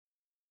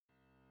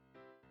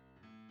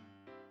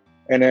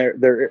And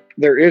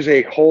there is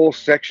a whole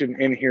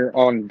section in here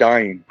on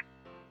dyeing,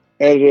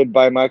 edited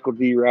by Michael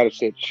D.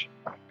 Radisich.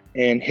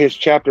 And his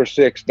chapter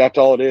 6, that's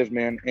all it is,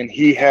 man. And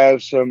he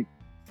has some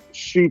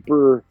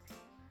super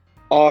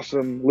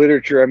awesome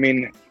literature. I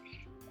mean,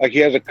 like he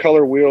has a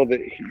color wheel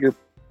that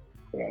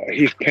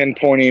he's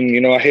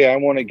pinpointing, hey, I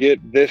want to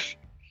get this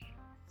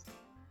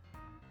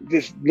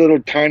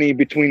little tiny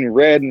between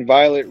red,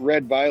 violet,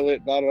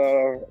 blah,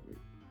 blah.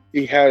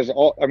 He has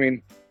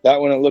that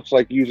one, it looks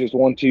like uses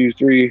 1, 2,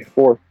 3,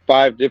 4,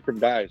 5 different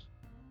dyes.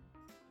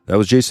 That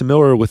was Jason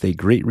Miller with a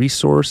great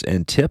resource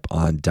and tip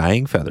on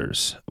dyeing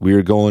feathers. We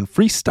are going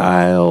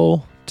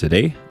freestyle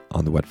today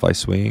on the Wet Fly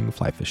Swing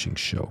Fly Fishing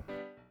Show.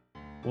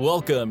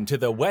 Welcome to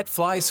the Wet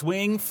Fly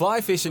Swing Fly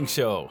Fishing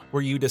Show,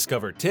 where you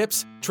discover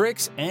tips,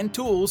 tricks, and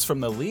tools from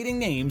the leading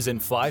names in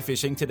fly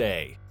fishing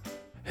today.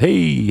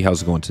 Hey,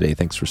 how's it going today?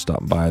 Thanks for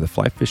stopping by the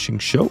Fly Fishing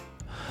Show.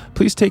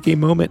 Please take a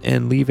moment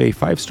and leave a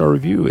 5-star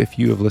review if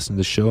you have listened to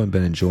the show and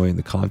been enjoying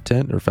the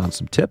content or found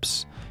some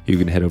tips. You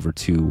can head over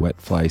to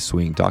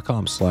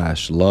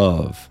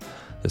wetflyswing.com/love.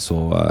 This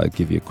will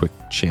give you a quick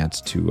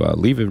chance to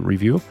leave a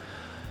review.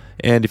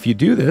 And if you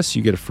do this,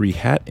 you get a free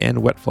hat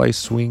and Wet Fly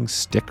Swing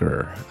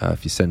sticker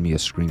if you send me a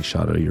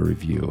screenshot of your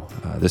review.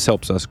 This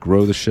helps us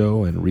grow the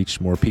show and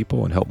reach more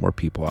people and help more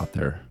people out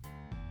there.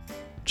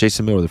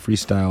 Jason Miller, the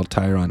FreeStyle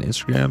Tyer on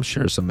Instagram,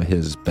 shares some of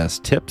his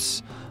best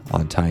tips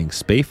on tying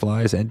Spey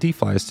flies and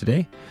D-flies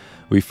today.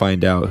 We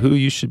find out who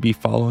you should be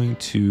following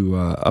to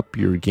up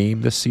your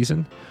game this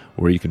season,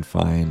 where you can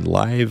find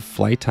live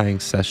fly tying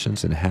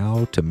sessions and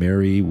how to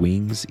marry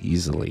wings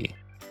easily.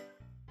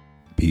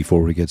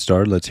 Before we get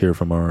started, let's hear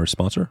from our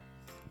sponsor.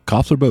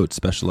 Koffler Boats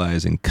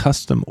specialize in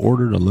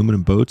custom-ordered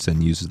aluminum boats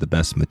and uses the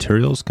best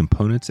materials,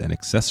 components, and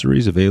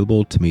accessories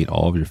available to meet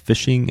all of your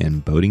fishing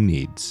and boating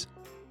needs.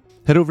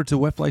 Head over to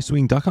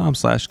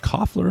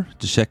wetflyswing.com/Koffler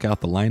to check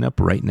out the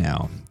lineup right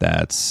now.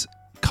 That's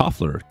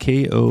Koffler,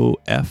 Koffler,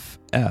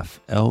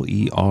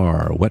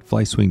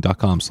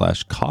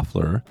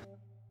 wetflyswing.com/Koffler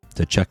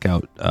to check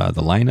out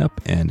the lineup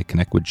and to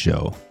connect with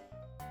Joe.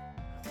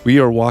 We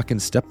are walking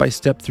step by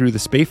step through the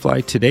Spey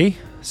fly today.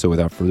 So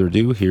without further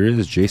ado, here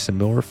is Jason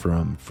Miller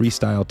from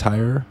FreeStyle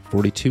Tyer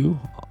 42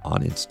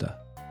 on Insta.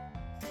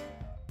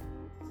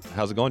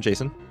 How's it going,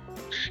 Jason?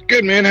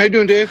 Good, man. How you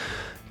doing, Dave?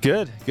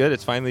 Good.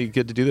 It's finally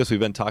good to do this. We've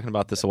been talking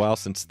about this a while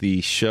since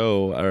the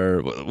show.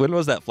 Or when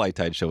was that Fly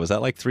Tide show? Was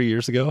that like 3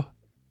 years ago?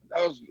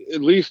 That was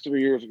at least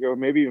 3 years ago,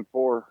 maybe even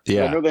 4.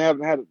 Yeah. I know they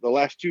haven't had it the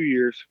last 2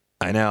 years.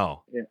 I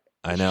know. Yeah.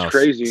 I know. It's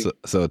crazy.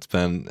 So it's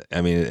been,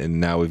 and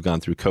now we've gone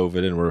through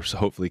COVID and we're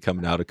hopefully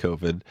coming out of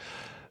COVID,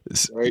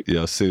 right,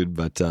 soon.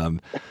 But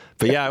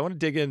yeah, I want to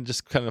dig in,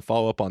 just kind of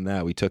follow up on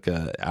that. We took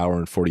an hour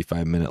and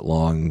 45-minute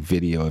long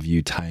video of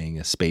you tying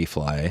a Spey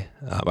fly.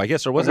 I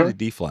guess, or was it a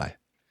D fly?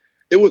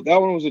 That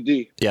one was a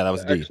D. Yeah, that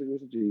was a D. Actually, it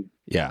was a D.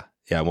 Yeah.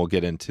 And we'll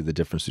get into the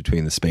difference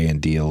between the Spey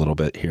and D a little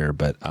bit here.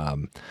 But,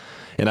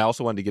 and I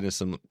also wanted to get into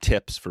some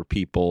tips for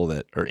people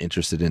that are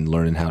interested in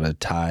learning how to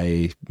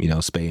tie,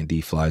 Spey and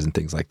D flies and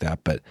things like that.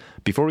 But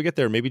before we get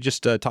there, maybe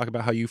just talk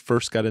about how you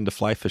first got into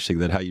fly fishing,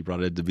 how you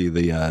brought it to be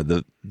the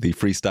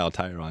FreeStyle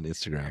Tyer on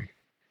Instagram.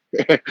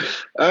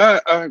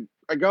 I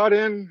got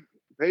in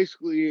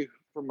basically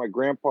from my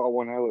grandpa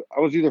when I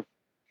was either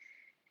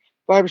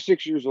 5 or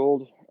 6 years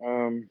old.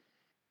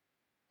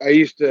 I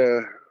used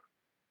to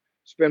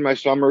spend my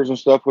summers and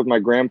stuff with my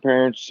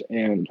grandparents,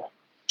 and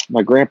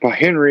my grandpa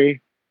Henry,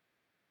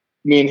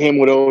 me and him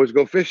would always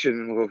go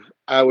fishing.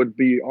 I would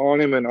be on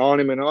him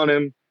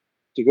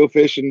to go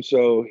fishing.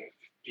 So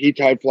he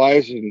tied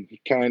flies, and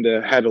he kind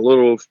of had a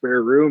little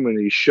spare room, and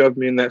he shoved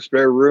me in that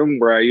spare room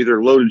where I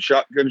either loaded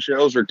shotgun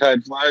shells or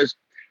tied flies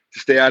to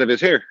stay out of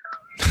his hair.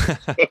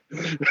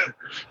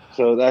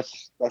 So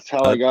that's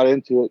how I got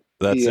into it.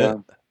 That's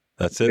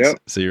it. Yep.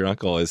 So your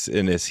uncle is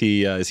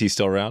he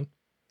still around?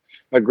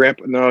 My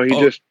grandpa? No,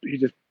 he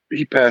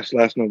passed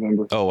last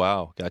November. Oh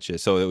wow, gotcha.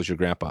 So it was your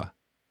grandpa?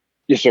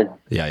 Yes, sir.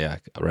 Yeah.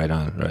 Right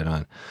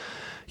on.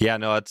 Yeah,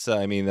 no, that's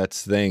the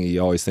thing.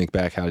 You always think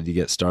back, how did you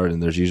get started?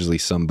 And there's usually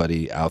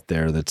somebody out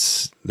there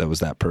that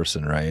was that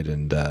person, right?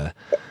 And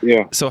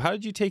yeah. So how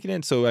did you take it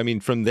in? So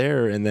from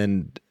there, and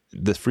then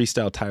the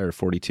FreeStyle Tyer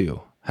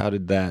 42.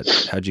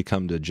 How'd you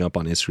come to jump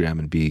on Instagram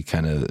and be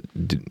kind of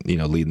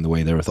leading the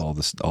way there with all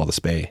the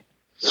Spey?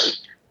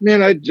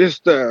 Man, I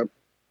just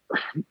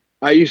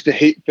I used to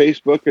hate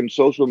Facebook and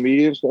social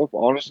media and stuff,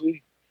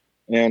 honestly,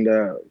 and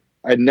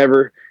I'd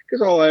never,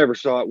 because all I ever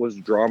saw was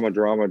drama,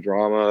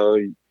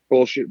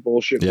 bullshit,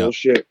 and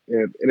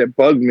it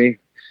bugged me.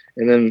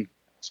 And then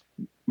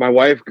my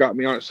wife got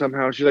me on it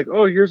somehow. She's like,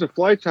 "Oh, here's a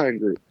fly tying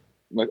group."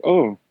 I'm like,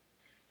 "Oh,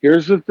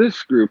 here's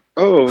this group."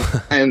 Oh,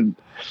 and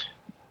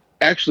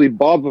actually,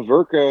 Bob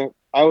Vaverka,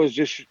 I was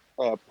just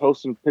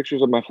posting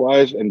pictures of my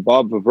flies, and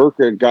Bob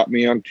Vaverka got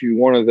me onto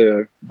one of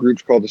the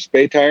groups called the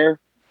Spey Tyer.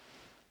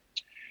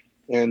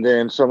 And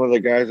then some of the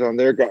guys on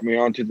there got me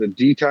onto the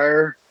D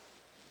Tyer.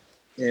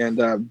 And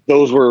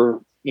those were,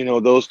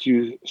 those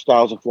two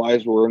styles of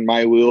flies were in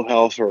my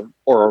wheelhouse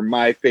or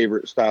my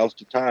favorite styles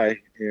to tie.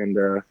 And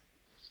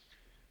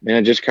and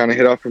I just kind of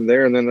hit off from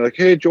there. And then they're like,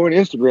 hey, join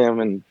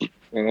Instagram.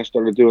 And I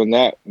started doing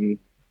that and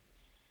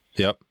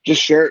Yep.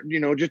 just share,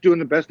 just doing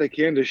the best I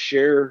can to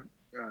share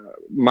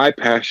my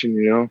passion,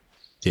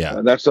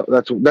 Yeah. That's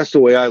the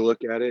way I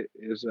look at it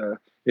is,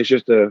 it's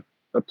just a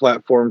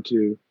platform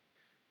to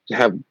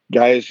have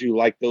guys who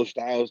like those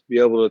styles be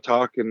able to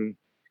talk and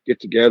get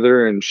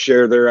together and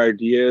share their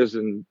ideas.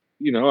 And,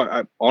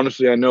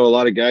 honestly, I know a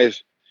lot of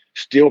guys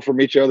steal from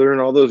each other in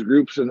all those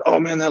groups and, oh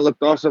man, that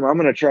looked awesome. I'm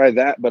going to try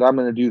that, but I'm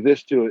going to do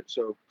this to it.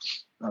 So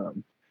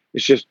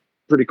it's just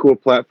pretty cool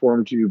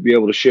platform to be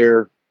able to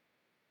share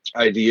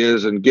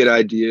ideas and get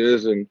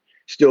ideas and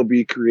still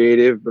be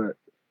creative, but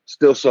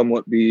still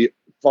somewhat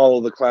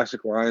follow the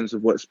classic lines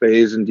of what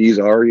Speys and Ds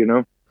are,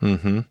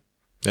 Mm-hmm.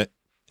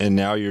 And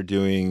now you're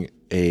doing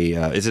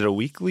is it a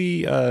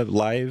weekly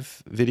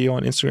live video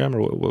on Instagram,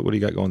 or what do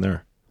you got going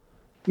there?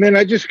 Man,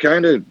 I just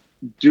kind of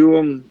do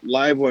them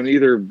live when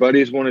either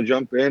buddies want to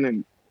jump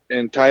in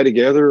and tie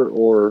together,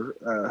 or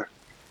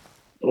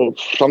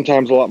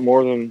sometimes a lot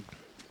more than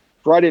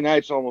Friday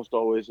night's almost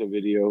always a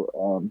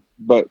video.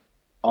 But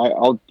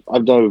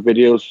I've done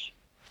videos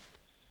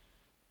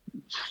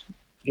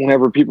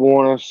whenever people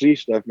want to see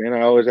stuff, man.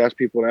 I always ask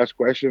people to ask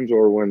questions,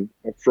 or when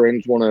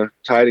friends want to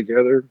tie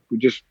together, we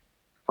just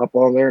hop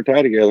on there and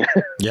tie together.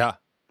 Yeah,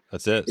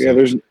 that's it.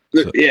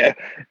 Yeah,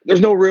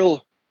 there's no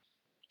real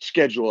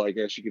schedule, I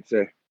guess you could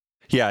say.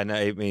 Yeah, and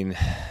I mean,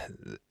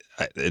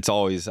 it's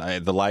always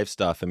the live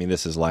stuff. I mean,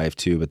 this is live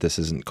too, but this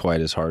isn't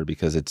quite as hard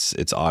because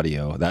it's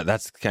audio.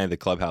 That's kind of the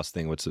Clubhouse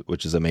thing,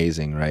 which is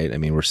amazing, right? I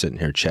mean, we're sitting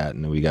here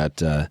chatting, and we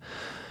got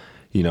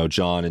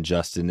John and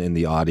Justin in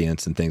the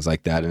audience and things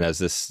like that. And as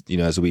this,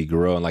 as we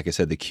grow, and like I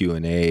said, the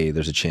Q&A,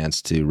 there's a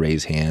chance to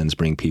raise hands,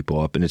 bring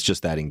people up, and it's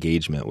just that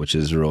engagement, which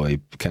is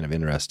really kind of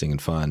interesting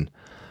and fun.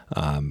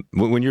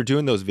 When you're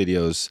doing those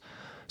videos,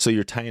 so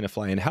you're tying a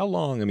fly, and how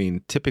long, I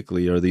mean,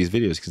 typically are these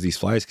videos? Because these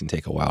flies can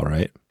take a while,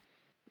 right?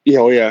 Yeah,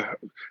 oh yeah.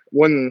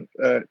 When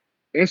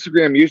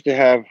Instagram used to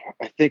have,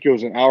 I think it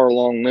was an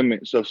hour-long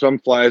limit, so some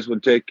flies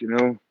would take,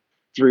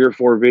 3 or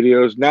 4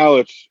 videos. Now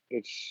it's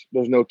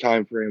there's no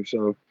time frame,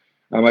 so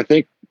I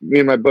think me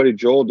and my buddy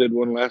Joel did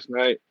one last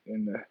night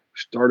and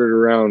started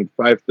around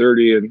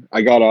 5:30, and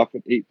I got off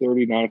at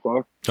 8:30, 9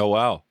 o'clock. Oh,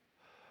 wow.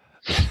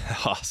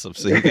 Awesome.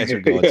 So you guys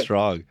are going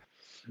strong.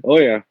 Oh,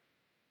 yeah.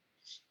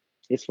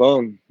 It's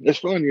fun. It's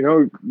fun.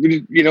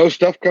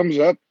 Stuff comes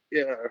up.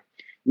 Yeah.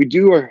 We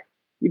do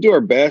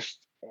our best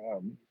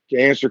to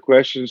answer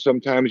questions.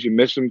 Sometimes you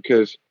miss them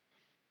because,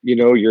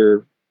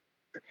 you're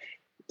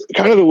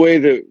kind of the way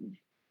that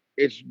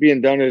it's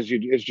being done is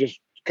it's just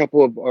a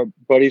couple of our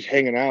buddies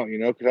hanging out,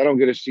 because I don't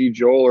get to see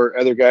Joel or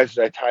other guys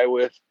that I tie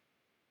with.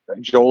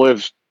 Joel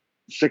lives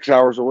 6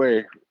 hours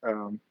away.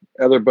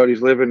 Other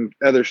buddies live in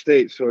other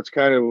states. So it's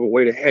kind of a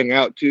way to hang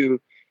out too.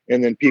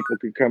 And then people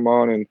can come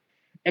on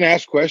and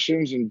ask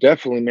questions. And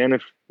definitely, man,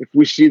 if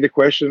we see the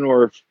question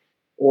or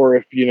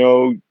if,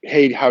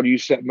 hey, how do you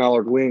set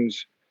mallard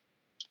wings?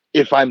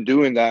 If I'm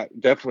doing that,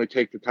 definitely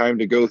take the time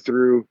to go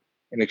through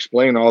and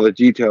explain all the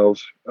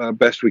details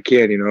best we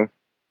can,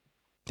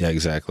 Yeah,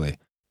 exactly.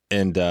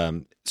 And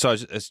so I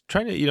was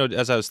trying to,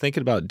 as I was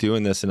thinking about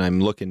doing this, and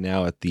I'm looking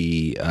now at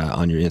the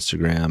on your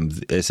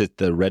Instagram, is it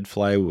the red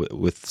fly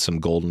with some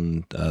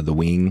golden, the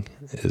wing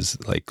is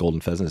like golden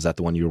pheasant? Is that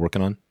the one you were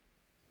working on?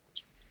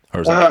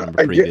 Or is that from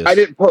previous? I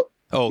didn't post.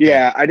 Oh, okay.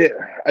 Yeah, I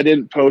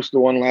didn't post the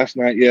one last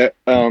night yet.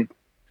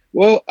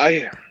 Well,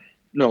 I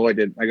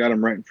didn't. I got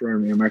them right in front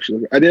of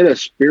me. I did a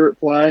spirit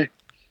fly.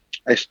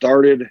 I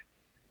started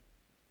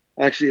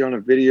actually on a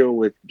video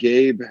with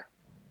Gabe.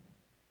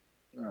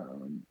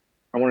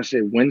 I want to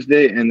say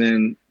Wednesday, and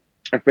then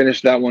I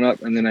finished that one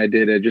up, and then I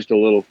did just a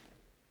little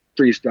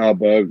FreeStyle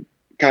bug,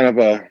 kind of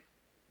a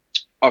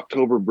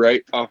October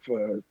Bright off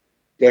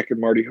Deck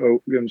and Marty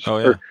Hogan's,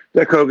 or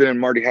Deck Hogan and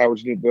Marty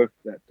Howard's new book.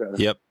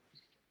 Yep,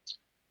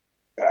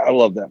 I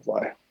love that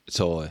fly.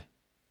 Totally.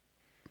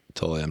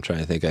 I'm trying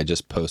to think. I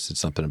just posted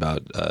something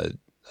about a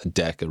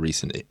Deck, a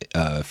recent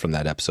from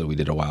that episode we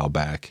did a while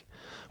back,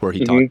 where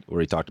he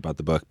talked about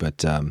the book,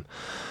 but.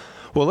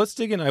 Well, let's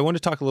dig in. I want to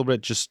talk a little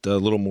bit, just a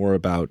little more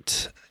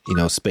about,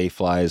 Spey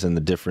flies and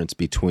the difference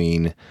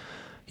between,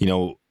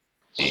 you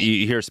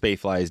hear Spey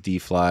flies, D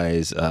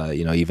flies,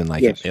 even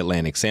like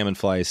Atlantic salmon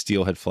flies,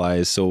 steelhead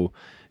flies. So,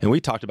 and we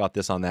talked about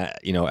this on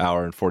that,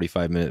 hour and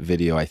 45-minute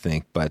video, I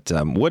think. But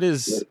what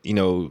is,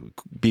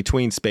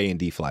 between Spey and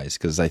D flies?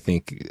 Because I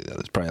think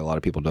there's probably a lot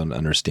of people don't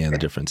understand the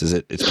difference.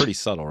 It's pretty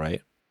subtle,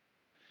 right?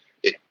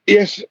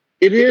 Yes,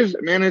 it is,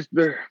 man.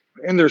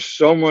 And there's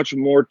so much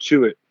more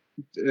to it.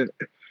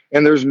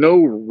 And there's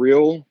no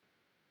real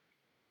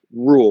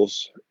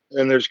rules.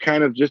 And there's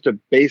kind of just a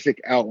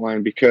basic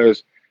outline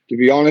because, to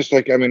be honest,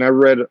 I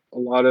read a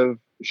lot of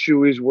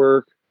Shuey's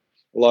work,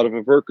 a lot of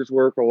Averka's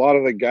work, a lot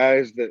of the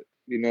guys that,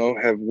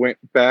 have went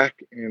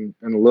back and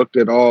looked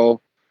at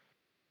all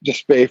the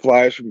Spey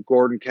flies from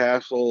Gordon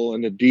Castle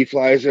and the D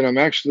flies. And I'm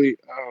actually,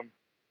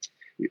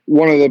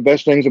 one of the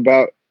best things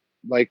about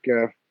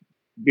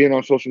being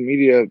on social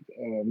media,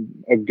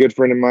 a good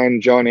friend of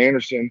mine, John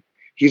Anderson,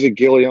 he's a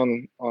ghillie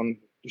on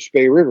the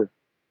Spey River.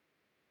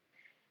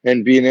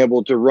 and being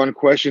able to run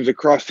questions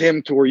across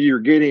him to where you're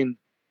getting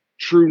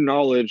true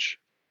knowledge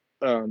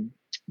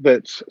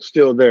that's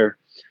still there.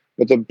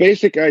 But the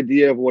basic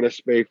idea of what a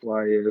spay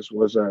fly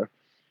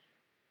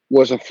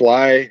was a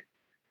fly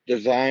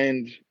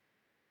designed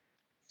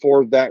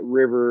for that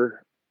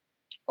river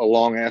a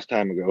long ass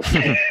time ago.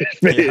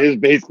 Is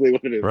basically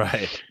what it is.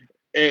 Right.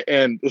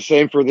 And the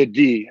same for the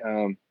D.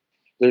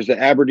 There's the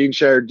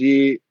Aberdeenshire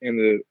D and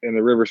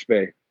the River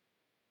Spey.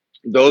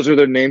 Those are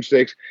their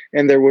namesakes.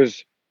 And there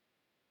was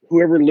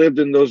whoever lived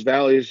in those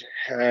valleys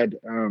had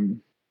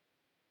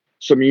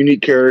some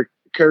unique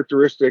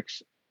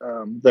characteristics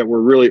that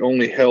were really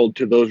only held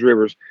to those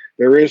rivers.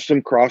 There is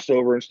some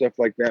crossover and stuff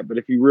like that, but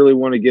if you really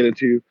want to get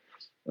into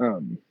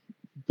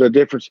the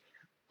difference,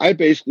 I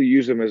basically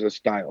use them as a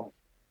style.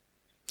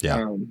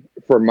 Yeah.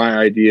 For my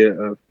idea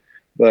of,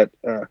 but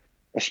a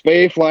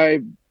spay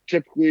fly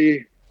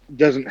typically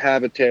doesn't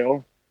have a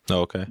tail.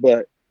 Oh, okay.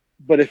 But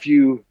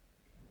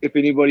if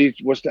anybody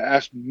was to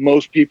ask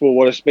most people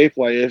what a spay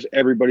fly is,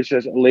 everybody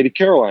says a Lady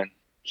Caroline.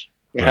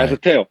 It has a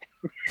tail.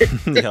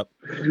 Yep.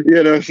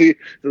 See,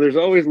 so there's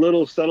always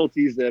little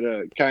subtleties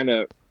that kind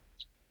of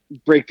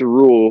break the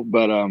rule.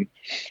 But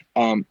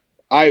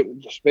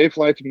spay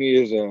fly to me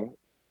is a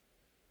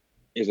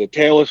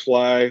tailless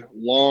fly,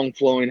 long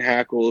flowing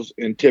hackles,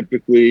 and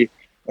typically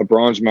a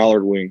bronze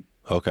mallard wing.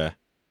 Okay.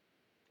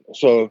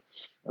 So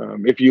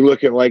if you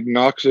look at like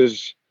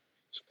Knox's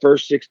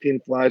first 16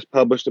 flies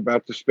published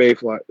about the spay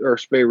fly or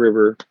Spey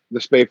River, the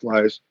spay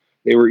flies,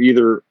 they were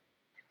either,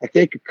 I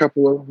think a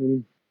couple of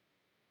them,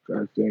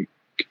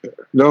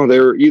 they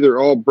were either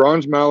all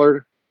bronze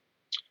mallard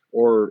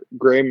or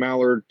gray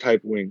mallard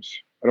type wings.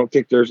 I don't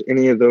think there's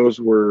any of those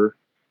were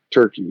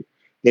turkey.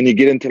 Then you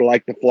get into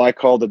like the fly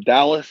called the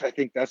Dallas. I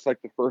think that's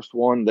like the first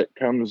one that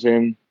comes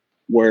in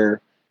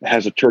where it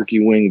has a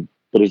turkey wing,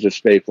 but is a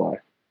spay fly.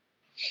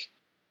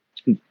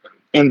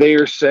 And they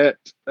are set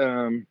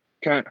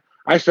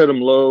I set them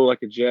low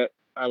like a jet.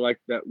 I like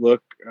that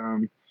look.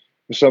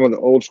 Some of the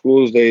old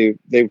schools, they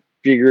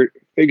figure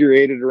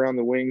eighted around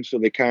the wings, so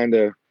they kind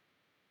of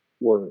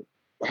were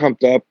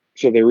humped up,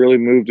 so they really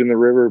moved in the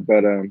river.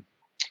 But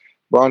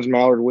bronze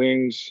mallard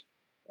wings,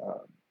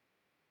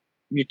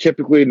 you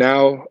typically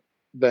now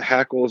the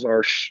hackles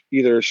are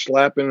either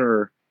slapping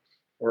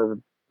or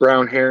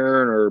brown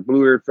heron or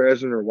blue-eared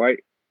pheasant or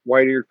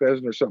white-eared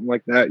pheasant or something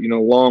like that.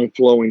 Long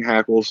flowing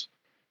hackles,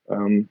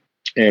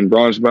 and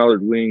bronze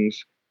mallard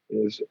wings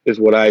is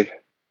what I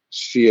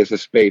see as a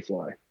spay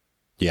fly.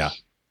 Yeah,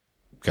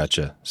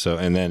 gotcha. So,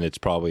 and then it's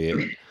probably,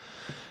 and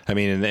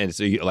then it's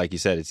like you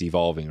said, it's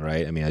evolving,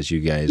 right? As you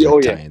guys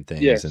are tying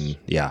things, yes. And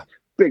yeah,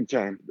 big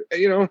time.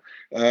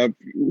 Kind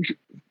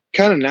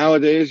of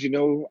nowadays,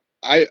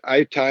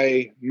 I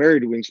tie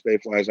married wing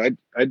spay flies.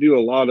 I do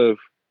a lot of.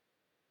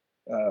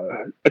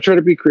 I try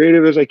to be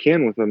creative as I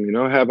can with them.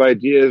 Have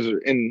ideas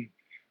and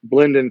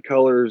blend in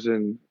colors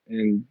and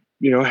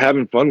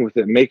having fun with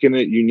it, making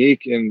it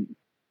unique. And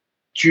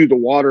to the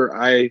water,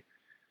 I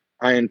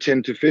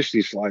intend to fish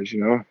these flies.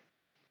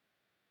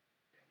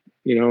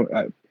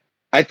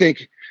 I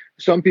think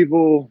some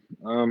people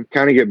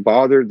kind of get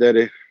bothered that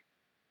if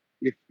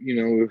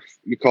you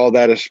call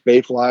that a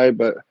spay fly,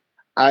 but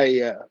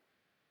I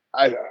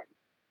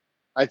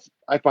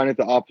find it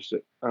the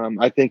opposite.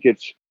 I think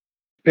it's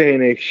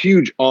paying a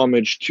huge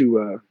homage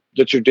to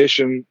the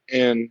tradition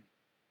and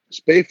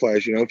spay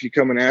flies. If you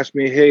come and ask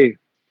me, hey,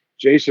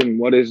 Jason,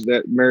 what is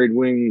that married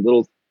wing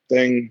little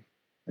thing?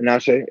 And I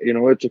say,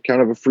 it's a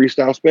kind of a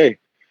freestyle spay.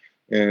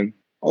 And,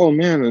 oh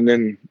man, and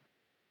then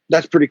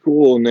that's pretty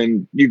cool. And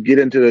then you get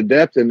into the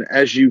depth, and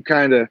as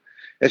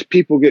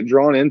people get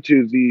drawn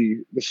into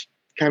this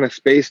kind of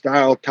spay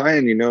style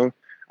tying,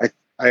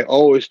 I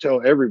always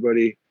tell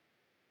everybody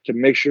to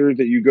make sure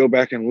that you go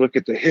back and look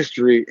at the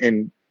history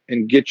and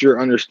get your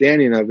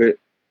understanding of it,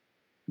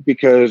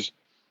 because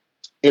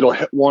it'll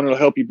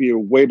help you be a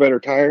way better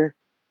tyer.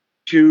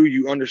 2,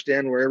 you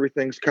understand where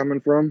everything's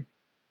coming from.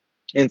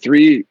 And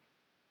 3,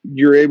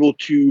 you're able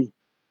to,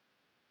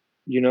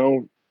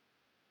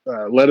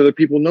 let other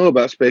people know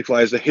about spay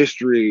flies, the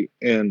history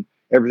and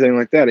everything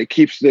like that. It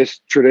keeps this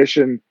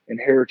tradition and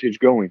heritage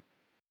going.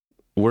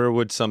 Where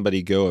would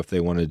somebody go if they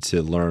wanted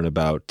to learn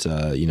about,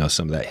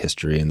 some of that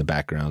history and the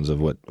backgrounds of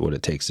what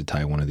it takes to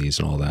tie one of these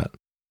and all that?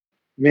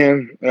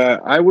 Man,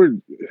 I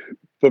would.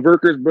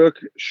 Baverker's book,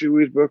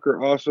 Shuey's book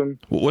are awesome.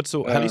 How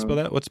do you spell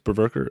that? What's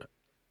Baverker?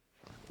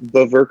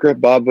 Baverker,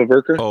 Bob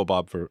Baverker. Oh,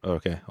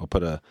 okay. I'll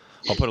put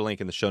a link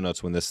in the show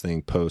notes when this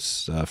thing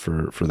posts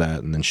for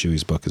that, and then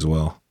Shuey's book as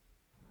well.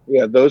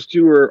 Yeah, those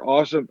two are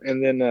awesome.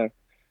 And then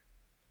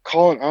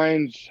Colin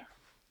Ines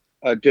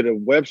did a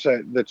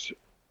website that's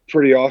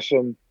pretty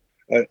awesome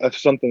of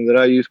something that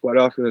I use quite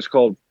often. It's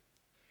called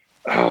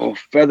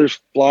Feathers,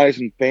 Flies,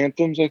 and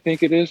Phantoms, I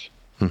think it is.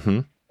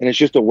 Mm-hmm. And it's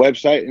just a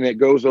website, and it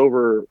goes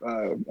over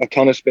a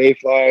ton of spay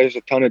flies,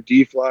 a ton of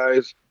D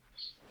flies,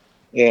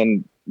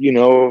 and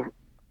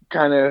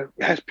kind of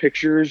has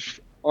pictures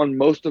on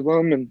most of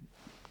them, and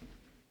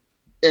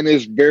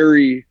is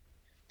very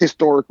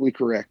historically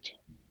correct.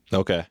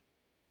 Okay.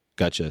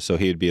 Gotcha. So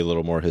he'd be a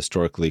little more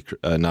historically,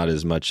 not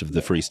as much of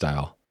the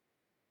freestyle.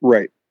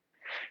 Right.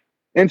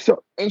 And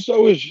so is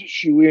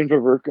Shuey and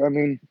Viverka. I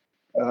mean,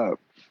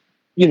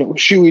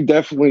 Shuey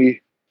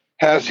definitely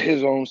has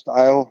his own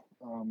style.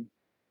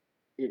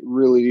 It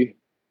really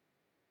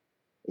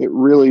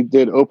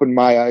did open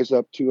my eyes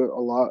up to it a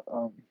lot.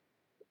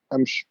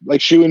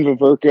 Like Shuey and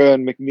Viverka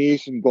and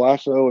McNeese and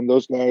Glasso and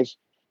those guys.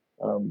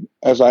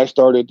 As I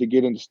started to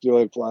get into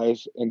steelhead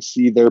flies and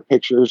see their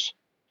pictures,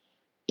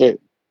 that's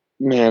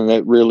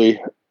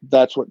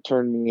what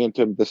turned me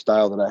into the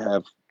style that I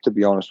have, to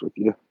be honest with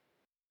you.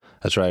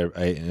 That's right.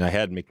 I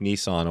had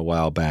McNeese on a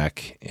while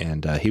back,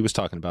 and he was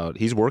talking about,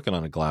 he's working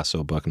on a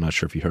Glasso book. I'm not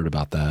sure if you heard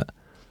about that.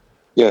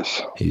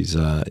 Yes. He's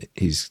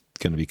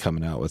going to be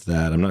coming out with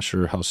that. I'm not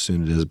sure how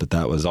soon it is, but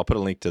I'll put a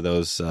link to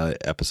those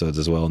episodes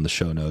as well in the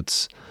show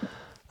notes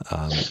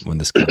when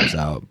this comes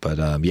out. But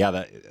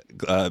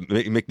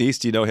McNeese,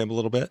 do you know him a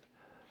little bit?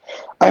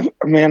 I've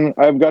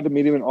got to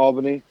meet him in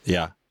Albany.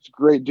 Yeah. He's a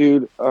great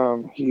dude.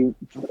 It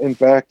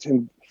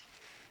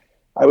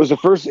was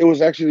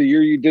actually the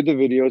year you did the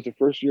video. It was the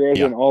first year I was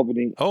in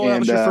Albany. Oh, that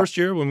was your first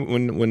year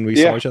when we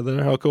saw each other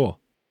there? How cool.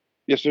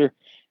 Yes, sir.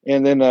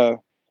 And then,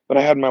 but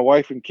I had my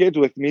wife and kids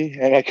with me,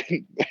 and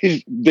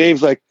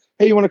Dave's like,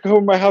 "Hey, you want to come over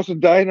to my house and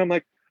dine?" And I'm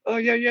like, "Oh,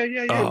 yeah.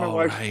 Oh, my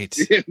wife." Right.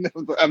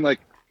 I'm like,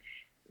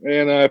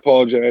 man, I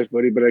apologize,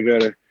 buddy, but I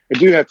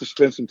do have to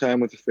spend some time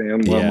with the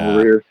fam while I'm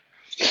over here.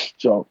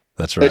 So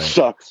that's right. It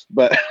sucks,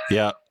 but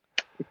yeah,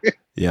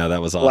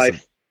 that was awesome.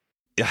 Life.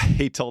 Yeah,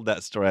 he told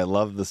that story. I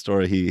love the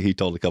story. He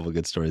told a couple of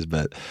good stories,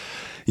 but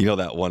you know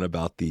that one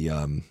about the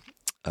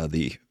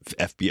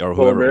FBI or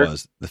whoever it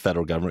was, the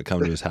federal government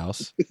coming to his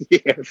house.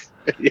 Yes,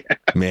 yeah.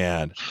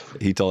 Man,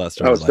 he told that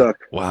story. I was stuck.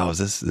 Wow,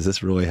 is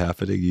this really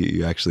happening?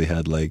 You actually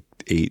had like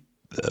 8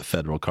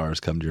 federal cars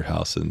come to your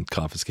house and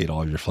confiscate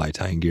all of your fly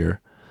tying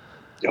gear.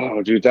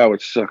 Oh, dude, that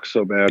would suck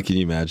so bad. Can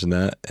you imagine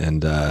that?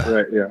 And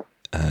right, yeah.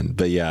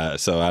 But yeah,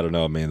 so I don't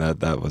know, man.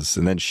 That was,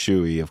 and then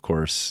Shuey, of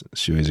course.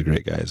 Shuey's a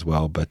great guy as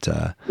well. But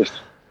yes.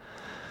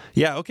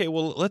 Yeah, okay.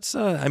 Well, let's.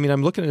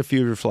 I'm looking at a few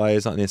of your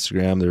flies on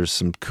Instagram. There's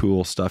some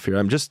cool stuff here.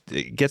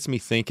 It gets me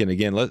thinking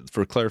again.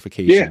 For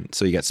clarification, Yeah.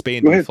 So you got Spey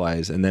and D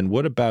flies, and then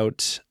what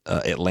about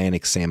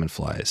Atlantic salmon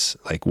flies?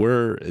 Like,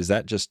 where is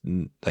that? Just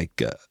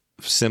like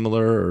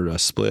similar or a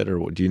split,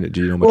 or do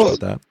you know much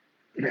about that?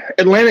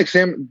 Atlantic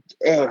salmon,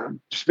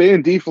 Spey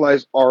and D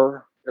flies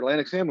are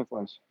Atlantic salmon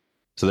flies.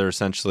 So they're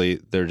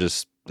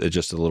just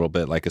a little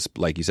bit like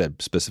you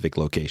said, specific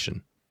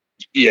location.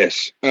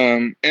 Yes.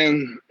 And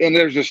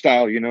there's a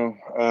style,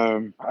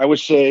 I would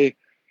say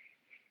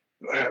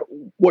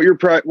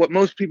what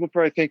most people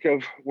probably think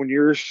of when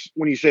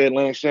you say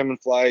Atlantic salmon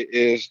fly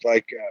is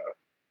like,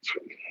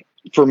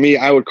 for me,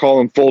 I would call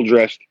them full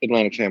dressed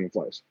Atlantic salmon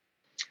flies.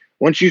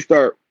 Once you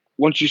start,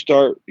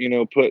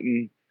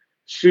 putting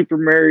super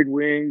married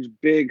wings,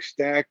 big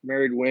stacked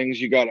married wings,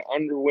 you got an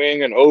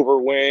underwing, an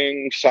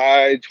overwing,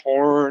 sides,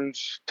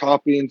 horns,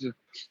 toppings.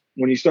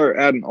 When you start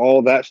adding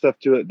all that stuff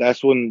to it,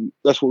 that's what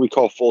we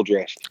call full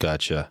dressed.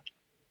 Gotcha.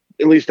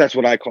 At least that's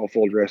what I call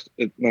full dressed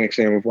Atlantic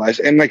salmon flies.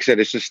 And like I said,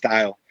 it's a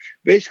style.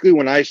 Basically,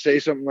 when I say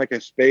something like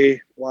a Spey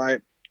fly,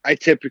 I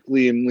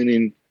typically am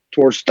leaning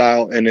towards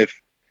style. And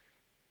if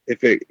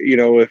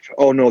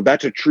oh no,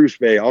 that's a true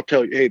Spey, I'll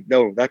tell you, hey,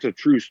 no, that's a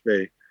true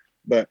Spey.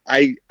 But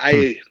I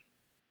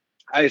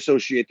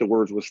associate the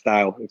words with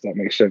style, if that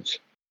makes sense.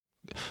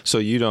 So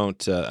you don't,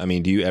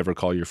 do you ever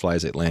call your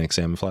flies Atlantic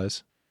salmon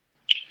flies?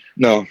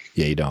 No.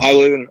 Yeah, you don't. I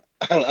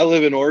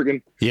live in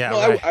Oregon. Yeah.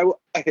 No,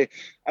 right.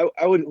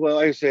 I would, well,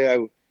 I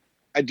say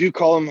I do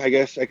call them, I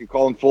guess I could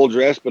call them full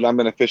dress, but I'm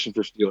in fishing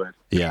for steelhead.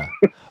 Yeah.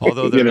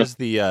 Although there is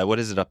the, what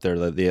is it up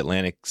there? The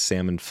Atlantic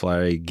Salmon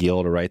Fly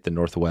Guild, right? The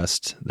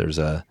Northwest. There's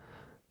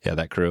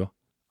that crew.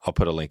 I'll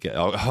put a link.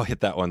 I'll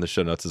hit that one in the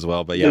show notes as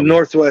well. But yeah. The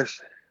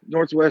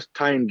Northwest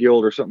Tying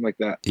Guild or something like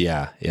that.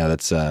 Yeah. Yeah.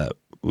 That's,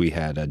 we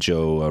had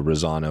Joe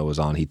Rosano was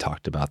on. He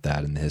talked about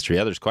that in the history.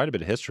 Yeah, there's quite a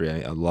bit of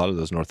history. A lot of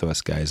those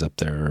Northwest guys up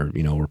there,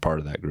 were part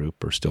of that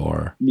group or still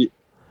are.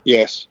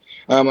 Yes.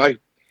 I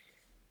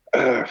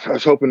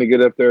was hoping to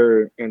get up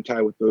there and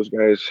tie with those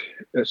guys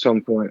at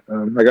some point.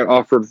 I got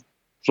offered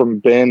from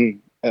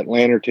Ben at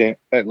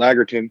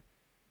Lagerton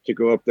to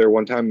go up there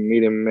one time and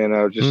meet him, and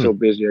I was just so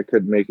busy I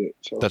couldn't make it.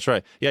 So. That's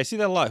right. Yeah, I see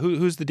that a lot.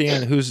 Who's the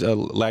Dan? Who's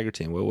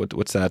Lagerton?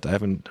 What's that? I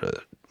haven't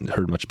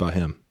heard much about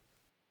him.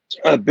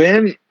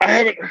 Ben, I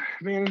haven't.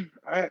 Man,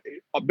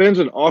 Ben's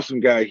an awesome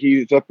guy.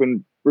 He's up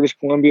in British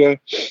Columbia,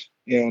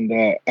 and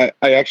I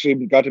actually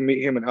got to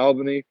meet him in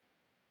Albany.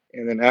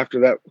 And then after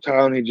that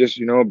time, he just,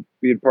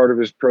 being part of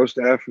his pro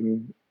staff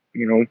and,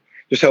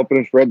 just helping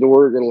him spread the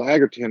word at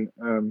Lagerton.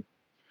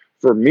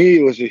 For me,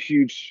 it was a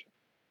huge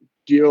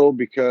deal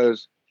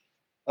because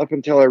up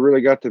until I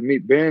really got to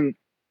meet Ben,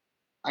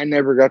 I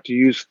never got to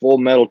use full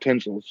metal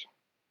tinsels.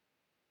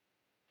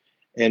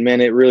 And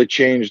man, it really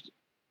changed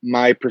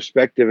my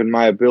perspective and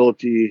my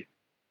ability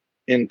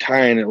in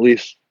tying, at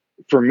least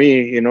for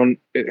me.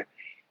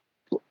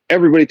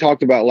 Everybody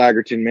talked about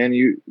Lagerton,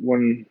 man.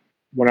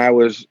 When I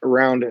was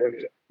around,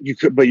 you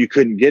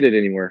couldn't get it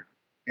anywhere.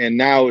 and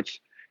now it's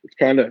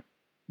kind of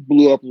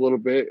blew up a little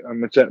bit.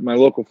 It's at my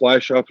local fly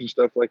shops and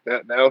stuff like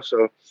that now.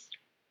 So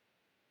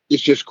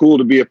it's just cool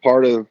to be a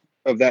part of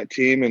that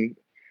team. And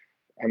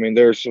I mean,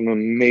 there's some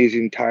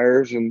amazing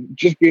Tyers, and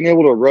just being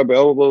able to rub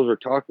elbows or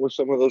talk with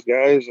some of those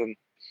guys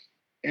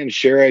and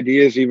share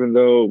ideas, even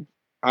though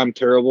I'm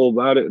terrible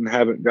about it and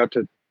haven't got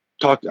to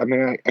talk. I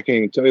mean, I can't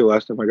even tell you the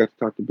last time I got to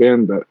talk to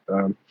Ben, but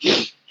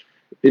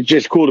it's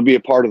just cool to be a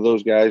part of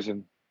those guys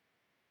and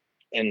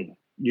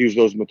use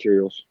those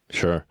materials.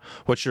 Sure.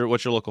 What's your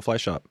local fly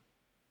shop?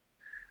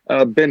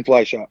 Ben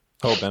Fly Shop.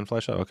 Oh, Ben Fly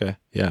Shop. Okay.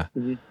 Yeah.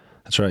 Mm-hmm.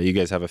 That's right. You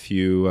guys have a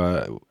few,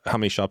 how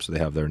many shops do they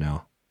have there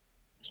now?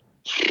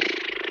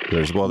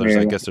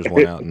 I guess there's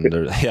one out, and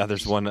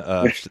there's one,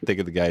 think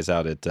of the guys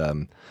out at,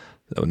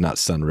 not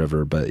Sun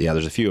River, but yeah,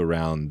 there's a few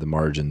around the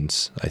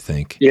margins, I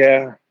think.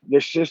 Yeah.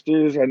 There's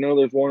Sisters. I know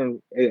there's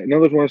one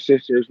in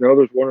Sisters. I know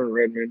there's one in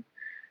Redmond.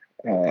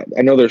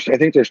 I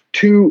think there's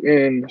two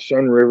in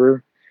Sun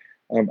River.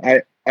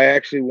 I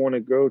actually want to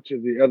go to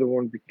the other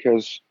one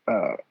because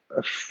a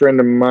friend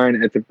of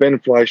mine at the Ben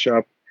Fly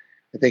Shop,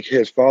 I think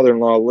his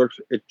father-in-law works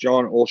at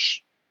John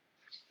Olsz.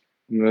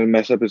 I'm going to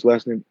mess up his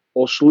last name,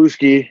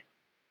 Olszewski,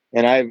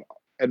 and I've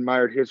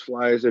admired his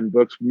flies and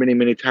books many,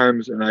 many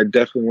times, and I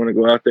definitely want to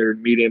go out there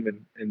and meet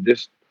him and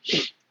just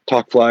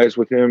talk flies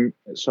with him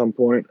at some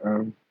point.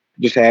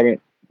 Just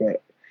haven't,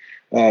 but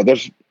I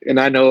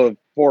know of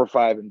 4 or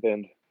 5 in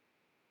Bend.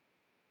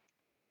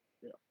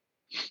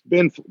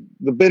 The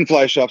Ben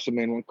Fly Shop's the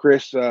main one.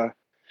 Chris,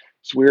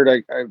 it's weird.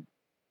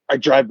 I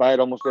drive by it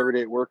almost every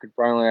day at work, and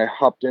finally I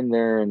hopped in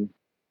there, and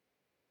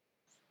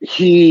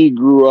he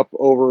grew up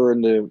over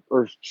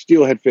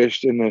steelhead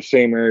fished in the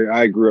same area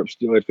I grew up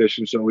steelhead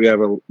fishing, so we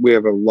have a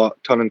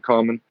ton in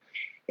common.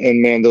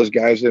 And man, those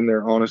guys in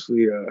there,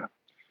 honestly,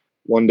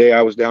 one day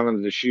I was down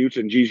in the chutes,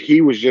 and geez,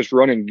 he was just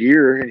running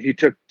gear, and he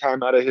took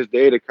time out of his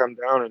day to come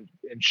down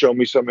and show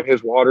me some of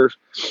his waters.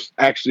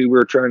 Actually, we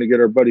were trying to get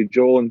our buddy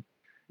Joel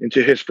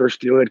into his first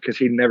steelhead because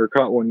he'd never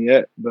caught one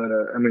yet. But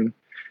I mean,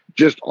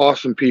 just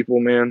awesome people,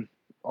 man.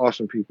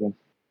 Awesome people.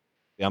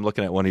 Yeah, I'm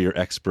looking at one of your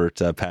expert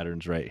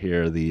patterns right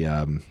here. I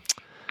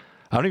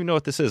don't even know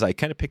what this is. I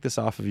kind of picked this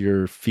off of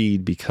your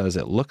feed because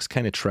it looks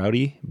kind of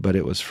trouty, but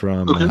it was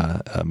from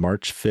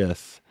March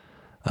 5th.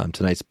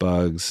 Tonight's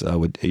bugs.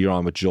 You're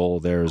on with Joel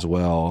there as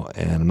well,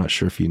 and I'm not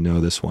sure if you know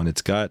this one.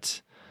 It's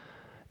got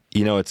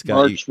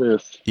March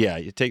 5th. Yeah,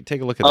 you take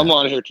a look at. I'm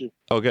on here too.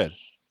 Oh, good.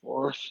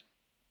 4th.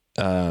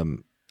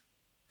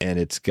 And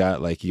it's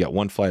got you got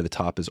one fly. The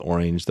top is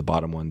orange. The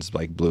bottom one's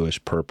like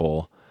bluish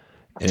purple,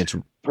 and it's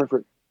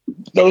perfect.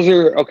 Those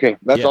are okay.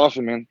 That's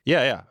awesome, man.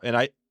 Yeah.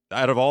 And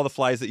out of all the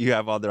flies that you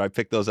have on there, I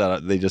picked those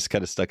out. They just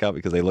kind of stuck out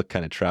because they look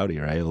kind of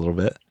trouty, right? A little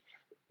bit.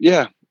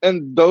 Yeah,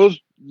 and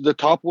the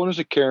top one is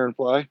a Karen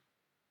fly,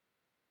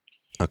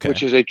 okay,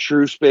 which is a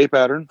true Spey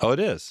pattern. Oh, it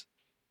is.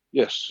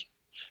 Yes,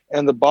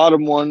 and the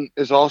bottom one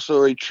is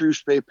also a true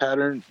Spey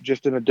pattern,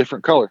 just in a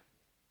different color.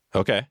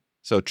 Okay,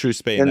 so true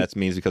Spey, and that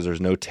means because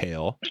there's no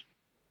tail.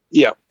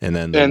 Yeah, and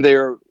then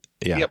they're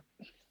Yep.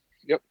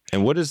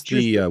 And what is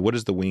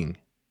the wing?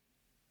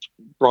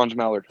 Bronze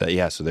mallard.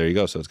 So there you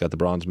go. So it's got the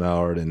bronze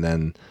mallard, and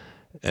then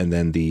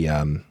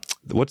the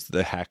what's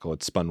the hackle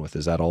it's spun with?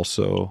 Is that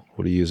also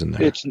what are you using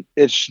there?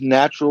 It's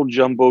natural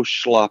jumbo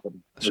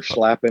schlappen or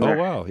slapping. Oh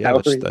wow, yeah,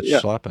 that's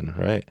schlappen,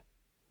 right?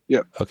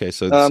 Yeah. Okay,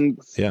 so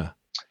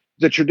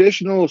the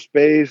traditional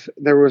Speys,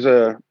 there was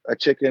a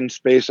chicken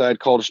Spey side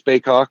called a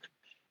Speycock,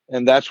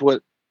 and that's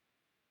what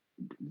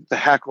the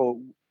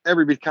hackle.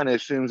 Everybody kind of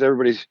assumes,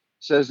 everybody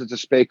says that the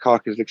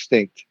Speycock is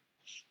extinct,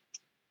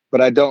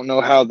 but I don't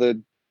know how they're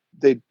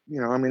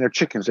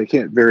chickens. They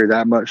can't vary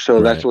that much.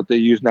 So that's what they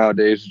use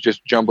nowadays,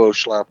 just jumbo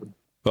schlappen.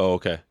 Oh,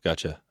 okay.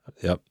 Gotcha.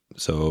 Yep.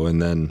 So,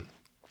 and then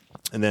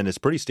it's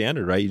pretty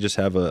standard, right? You just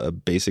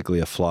have basically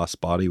a floss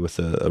body with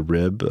a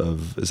rib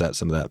is that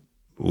some of that?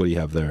 What do you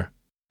have there?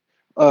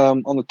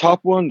 On the top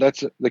one,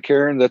 that's the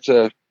Karen. That's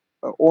a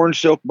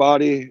orange silk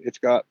body. It's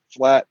got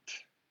flat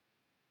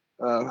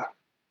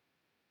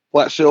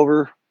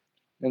silver,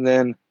 and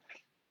then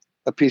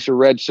a piece of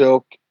red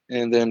silk,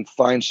 and then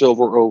fine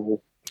silver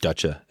oval.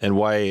 Gotcha. And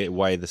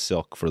why the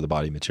silk for the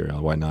body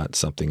material? Why not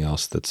something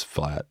else that's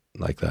flat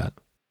like that?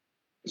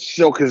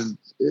 Silk is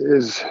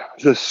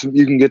this.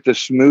 You can get the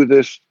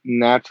smoothest,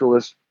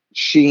 naturalist,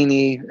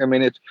 sheeny. I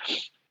mean,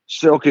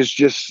 silk is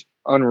just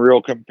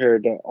unreal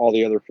compared to all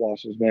the other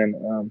flosses, man.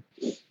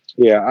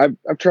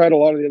 I've tried a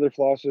lot of the other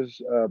flosses,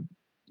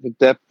 the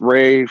depth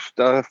ray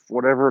stuff,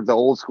 whatever, the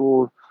old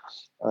school.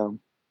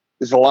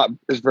 Is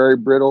very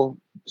brittle.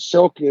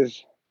 Silk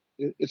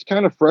it's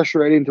kind of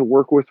frustrating to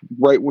work with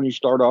right when you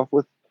start off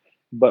with,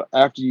 but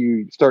after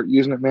you start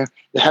using it, man,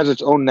 it has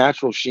its own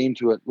natural sheen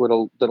to it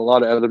that a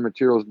lot of other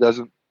materials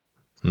doesn't.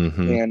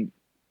 Mm-hmm. And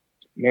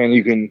man,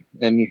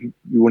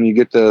 when you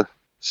get the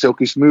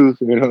silky smooth,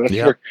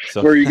 that's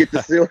where you get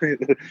the silky,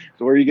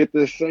 where you get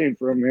this saying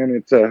from, man.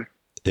 It's the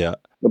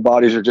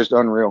bodies are just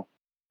unreal.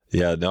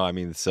 Yeah, no, I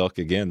mean, silk,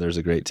 again, there's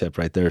a great tip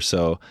right there.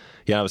 So,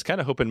 yeah, I was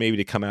kind of hoping maybe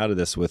to come out of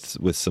this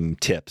with some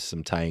tips,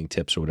 some tying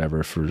tips or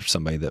whatever for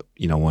somebody that,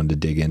 wanted to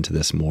dig into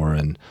this more.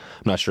 And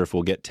I'm not sure if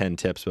we'll get 10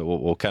 tips, but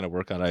we'll kind of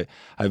work on it.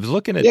 I was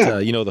looking at,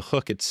 the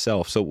hook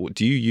itself. So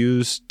do you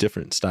use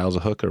different styles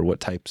of hook, or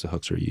what types of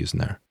hooks are you using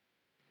there?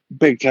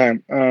 Big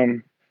time.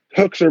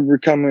 Hooks are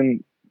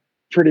becoming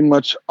pretty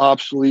much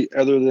obsolete,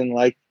 other than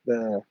like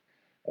the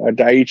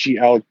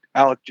Daiichi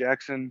Alec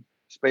Jackson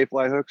Spey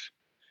fly hooks.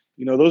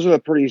 Those are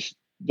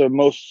the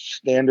most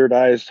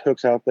standardized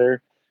hooks out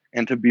there.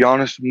 And to be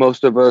honest,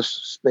 most of us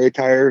Spey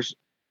Tyers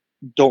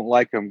don't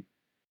like them.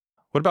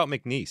 What about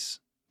McNeese?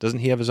 Doesn't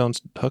he have his own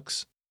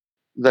hooks?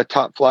 The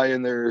top fly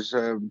in there is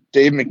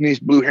Dave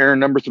McNeese Blue Heron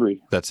number 3.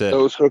 That's it.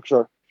 Those hooks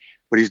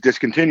but he's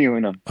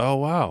discontinuing them. Oh,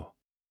 wow.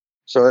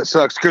 So it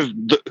sucks because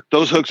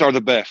those hooks are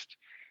the best.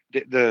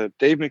 The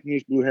Dave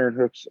McNeese Blue Heron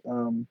hooks,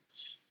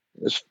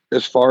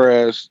 as far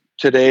as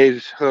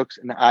today's hooks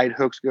and the eyed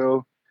hooks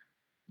go,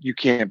 you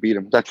can't beat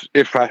them. That's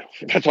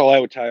all I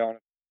would tie on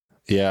it.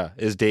 Yeah.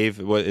 Is Dave,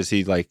 what is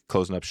he like,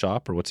 closing up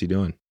shop, or what's he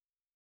doing?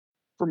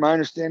 From my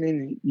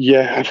understanding,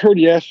 yeah, I've heard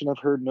yes and I've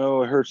heard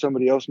no. I heard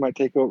somebody else might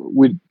take over.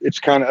 It's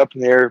kind of up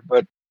in the air,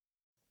 but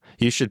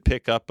you should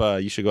pick up.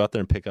 You should go out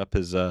there and pick up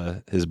his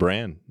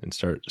brand and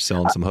start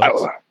selling some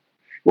hooks.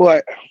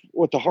 What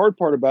the hard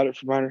part about it,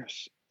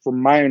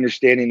 from my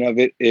understanding of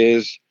it,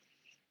 is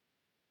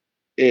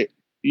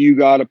you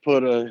got to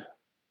put a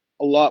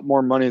lot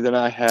more money than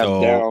I have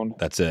down.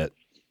 That's it.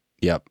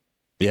 Yep.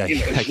 Yeah, I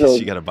guess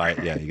you got to buy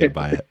it. Yeah, you got to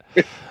buy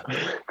it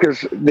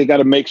because they got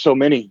to make so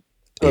many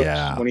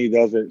hooks when he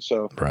does it.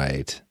 So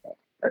right.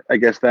 I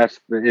guess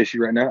that's the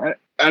issue right now.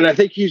 And I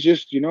think he's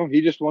just,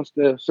 he just wants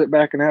to sit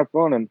back and have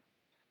fun, and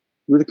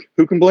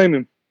who can blame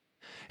him?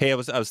 Hey, I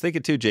was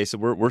thinking too, Jason.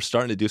 We're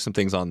starting to do some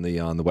things on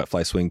the Wet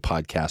Fly Swing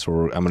podcast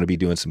where I'm going to be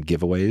doing some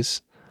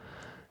giveaways.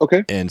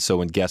 Okay. And so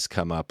when guests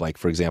come up, like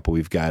for example,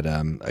 we've got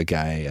a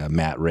guy,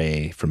 Matt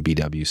Ray from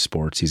BW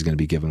Sports. He's going to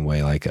be giving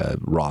away like a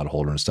rod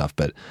holder and stuff.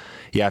 But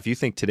yeah, if you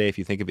think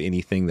of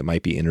anything that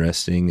might be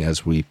interesting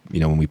as we,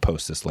 when we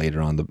post this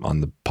later on the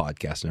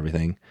podcast and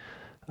everything,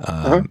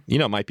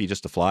 it might be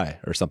just a fly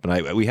or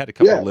something. We had a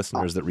couple of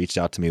listeners that reached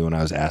out to me when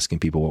I was asking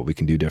people what we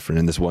can do different.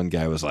 And this one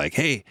guy was like,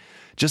 hey,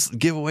 just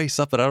give away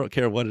something. I don't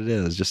care what it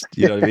is. Just,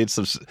 what I mean?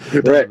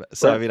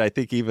 I mean, I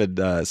think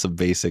even some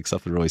basic,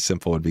 something really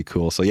simple would be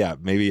cool. So yeah,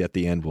 maybe at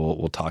the end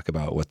we'll talk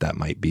about what that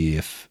might be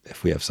if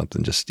we have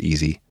something just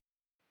easy.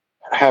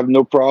 I have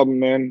no problem,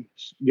 man.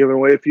 Giving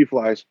away a few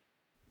flies.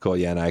 Cool.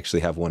 Yeah. And I actually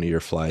have one of your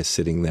flies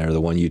sitting there.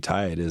 The one you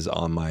tied is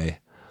on my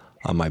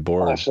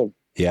board. Awesome.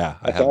 Yeah,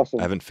 awesome.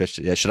 I haven't fished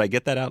it yet. Should I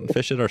get that out and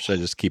fish it, or should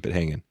I just keep it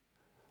hanging?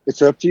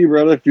 It's up to you,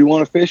 brother. If you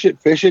want to fish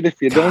it, fish it.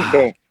 If you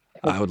don't.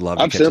 I would love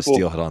to catch a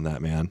steelhead on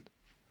that, man.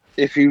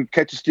 If you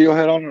catch a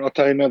steelhead on it, I'll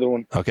tell you another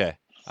one. Okay,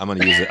 I'm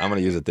gonna use it. I'm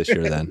gonna use it this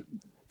year then,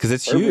 because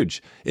it's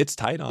huge. It's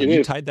tied on.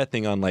 You tied that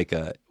thing on like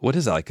what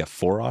is it, like a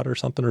 4-aught or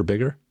something, or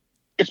bigger?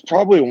 It's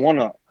probably a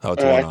 1-aught. Oh,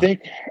 it's 1-aught. I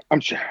think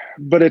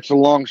but it's a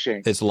long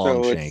shank. It's a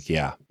long shank.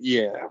 Yeah.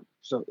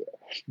 So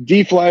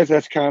D flies,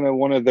 that's kind of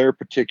one of their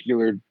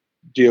particular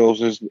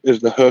deals is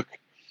the hook.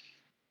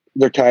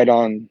 They're tied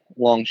on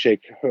long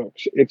shank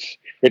hooks.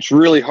 It's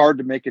really hard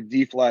to make a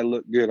D fly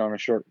look good on a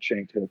short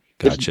shanked hook.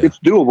 Gotcha. It's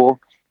doable.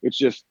 It's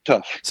just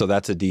tough. So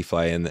that's a D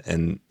fly,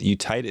 and you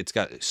tied. It's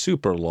got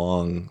super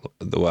long.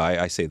 The way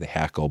I say the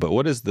hackle, but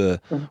what is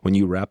when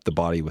you wrap the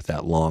body with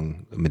that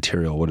long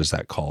material? What is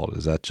that called?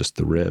 Is that just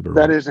the rib? Or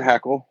that is a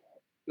hackle.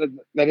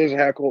 That is a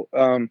hackle.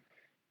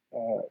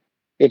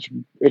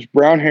 It's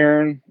brown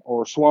heron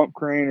or swamp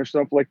crane or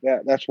stuff like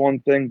that. That's one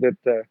thing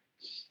that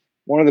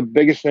one of the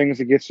biggest things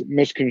that gets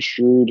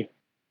misconstrued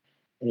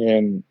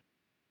in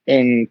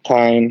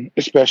tying,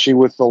 especially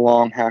with the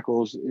long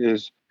hackles,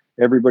 is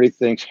everybody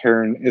thinks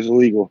heron is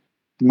illegal.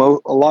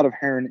 A lot of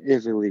heron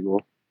is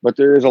illegal, but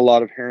there is a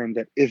lot of heron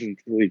that isn't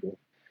illegal.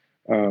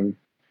 And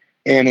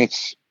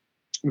it's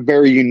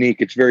very unique.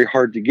 It's very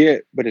hard to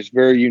get, but it's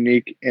very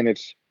unique, and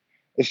it's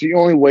the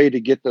only way to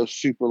get those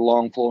super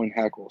long flowing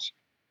hackles.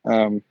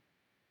 And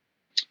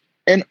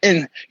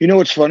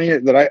what's funny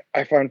that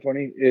I find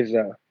funny is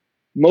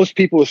most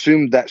people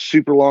assume that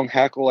super long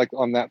hackle, like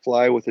on that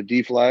fly with a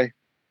D fly,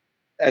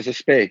 as a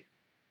Spey,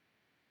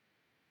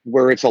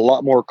 where it's a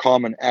lot more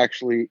common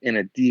actually in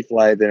a D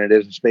fly than it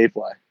is a Spey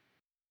fly.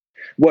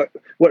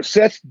 What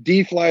sets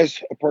D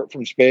flies apart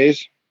from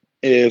Speys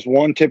is,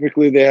 one,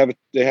 typically they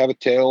have a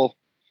tail,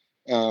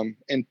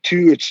 and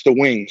two, it's the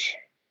wings.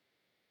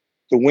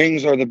 The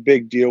wings are the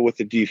big deal with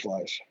the D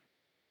flies.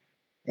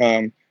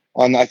 I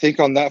think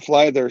on that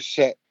fly they're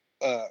set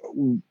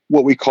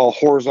what we call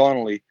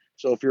horizontally.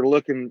 So if you're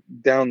looking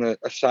down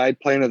a side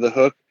plane of the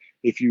hook,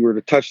 if you were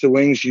to touch the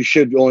wings, you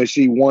should only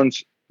see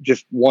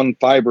just one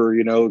fiber,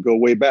 go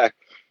way back.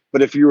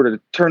 But if you were to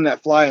turn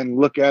that fly and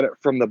look at it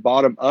from the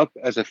bottom up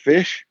as a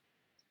fish,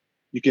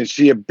 you can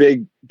see a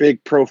big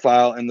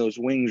profile, and those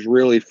wings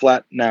really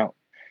flatten out.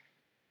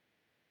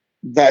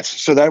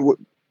 That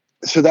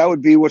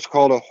would be what's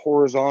called a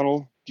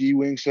horizontal D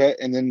wing set,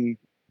 and then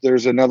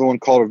there's another one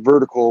called a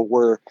vertical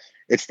where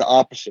it's the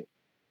opposite.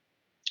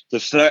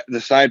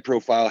 The side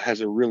profile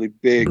has a really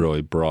big,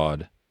 really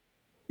broad.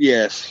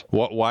 Yes.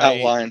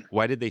 Outline.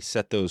 Why did they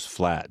set those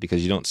flat?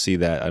 Because you don't see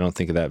that. I don't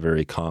think of that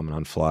very common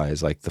on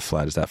flies. Like the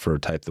flat, is that for a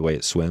type the way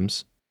it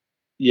swims?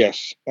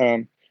 Yes.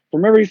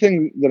 From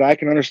everything that I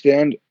can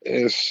understand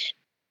is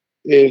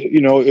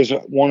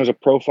one is a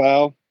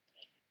profile,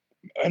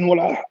 and what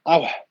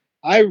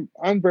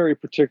I'm very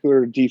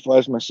particular to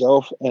D-flies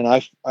myself, and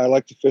I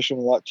like to fish them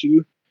a lot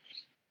too.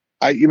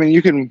 I mean,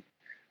 you can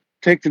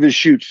take the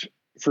Deschutes,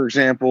 for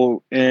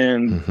example,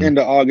 in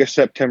into August,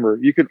 September.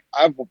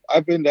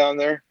 I've been down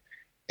there,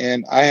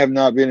 and I have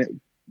not been.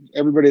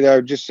 Everybody that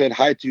I just said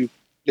hi to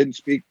didn't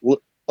speak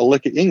a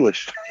lick of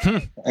English.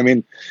 I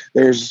mean,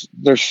 there's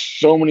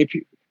so many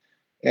people,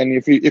 and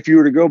if you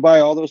were to go by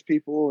all those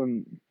people,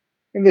 and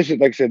this is,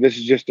 like I said, this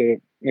is just an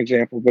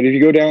example, but if you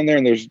go down there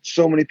and there's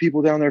so many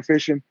people down there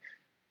fishing,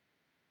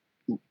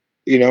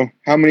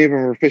 how many of them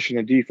are fishing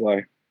a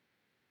D-fly?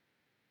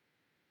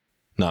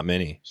 Not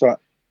many. So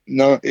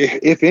no,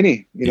 if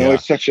any,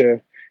 it's such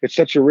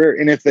a rare,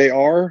 and if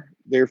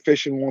they're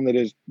fishing one that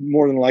is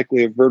more than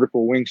likely a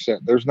vertical wing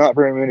set. There's not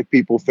very many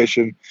people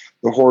fishing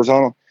the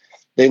horizontal.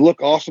 They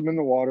look awesome in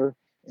the water,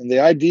 and the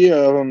idea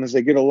of them is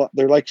they get a lot.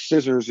 They're like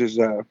scissors. Is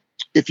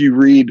if you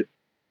read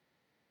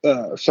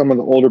some of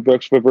the older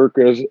books,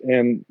 Viverka's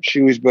and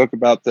Shuey's book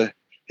about the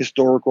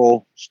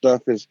historical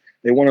stuff, is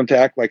they want them to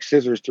act like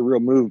scissors to real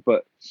move,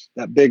 but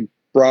that big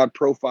broad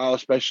profile,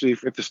 especially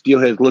if the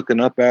steelhead's looking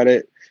up at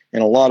it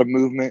and a lot of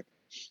movement,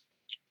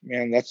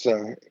 man, that's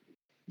I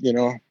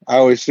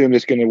always assumed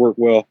it's going to work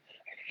well.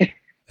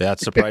 Yeah,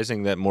 it's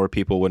surprising that more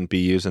people wouldn't be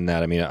using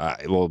that. I mean,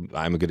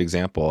 I'm a good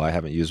example. I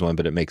haven't used one,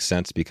 but it makes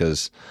sense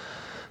because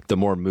the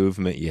more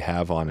movement you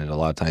have on it, a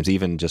lot of times,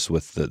 even just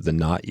with the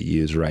knot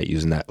you use, right,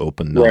 using that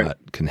open knot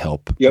can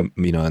help. Yep.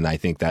 And I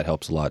think that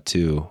helps a lot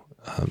too,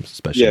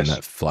 especially when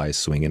that fly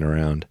swinging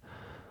around.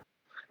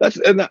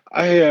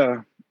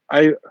 I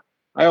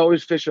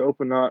always fish an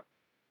open knot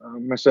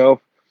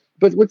myself,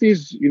 but with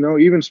these,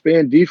 even Spey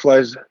and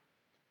D-flies,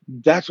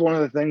 that's one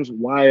of the things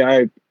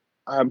why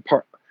I'm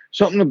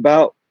something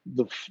about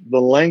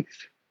the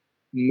length,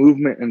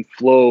 movement, and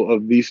flow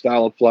of these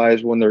style of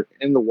flies when they're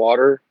in the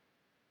water.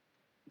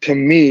 To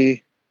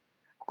me,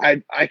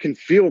 I can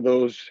feel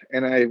those,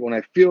 and when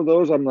I feel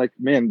those, I'm like,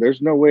 man,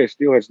 there's no way a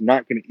steelhead's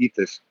not going to eat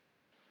this.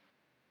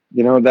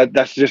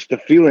 That's just the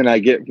feeling I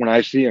get when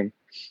I see them,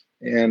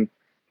 and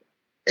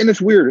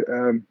it's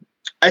weird.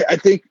 I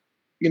think,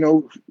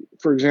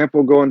 for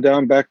example,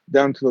 going back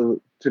down to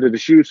the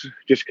Deschutes,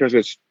 just because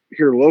it's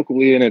here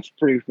locally and it's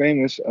pretty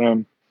famous.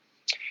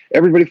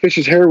 Everybody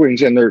fishes hair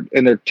wings, and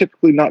they're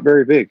typically not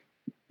very big.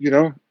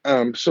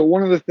 So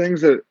one of the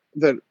things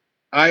that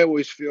I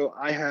always feel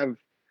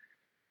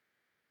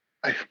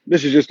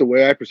this is just the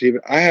way I perceive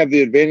it. I have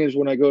the advantage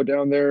when I go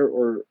down there,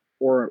 or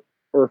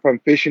if I'm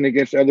fishing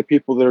against other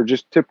people that are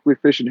just typically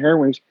fishing hair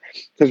wings,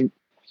 because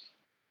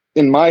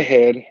in my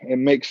head, it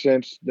makes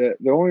sense that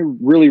the only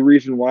really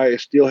reason why a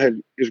steelhead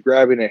is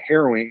grabbing a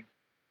hair wing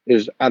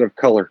is out of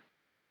color.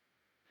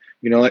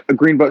 Like a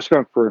green butt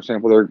skunk, for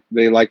example,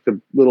 they like the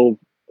little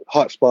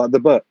hot spot at the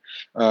butt.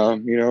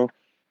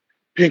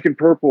 Pink and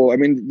purple. I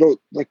mean,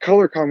 the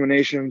color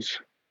combinations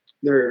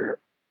there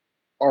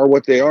are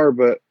what they are,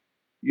 but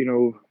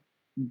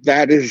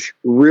that is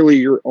really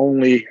your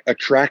only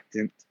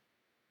attractant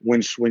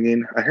when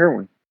swinging a hair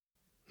wing.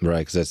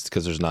 Right,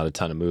 because there's not a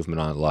ton of movement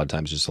on it. A lot of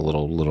times, just a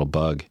little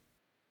bug.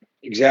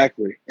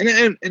 Exactly,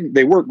 and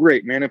they work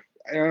great, man.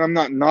 And I'm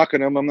not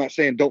knocking them. I'm not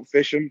saying don't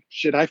fish them.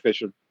 Shit, I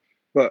fish them,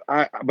 but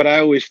I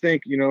always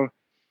think,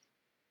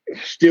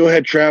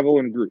 steelhead travel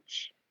in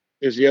groups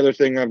is the other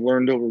thing I've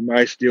learned over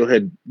my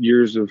steelhead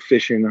years of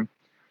fishing them.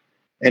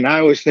 And I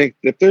always think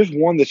that if there's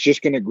one that's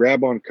just going to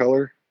grab on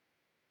color,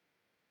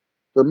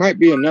 there might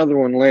be another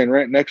one laying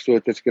right next to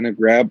it that's going to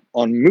grab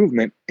on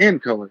movement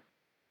and color.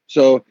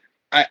 So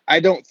I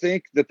don't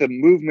think that the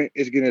movement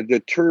is going to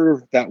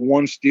deter that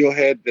one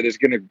steelhead that is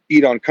going to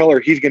eat on color.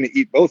 He's going to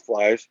eat both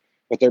flies,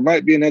 but there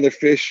might be another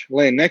fish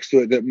laying next to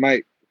it that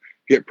might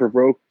get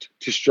provoked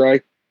to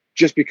strike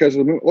just because of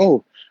the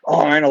movement.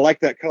 Oh, I don't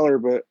like that color,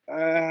 but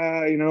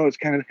it's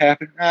kind of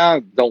happy.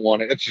 I don't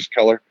want it. It's just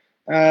color.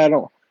 I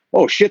don't.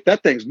 Oh shit,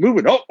 that thing's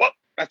moving. Oh,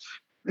 that's.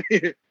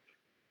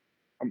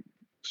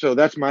 So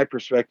that's my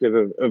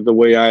perspective of the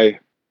way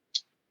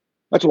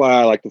that's why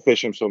I like to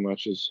fish them so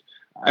much, is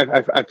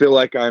I feel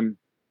like I'm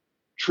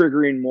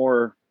triggering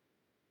more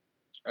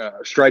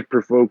strike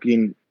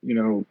provoking,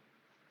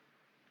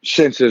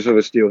 senses of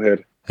a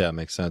steelhead. Yeah, it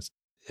makes sense.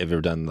 Have you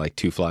ever done like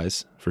 2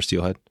 flies for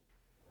steelhead?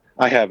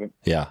 I haven't.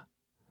 Yeah,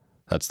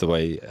 that's the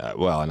way.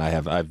 And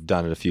I've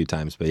done it a few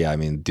times, but yeah, I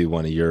mean, do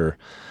one of your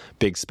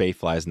big Spey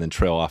flies and then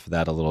trail off of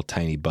that a little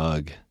tiny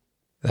bug.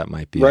 That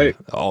might be right.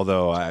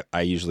 Although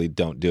I usually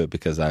don't do it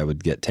because I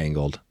would get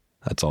tangled.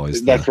 That's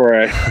always that's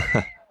where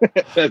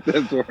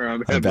that's where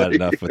I'm bad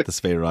enough with the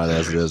Spey rod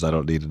as it is. I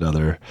don't need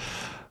another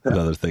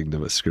thing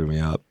to screw me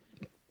up.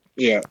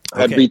 Yeah,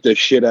 I Okay. beat the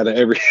shit out of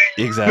every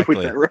Exactly.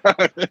 with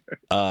that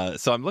rod.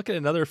 So I'm looking at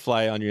another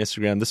fly on your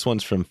Instagram. This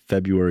one's from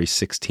February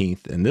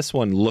 16th, and this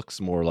one looks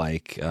more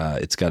like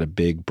it's got a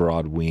big,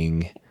 broad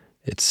wing.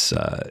 It's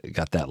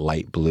got that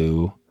light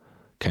blue,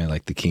 kind of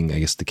like the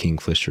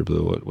Kingfisher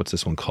blue. What's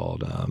this one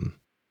called?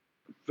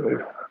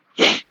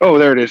 Oh,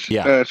 there it is.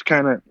 Yeah. It's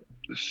kind of.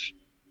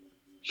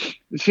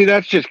 See,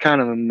 that's just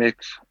kind of a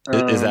mix.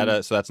 Is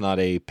that so that's not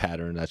a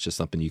pattern? That's just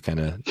something you kind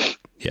of,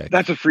 yeah.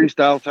 That's a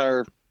FreeStyle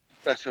tire.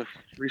 That's a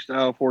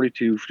FreeStyle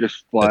 42.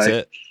 Just fly. That's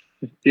it.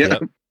 Yeah.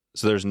 Yep.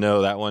 So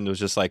that one was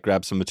just like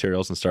grab some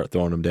materials and start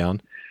throwing them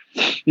down.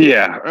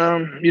 Yeah.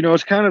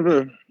 It's kind of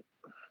a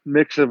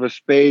mix of a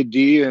Spey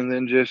D and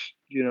then just,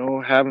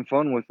 having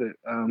fun with it.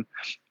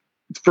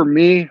 For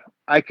me,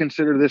 I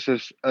consider this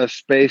as a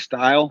Spey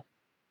style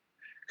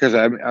because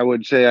I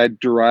would say I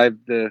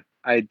derived the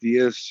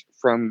ideas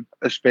from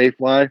a Spey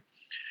fly,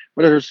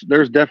 but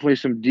there's definitely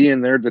some D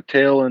in there. The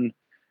tail and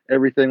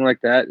everything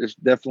like that is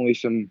definitely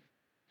some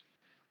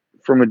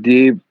from a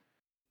D.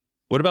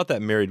 What about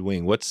that married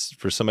wing? What's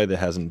for somebody that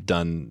hasn't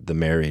done the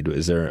married?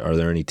 Are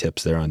there any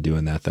tips there on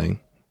doing that thing?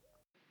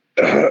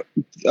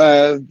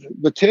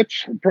 The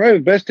tips, probably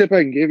the best tip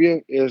I can give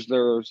you is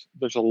they're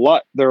a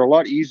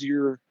lot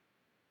easier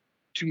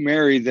to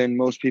marry than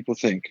most people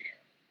think.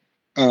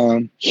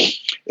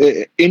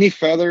 Any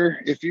feather,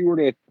 if you were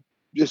to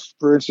just,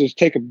 for instance,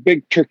 take a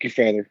big turkey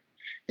feather,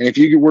 and if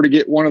you were to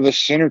get one of the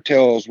center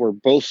tails where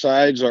both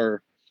sides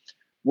are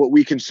what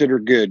we consider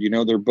good,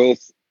 they're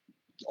both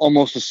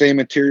almost the same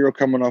material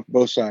coming off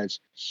both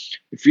sides.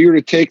 If you were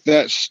to take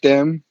that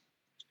stem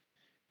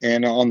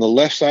and on the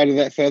left side of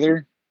that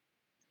feather,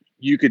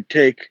 you could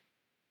take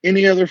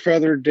any other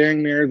feather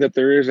dang near that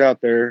there is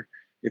out there.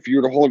 If you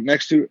were to hold it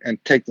next to it and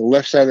take the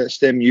left side of that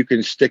stem, you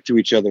can stick to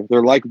each other.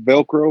 They're like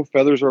Velcro.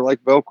 Feathers are like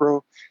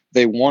Velcro.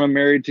 They want to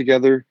marry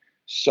together.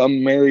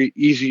 Some marry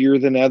easier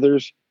than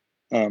others.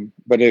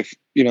 But if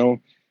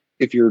you're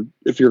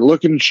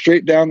looking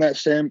straight down that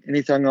stem,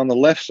 anything on the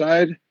left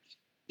side,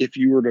 if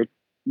you were to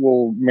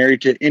will marry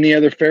to any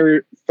other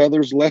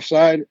feathers left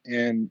side,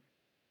 and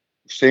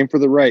same for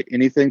the right.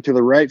 Anything to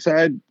the right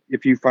side,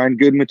 if you find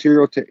good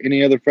material to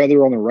any other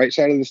feather on the right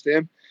side of the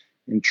stem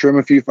and trim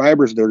a few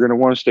fibers, they're going to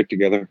want to stick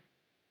together.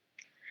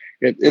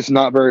 It's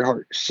not very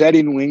hard.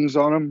 Setting wings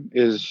on them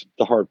is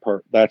the hard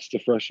part. That's the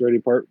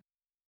frustrating part.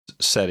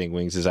 Setting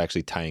wings is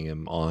actually tying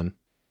them on.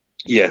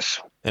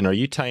 Yes. And are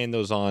you tying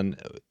those on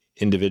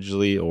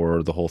individually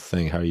or the whole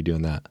thing? How are you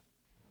doing that?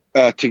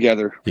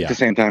 Together at the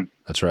same time.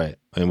 That's right.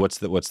 And what's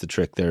the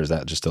trick there? Is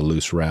that just a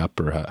loose wrap,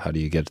 or how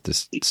do you get it to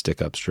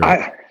stick up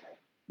straight?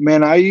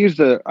 I use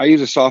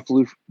a soft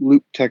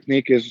loop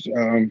technique is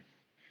what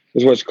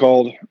it's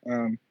called.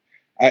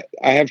 I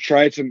have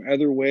tried some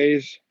other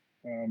ways,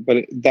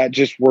 but that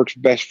just works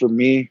best for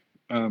me.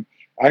 I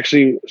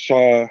actually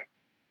saw a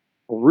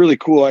really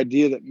cool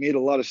idea that made a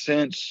lot of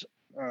sense,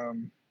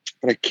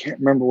 but I can't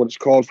remember what it's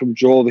called from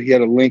Joel. He had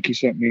a link he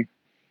sent me.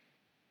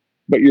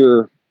 But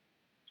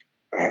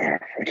I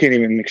can't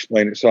even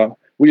explain it, so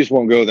we just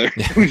won't go there.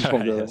 We just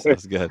won't go there.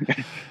 That's good.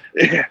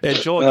 Yeah. And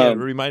Joel,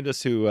 remind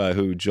us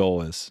who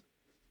Joel is.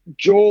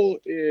 Joel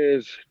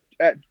is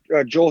at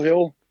Joel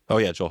Hill. Oh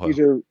yeah, Joel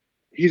Hill.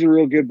 He's a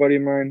real good buddy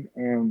of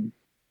mine.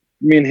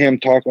 Me and him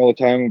talk all the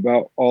time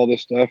about all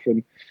this stuff,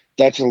 and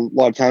that's a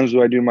lot of times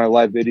when I do my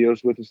live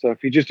videos with and stuff.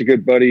 He's just a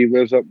good buddy. He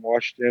lives up in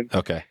Washington.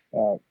 Okay.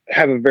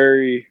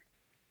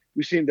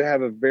 We seem to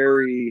have a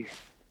very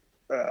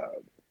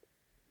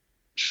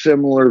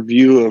similar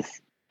view of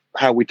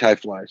how we tie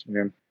flies,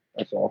 man.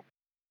 That's all.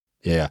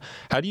 Yeah.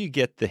 How do you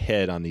get the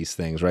head on these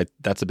things, right?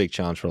 That's a big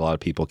challenge for a lot of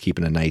people,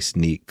 keeping a nice,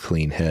 neat,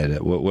 clean head.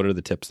 What are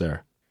the tips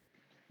there?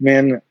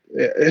 Man,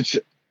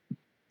 the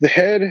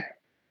head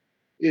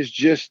is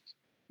just,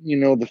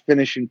 the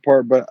finishing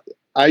part, but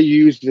I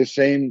use the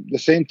same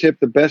tip.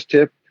 The best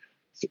tip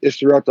is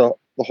throughout the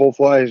whole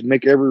fly is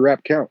make every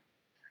wrap count.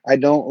 I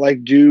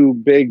don't do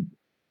big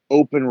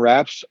open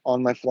wraps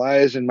on my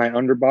flies and my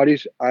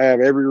underbodies. I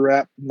have every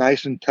wrap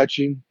nice and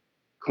touching,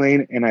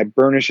 clean, and I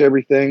burnish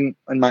everything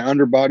on my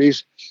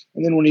underbodies.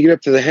 And then when you get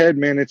up to the head,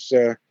 man, it's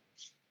I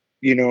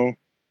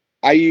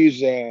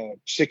use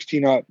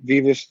 16-aught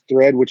Vivus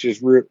thread, which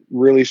is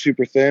really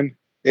super thin.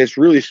 It's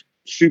really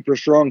super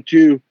strong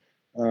too.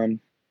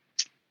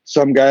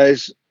 Some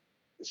guys,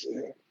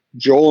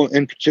 Joel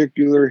in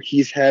particular,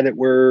 he's had it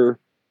where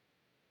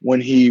when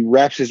he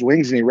wraps his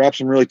wings and he wraps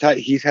them really tight,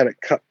 he's had it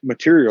cut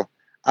material.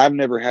 I've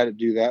never had it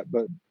do that,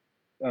 but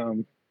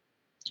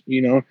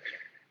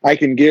I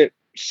can get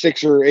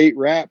 6 or 8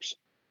 wraps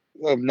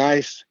of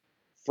nice,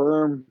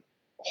 firm,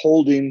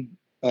 holding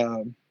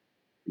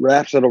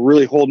wraps that'll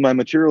really hold my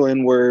material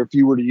in. Where if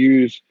you were to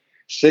use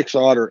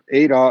 6-aught or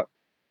 8-aught,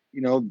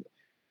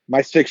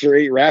 my 6 or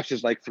 8 wraps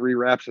is like 3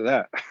 wraps of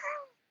that.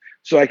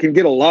 So I can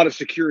get a lot of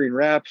securing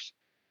wraps,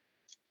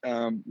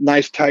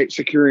 nice, tight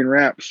securing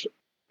wraps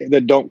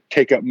that don't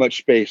take up much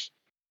space.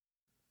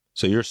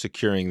 So you're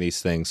securing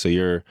these things. So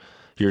you're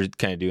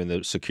kind of doing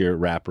the secure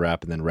wrap,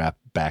 and then wrap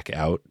back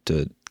out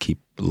to keep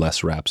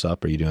less wraps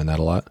up. Are you doing that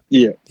a lot?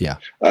 Yeah. Yeah.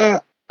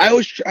 I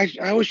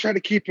always try to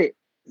keep it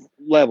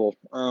level.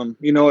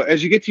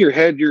 As you get to your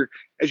head,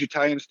 as you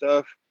tie in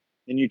stuff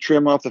and you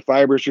trim off the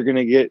fibers, you're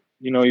gonna get,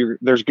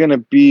 there's gonna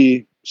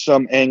be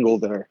some angle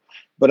there.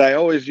 But I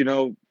always,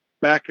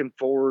 back and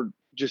forward,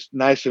 just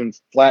nice and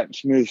flat and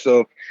smooth.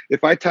 So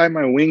if I tie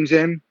my wings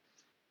in,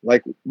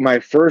 like my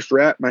first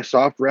wrap, my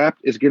soft wrap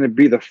is gonna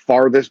be the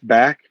farthest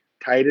back,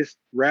 tightest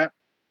wrap.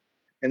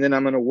 And then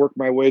I'm gonna work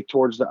my way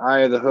towards the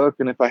eye of the hook.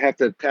 And if I have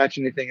to attach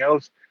anything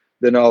else,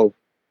 then I'll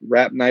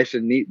wrap nice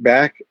and neat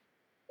back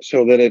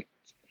so that it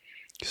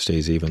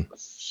stays even.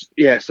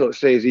 Yeah, so it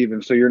stays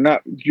even. So you're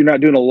not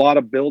doing a lot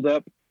of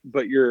buildup,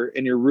 but you're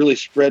really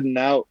spreading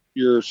out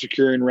your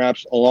securing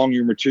wraps along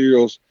your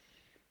materials.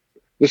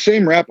 The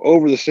same wrap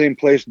over the same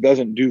place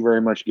doesn't do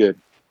very much good.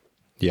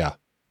 Yeah,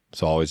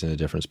 it's always in a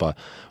different spot.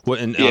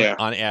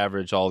 On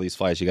average, all these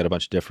flies, you got a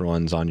bunch of different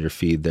ones on your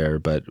feed there.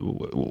 But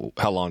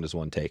how long does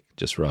one take,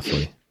 just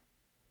roughly?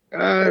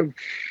 Man,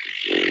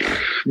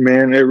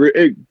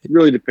 it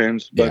really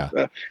depends. But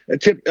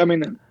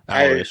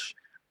hour-ish.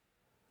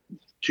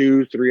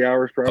 2-3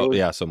 hours probably.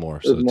 Oh yeah, so more.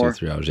 So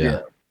 2-3 hours.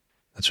 Yeah,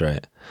 that's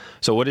right.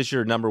 So what is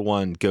your number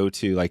one go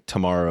to, like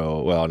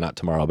tomorrow? Well, not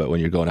tomorrow, but when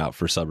you're going out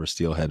for summer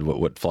steelhead,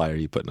 what fly are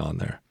you putting on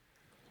there?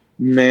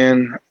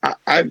 Man,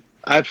 I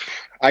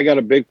got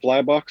a big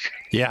fly box.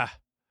 Yeah.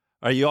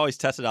 Are you always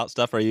testing out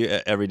stuff? Are you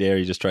every day? Or are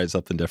you just trying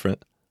something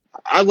different?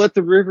 I let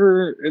the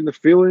river and the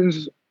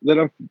feelings that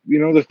I'm,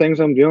 the things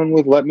I'm dealing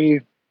with, let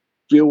me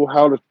feel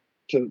how to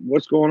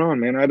what's going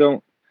on, man. I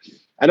don't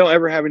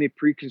ever have any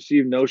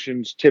preconceived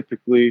notions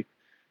typically.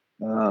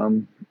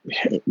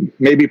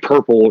 Maybe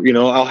purple,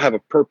 I'll have a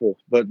purple,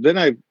 but then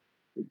I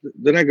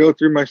go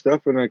through my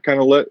stuff and I kind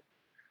of let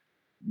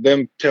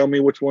them tell me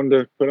which one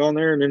to put on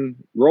there and then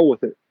roll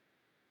with it.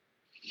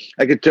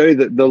 I could tell you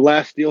that the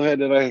last steelhead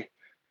that I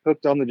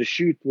hooked on the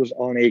Deschutes was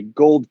on a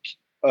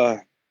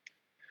a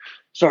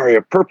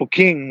purple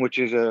king, which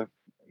is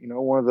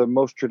one of the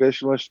most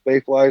traditionalist spey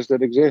flies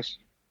that exists.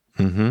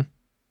 Mm-hmm.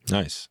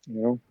 Nice.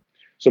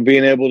 So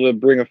being able to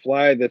bring a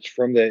fly that's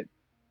from the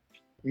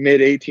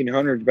mid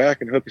 1800s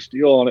back and hook a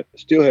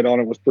steelhead on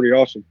it was pretty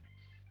awesome.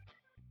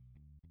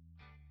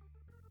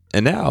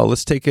 And now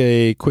let's take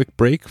a quick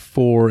break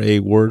for a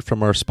word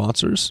from our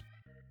sponsors.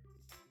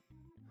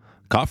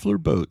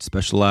 Koffler Boats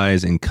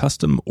specialize in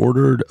custom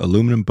ordered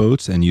aluminum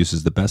boats and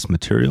uses the best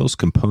materials,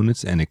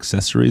 components, and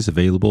accessories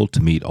available to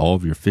meet all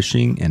of your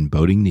fishing and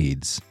boating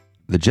needs.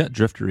 The Jet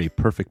Drifter, a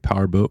perfect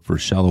powerboat for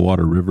shallow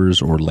water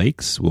rivers or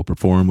lakes, will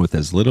perform with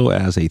as little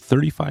as a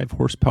 35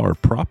 horsepower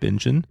prop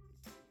engine,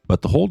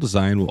 but the whole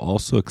design will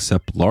also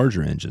accept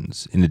larger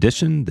engines. In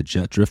addition, the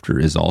Jet Drifter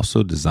is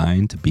also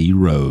designed to be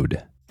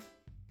rowed.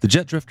 The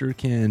Jet Drifter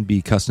can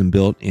be custom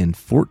built in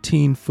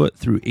 14-foot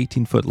through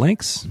 18-foot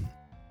lengths,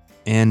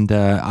 and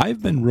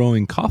I've been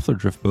rowing Koffler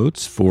drift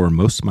boats for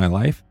most of my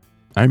life.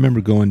 I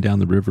remember going down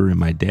the river in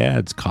my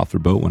dad's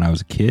Koffler boat when I was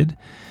a kid,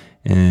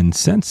 and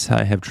since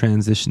I have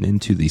transitioned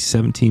into the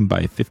 17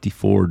 by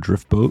 54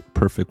 drift boat,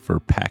 perfect for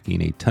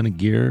packing a ton of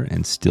gear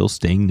and still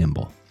staying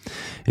nimble.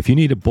 If you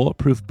need a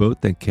bulletproof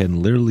boat that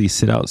can literally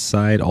sit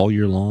outside all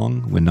year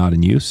long when not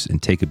in use and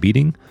take a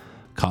beating,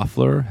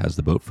 Koffler has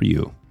the boat for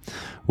you.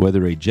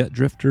 Whether a jet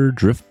drifter,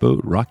 drift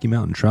boat, Rocky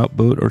Mountain trout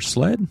boat, or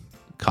sled,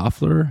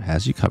 Koffler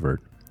has you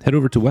covered. Head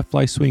over to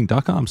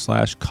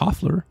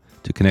wetflyswing.com/Koffler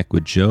to connect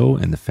with Joe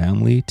and the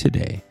family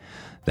today.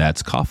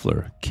 That's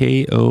Koffler,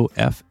 Koffler,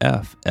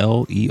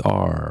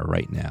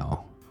 right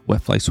now.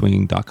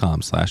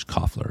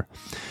 wetflyswing.com/Koffler.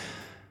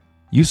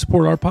 You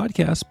support our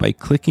podcast by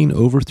clicking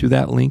over through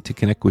that link to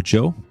connect with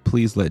Joe.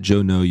 Please let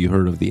Joe know you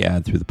heard of the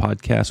ad through the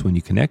podcast when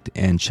you connect,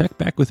 and check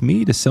back with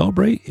me to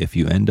celebrate if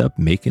you end up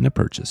making a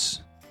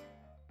purchase.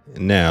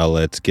 Now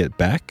let's get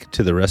back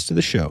to the rest of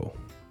the show.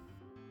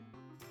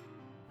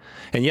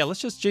 And yeah,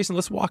 Jason,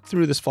 let's walk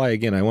through this fly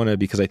again.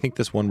 Because I think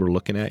this one we're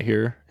looking at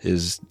here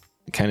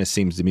kind of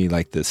seems to me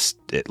like this.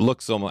 It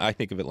looks almost, I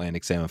think of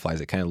Atlantic salmon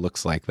flies. It kind of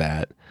looks like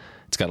that.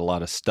 It's got a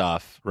lot of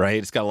stuff, right?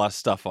 It's got a lot of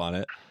stuff on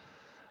it.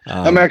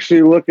 I'm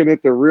actually looking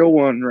at the real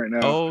one right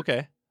now. Oh,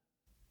 okay.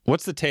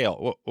 What's the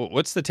tail?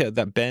 What's the tail?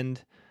 That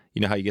bend?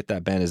 You know how you get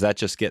that bend? Is that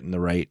just getting the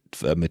right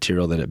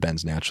material that it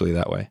bends naturally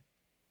that way?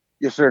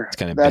 Yes, sir. It's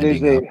kind of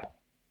bending up.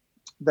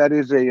 That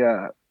is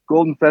a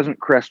golden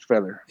pheasant crest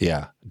feather.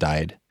 Yeah,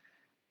 dyed.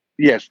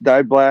 Yes,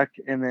 dyed black.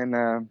 And then,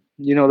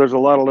 there's a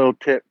lot of little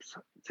tips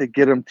to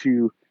get them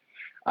to,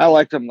 I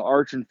like them to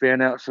arch and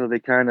fan out so they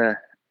kind of,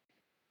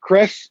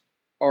 crests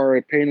are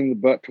a pain in the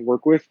butt to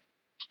work with.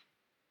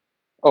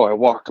 Oh, I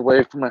walked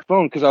away from my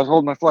phone because I was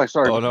holding my fly.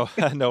 Sorry. Oh, no,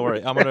 no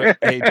worry.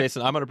 Hey,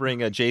 Jason, I'm going to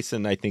bring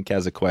Jason, I think,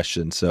 has a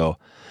question. So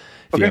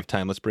if you have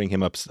time, let's bring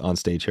him up on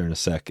stage here in a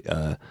sec.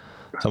 So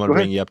I'm going to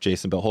bring you up,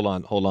 Jason, but hold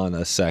on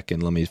a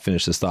second. Let me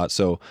finish this thought.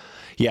 So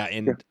yeah,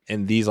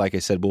 and these, like I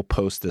said, we'll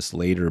post this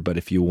later, but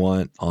if you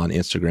want on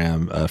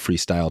Instagram,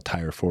 FreeStyle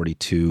Tyer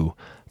 42,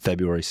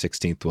 February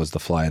 16th was the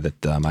fly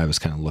that I was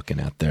kind of looking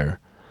at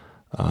there.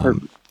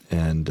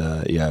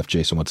 If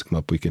Jason wants to come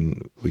up, we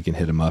can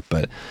hit him up,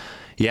 but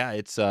yeah,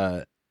 it's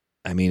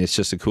I mean, it's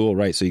just a cool,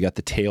 right? So you got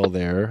the tail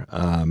there,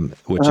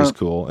 which is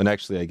cool. And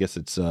actually, I guess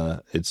it's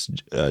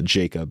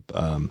Jacob.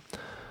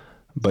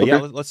 But yeah,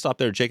 let's stop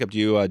there. Jacob, do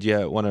you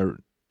want to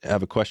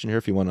have a question here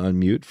if you want to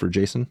unmute for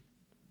Jason?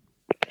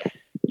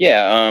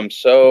 Yeah.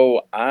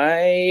 So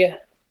I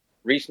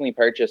recently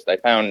purchased, I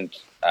found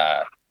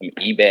some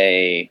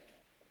eBay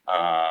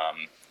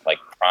like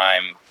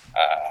prime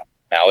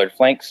mallard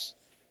flanks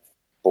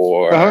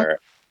for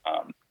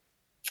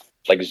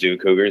like zoo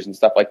cougars and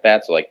stuff like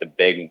that. So like the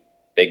big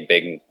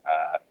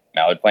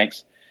mallard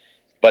flanks,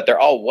 but they're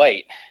all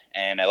white,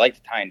 and I like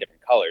to tie in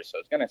different colors. So I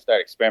was going to start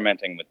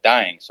experimenting with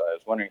dyeing. So I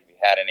was wondering if you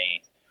had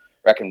any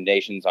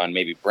recommendations on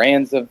maybe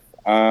brands of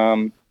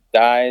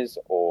dyes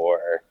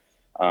or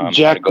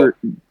Jacquards.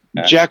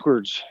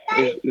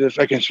 If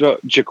I can spell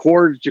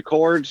Jacquards,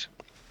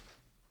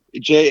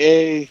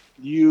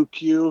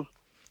 Jauq,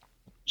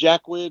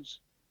 Jackwoods.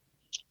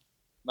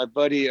 My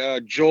buddy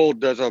Joel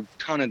does a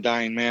ton of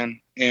dyeing,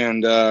 man,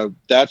 and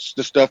that's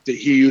the stuff that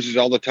he uses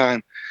all the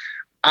time.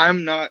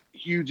 I'm not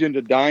huge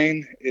into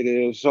dyeing. It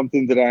is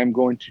something that I'm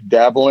going to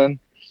dabble in.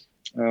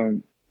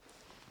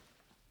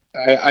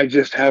 I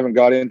just haven't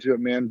got into it,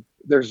 man.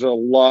 There's a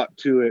lot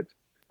to it.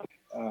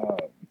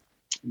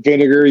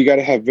 Vinegar, you got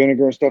to have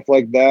vinegar and stuff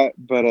like that.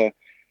 But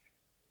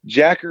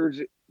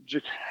Jacquards,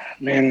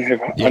 man,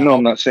 I know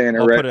I'm not saying it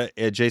right.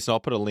 Jason, I'll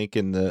put a link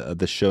in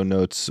the show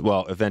notes.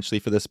 Well, eventually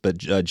for this, but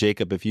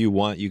Jacob, if you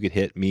want, you could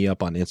hit me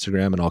up on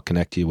Instagram, and I'll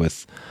connect you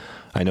with.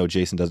 I know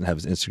Jason doesn't have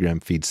his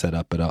Instagram feed set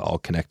up, but I'll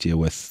connect you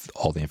with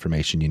all the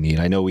information you need.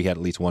 I know we had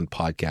at least one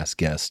podcast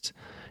guest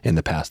in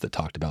the past that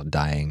talked about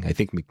dyeing. I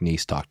think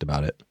McNeese talked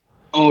about it.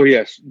 Oh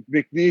yes,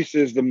 McNeese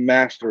is the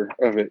master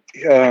of it.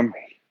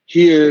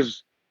 He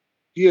has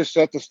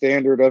set the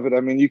standard of it. I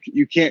mean,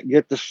 you can't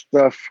get the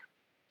stuff.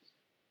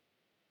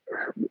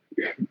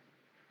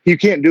 You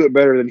can't do it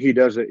better than he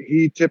does it.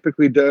 He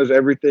typically does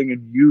everything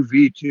in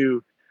UV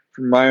too.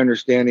 From my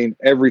understanding,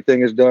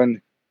 everything is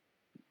done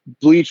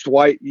bleached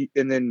white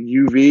and then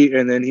UV,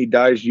 and then he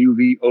dyes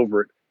UV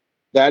over it.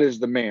 That is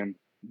the man.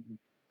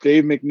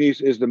 Dave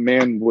McNeese is the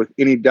man with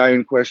any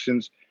dyeing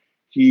questions.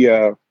 He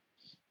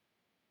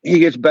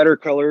gets better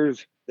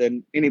colors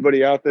than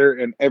anybody out there,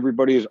 and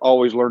everybody is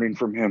always learning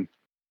from him.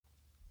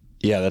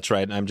 Yeah, that's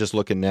right. And I'm just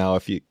looking now.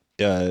 If you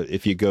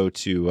go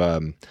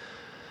to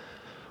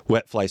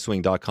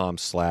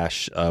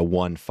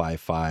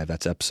wetflyswing.com/155,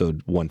 that's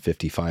episode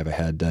 155. I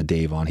had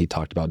Dave on. He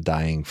talked about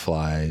dyeing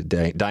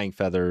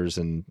feathers,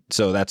 and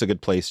so that's a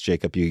good place,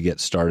 Jacob. You can get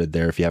started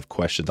there if you have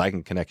questions. I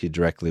can connect you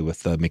directly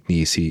with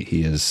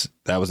McNeese.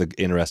 That was an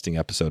interesting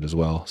episode as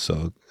well.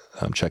 So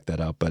check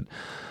that out. But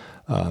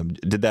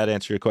did that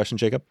answer your question,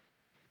 Jacob?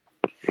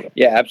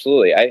 Yeah,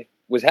 absolutely. I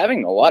was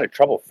having a lot of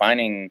trouble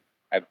finding.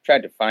 I've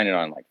tried to find it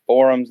on like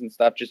forums and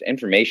stuff, just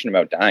information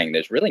about dyeing.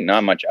 There's really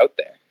not much out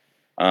there.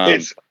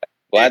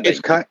 Glad that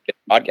you get a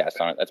podcast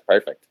on it. That's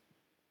perfect.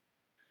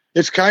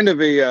 It's kind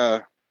of a,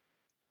 how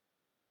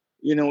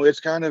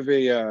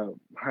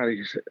do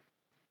you say,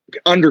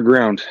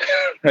 underground,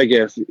 I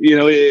guess.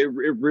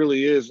 It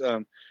really is.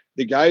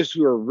 The guys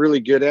who are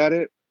really good at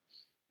it,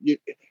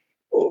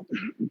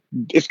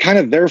 it's kind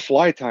of their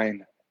fly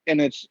tying, and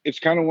it's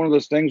kind of one of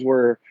those things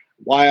where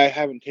why I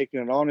haven't taken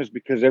it on is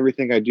because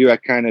everything I do, I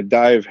kind of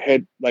dive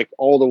head like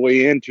all the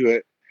way into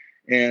it,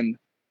 and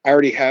I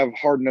already have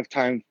hard enough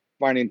time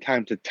finding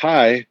time to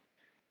tie.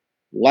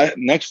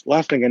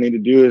 Last thing I need to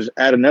do is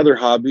add another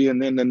hobby, and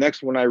then the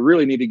next one I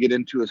really need to get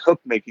into is hook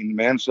making,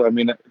 man. So I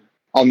mean,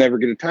 I'll never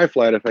get a tie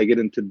flat if I get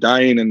into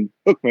dyeing and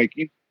hook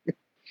making.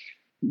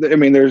 I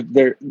mean, they're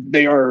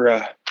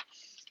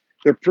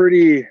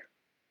pretty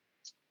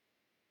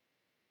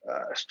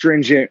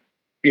stringent,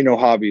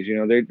 hobbies.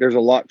 There's a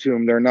lot to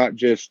them. They're not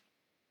just.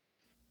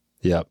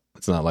 Yep,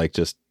 it's not like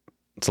just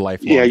it's a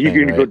lifelong. Yeah, you're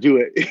thing, gonna right? go do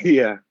it.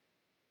 Yeah,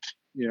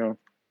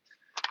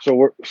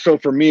 So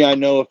for me, I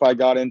know if I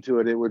got into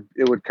it, it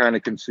would kind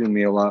of consume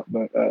me a lot.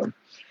 But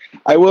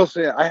I will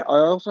say I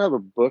also have a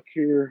book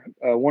here,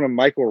 one of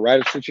Michael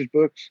Radicich's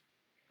books,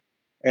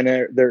 and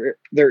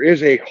there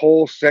is a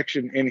whole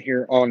section in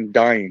here on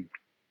dyeing.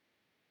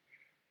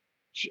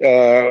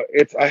 I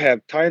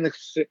have tying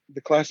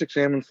the classic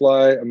salmon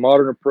fly, a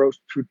modern approach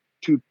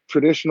to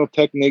traditional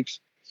techniques,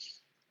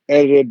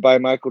 edited by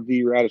Michael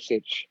D.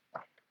 Radicich,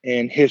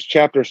 and his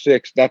chapter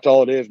 6. That's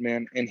all it is,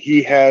 man. And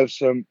he has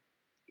some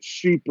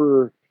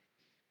super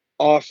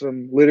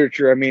awesome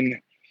literature. I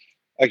mean,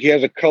 like he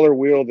has a color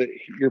wheel that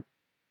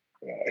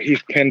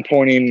he's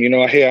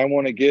pinpointing, hey, I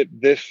want to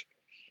get this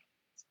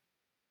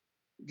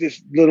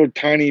little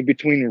tiny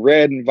between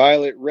red,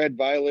 violet,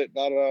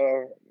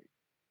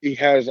 he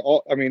has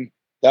that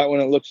one,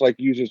 it looks like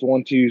uses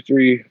 1, 2,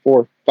 3,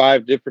 4,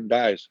 5 different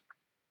dyes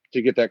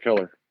to get that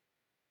color.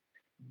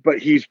 But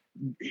it's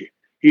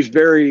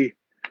very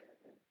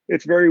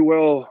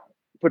well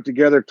put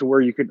together to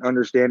where you can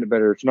understand it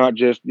better. It's not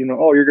just,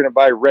 you're going to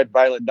buy red,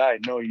 violet dye.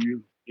 No,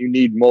 you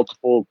need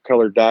multiple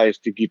colored dyes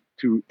to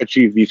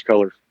achieve these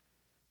colors.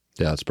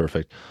 Yeah, that's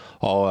perfect.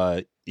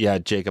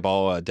 Jacob,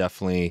 I'll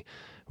definitely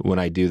when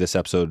I do this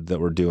episode that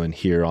we're doing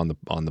here on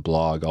the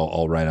blog,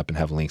 I'll write up and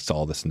have links to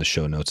all this in the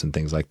show notes and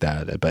things like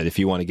that. But if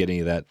you want to get any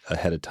of that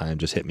ahead of time,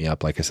 just hit me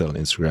up, like I said, on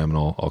Instagram, and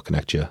I'll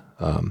connect you.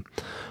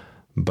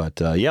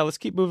 Yeah, let's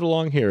keep moving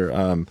along here.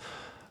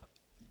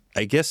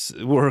 I guess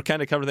we're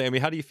kind of covering that. I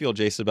mean, how do you feel,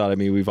 Jason, about it? I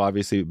mean, we've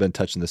obviously been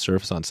touching the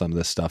surface on some of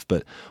this stuff,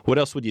 but what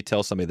else would you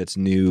tell somebody that's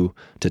new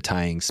to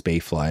tying Spey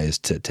flies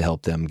to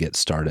help them get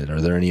started? Are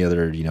there any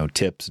other,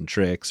 tips and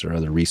tricks or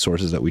other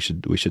resources that we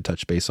should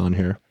touch base on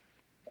here?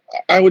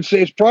 I would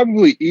say it's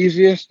probably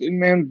easiest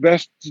and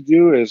best to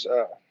do is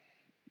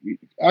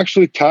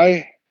actually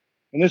tie.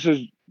 And this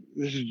is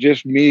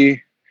just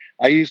me.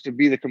 I used to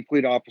be the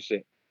complete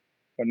opposite,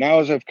 but now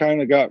as I've kind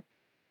of got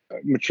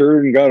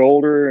matured and got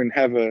older and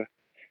have the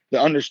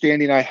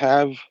understanding I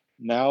have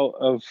now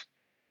of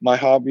my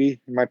hobby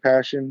and my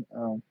passion.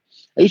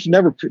 I used to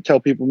never tell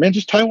people, man,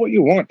 just tie what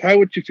you want, tie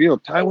what you feel,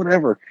 tie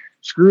whatever,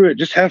 screw it,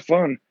 just have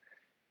fun.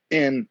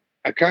 And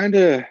I kind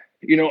of,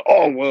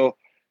 oh, well,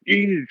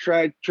 you need to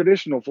try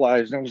traditional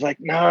flies. And I was like,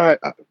 nah,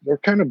 they're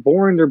kind of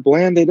boring. They're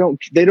bland. They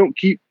don't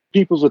keep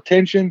people's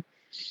attention.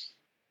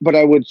 But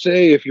I would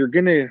say if you're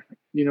going to,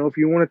 if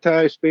you want to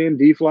tie Spey and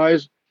D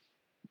flies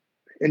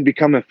and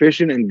become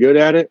efficient and good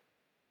at it,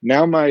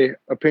 now my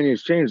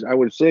opinion's changed. I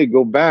would say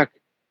go back,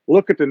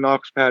 look at the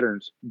Knox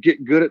patterns,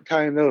 get good at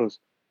tying those.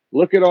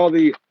 Look at all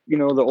the,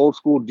 the old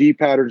school D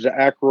patterns, the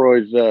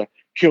Ackroyds, the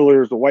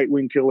killers, the white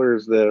wing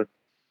killers, the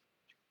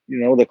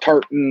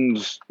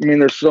tartans. I mean,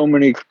 there's so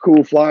many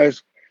cool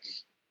flies.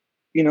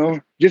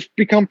 Just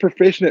become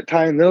proficient at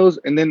tying those,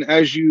 and then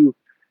as you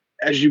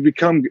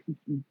become,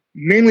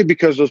 mainly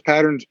because those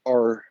patterns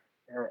are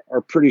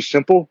pretty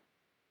simple.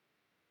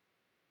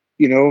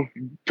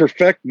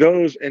 Perfect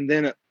those, and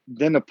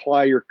then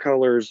apply your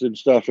colors and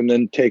stuff, and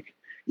then take.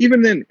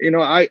 Even then,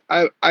 I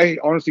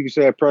honestly can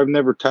say I probably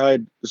never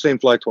tied the same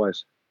fly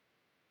twice.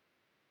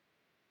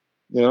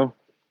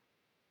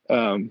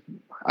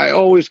 I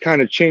always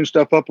kind of change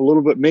stuff up a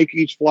little bit, make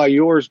each fly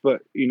yours,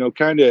 but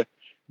kind of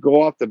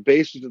go off the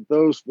basis of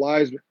those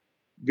flies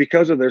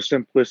because of their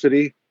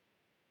simplicity.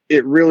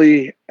 It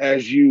really,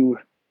 as you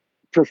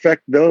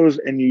perfect those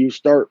and you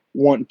start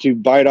wanting to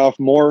bite off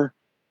more,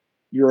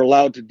 you're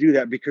allowed to do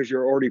that because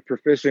you're already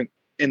proficient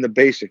in the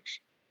basics.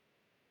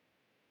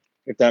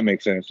 If that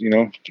makes sense,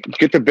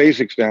 get the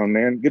basics down,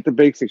 man. Get the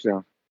basics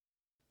down.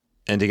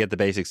 And to get the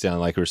basics down,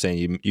 like we were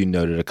saying, you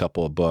noted a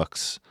couple of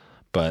books,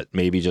 but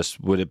maybe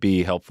would it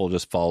be helpful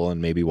just following,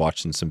 maybe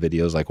watching some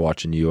videos, like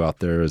watching you out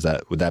there?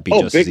 Would that be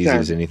just as easy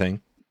as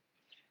anything?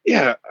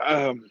 Yeah.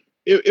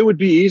 It would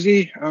be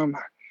easy.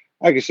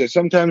 Like I said,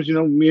 sometimes,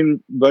 me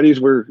and buddies,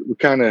 we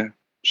kind of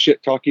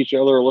shit talk each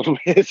other a little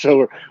bit.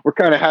 So we're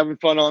kind of having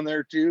fun on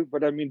there too.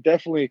 But I mean,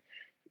 definitely,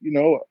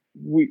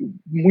 we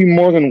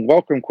more than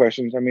welcome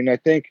questions. I mean, I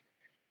think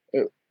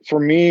for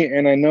me,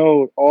 and I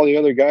know all the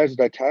other guys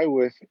that I tie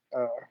with,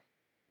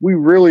 we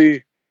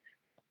really,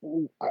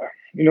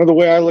 the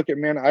way I look at,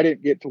 man, I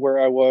didn't get to where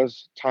I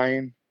was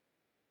tying,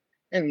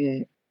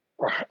 and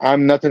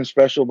I'm nothing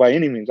special by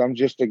any means. I'm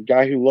just a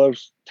guy who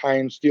loves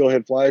tying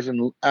steelhead flies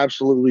and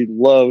absolutely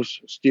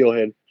loves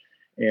steelhead.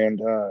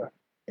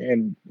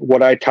 And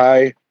what I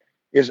tie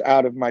is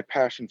out of my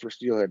passion for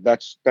steelhead.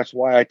 That's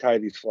why I tie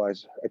these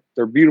flies.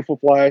 They're beautiful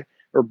fly,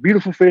 or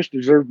beautiful fish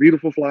deserve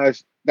beautiful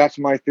flies. That's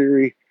my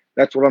theory.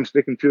 That's what I'm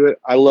sticking to it.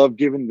 I love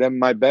giving them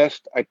my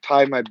best. I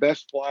tie my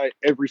best fly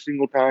every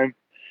single time.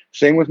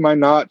 Same with my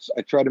knots.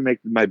 I try to make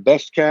my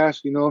best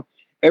cast.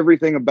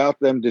 Everything about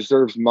them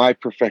deserves my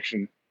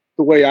perfection.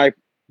 The way I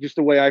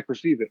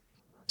perceive it.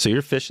 So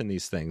you're fishing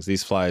these things,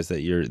 these flies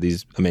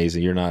these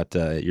amazing. You're not.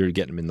 You're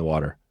getting them in the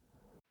water.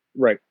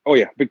 Right. Oh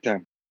yeah, big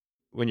time.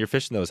 When you're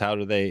fishing those,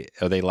 are they,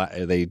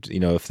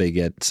 if they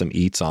get some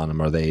eats on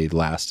them, are they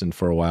lasting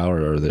for a while,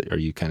 or are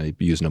you kind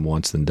of using them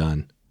once and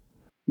done?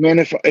 Man,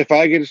 if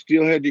I get a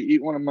steelhead to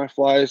eat one of my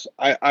flies,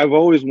 I've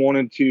always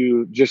wanted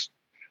to just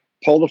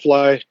pull the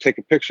fly, take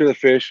a picture of the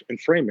fish, and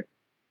frame it.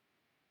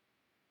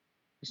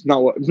 It's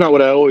not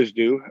what I always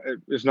do.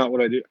 It's not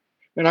what I do.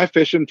 And I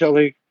fish until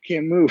they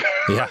can't move.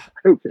 Yeah.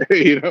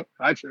 Okay.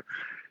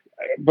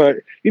 But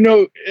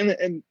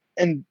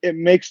and it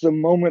makes the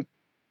moment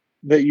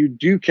that you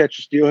do catch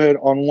a steelhead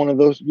on one of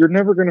those, you're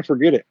never going to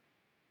forget it.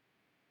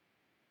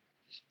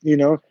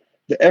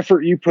 The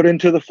effort you put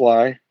into the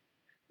fly,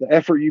 the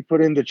effort you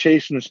put into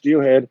chasing the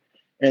steelhead,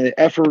 and the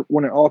effort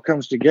when it all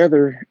comes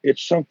together,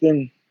 it's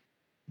something.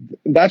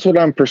 That's what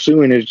I'm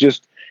pursuing.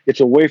 It's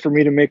a way for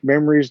me to make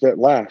memories that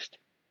last.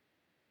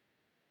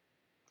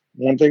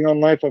 One thing on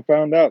life I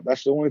found out,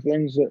 that's the only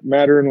things that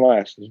matter and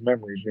last is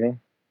memories,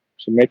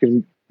 So make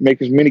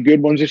as many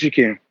good ones as you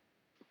can.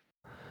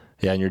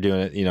 Yeah, and you're doing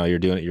it, you're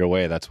doing it your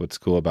way. That's what's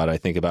cool about it. I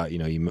think about,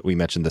 we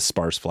mentioned the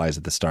sparse flies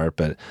at the start,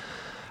 but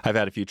I've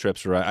had a few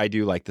trips where I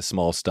do like the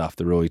small stuff,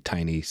 the really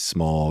tiny,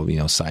 small,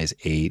 size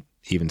 8,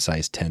 even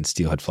size 10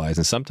 steelhead flies.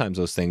 And sometimes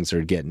those things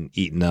are getting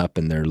eaten up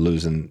and they're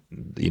losing,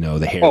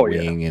 the hair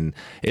wing. And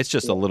it's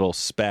just a little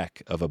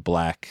speck of a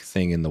black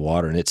thing in the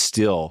water, and it's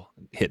still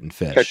hitting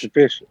fish. Catching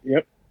fish,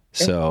 yep.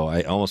 So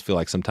I almost feel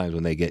like sometimes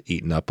when they get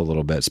eaten up a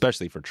little bit,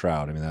 especially for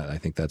trout, I mean, I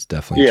think that's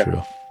definitely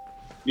true.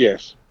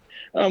 Yes.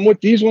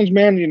 With these ones,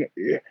 man,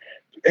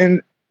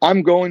 and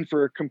I'm going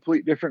for a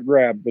complete different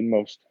grab than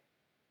most.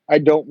 I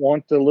don't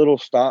want the little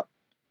stop,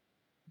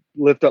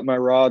 lift up my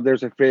rod,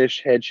 there's a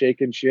fish, head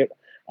shaking shit.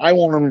 I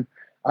want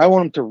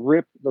them to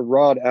rip the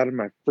rod out of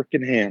my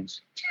freaking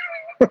hands.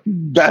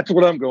 That's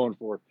what I'm going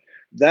for.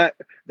 That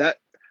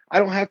I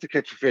don't have to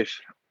catch a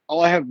fish.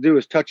 All I have to do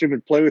is touch him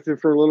and play with him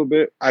for a little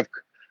bit.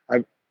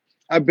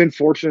 I've been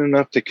fortunate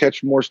enough to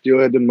catch more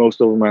steelhead than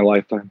most over my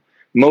lifetime.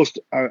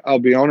 I'll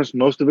be honest,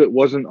 most of it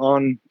wasn't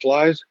on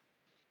flies.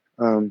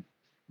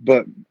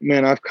 But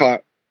man, I've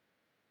caught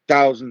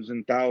thousands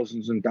and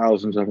thousands and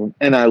thousands of them,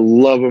 and I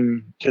love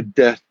them to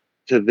death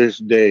to this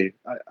day.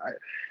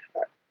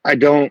 I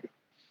don't,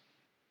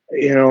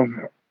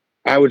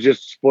 I was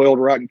just a spoiled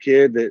rotten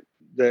kid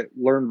that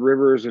learned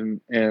rivers and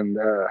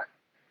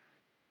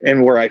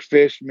where I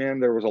fished, man,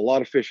 there was a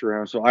lot of fish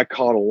around, so I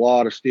caught a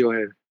lot of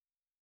steelhead.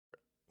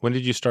 When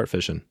did you start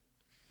fishing?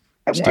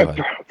 Steelhead?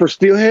 For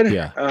steelhead?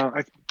 Yeah.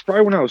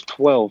 Probably when I was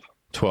 12.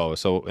 12.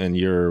 So, and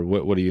you're,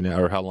 what do you know,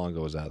 or how long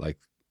ago was that? Like,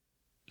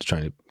 just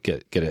trying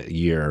to get a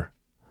year.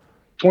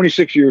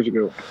 26 years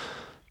ago.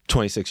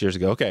 26 years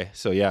ago. Okay.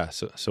 So yeah.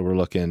 So we're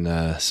looking,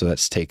 so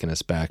that's taking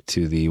us back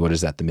to the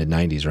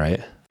mid-90s,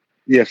 right?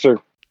 Yes, sir.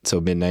 So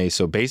mid-90s.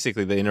 So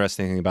basically the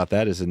interesting thing about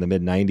that is in the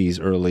mid-90s,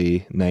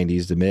 early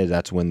 90s to mid,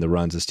 that's when the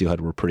runs of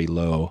steelhead were pretty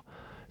low,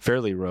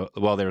 they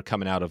were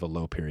coming out of a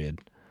low period.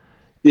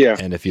 Yeah.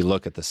 And if you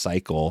look at the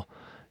cycle,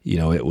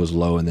 it was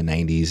low in the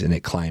 90s and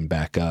it climbed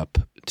back up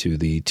to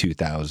the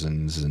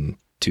 2000s and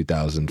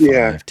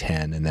 2005,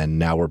 10, and then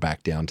now we're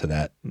back down to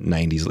that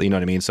 90s. You know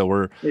what I mean? So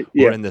we're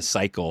in this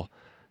cycle,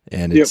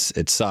 and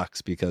it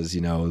sucks because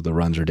the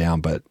runs are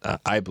down, but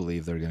I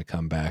believe they're going to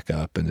come back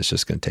up, and it's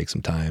just going to take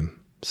some time.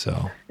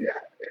 So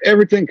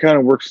everything kind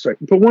of works.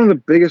 But one of the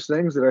biggest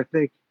things that I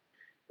think,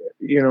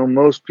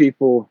 most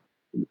people,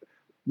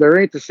 there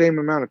ain't the same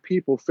amount of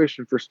people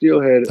fishing for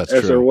steelhead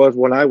there was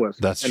when I was.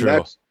 That's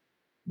true.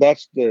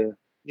 That's the,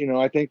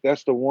 I think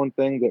that's the one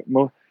thing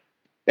that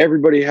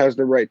everybody has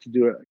the right to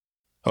do it.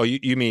 Oh,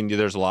 you mean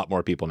there's a lot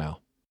more people now?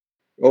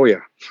 Oh yeah.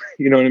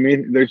 You know what I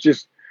mean? There's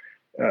just,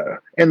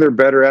 and they're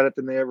better at it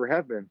than they ever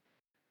have been.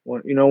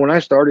 When I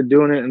started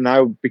doing it and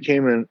I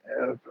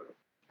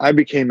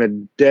became a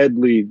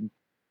deadly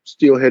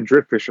steelhead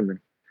drift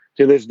fisherman.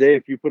 To this day,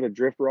 if you put a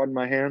drift rod in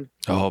my hand.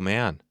 Oh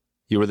man,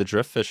 you were the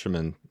drift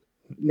fisherman.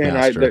 Man,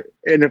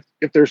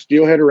 if there's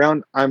steelhead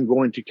around, I'm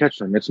going to catch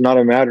them. It's not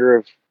a matter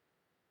of,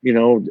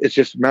 it's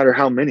just a matter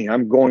how many.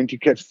 I'm going to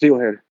catch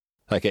steelhead.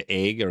 Like an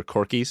egg or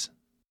corkies?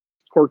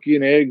 Corky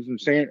and eggs and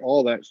sand,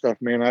 all that stuff,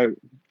 man.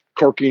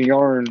 Corky and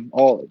yarn,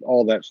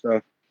 all that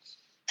stuff.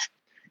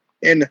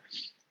 And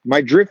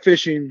my drift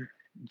fishing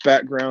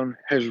background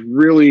has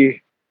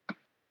really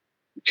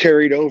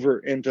carried over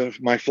into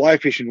my fly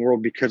fishing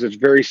world because it's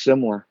very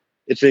similar.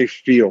 It's a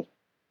feel.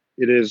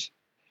 It is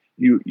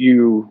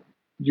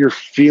you're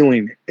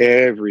feeling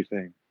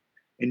everything,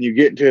 and you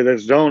get into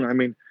this zone. I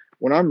mean,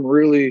 when I'm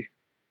really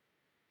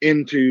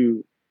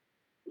into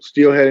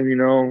steelhead,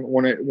 and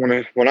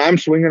when I'm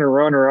swinging a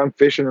run or I'm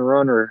fishing a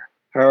run or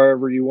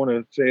however you want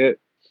to say it,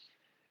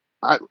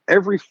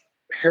 every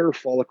hair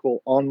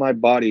follicle on my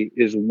body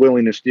is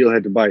willing to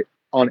steelhead to bite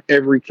on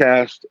every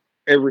cast.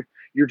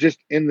 You're just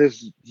in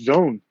this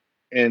zone,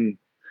 and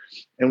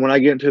when I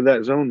get into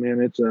that zone, man,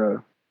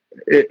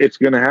 it's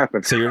gonna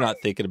happen. So you're not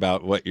thinking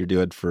about what you're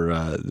doing for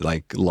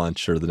like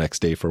lunch or the next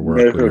day for work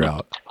when you're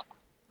out.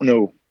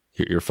 No.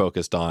 You're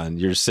focused on,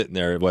 you're sitting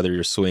there, whether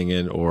you're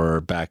swinging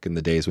or back in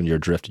the days when you're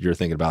drifted, you're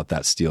thinking about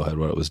that steelhead,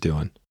 what it was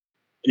doing.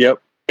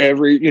 Yep.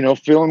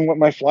 Feeling what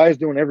my fly is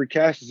doing every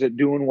cast. Is it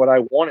doing what I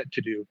want it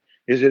to do?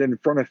 Is it in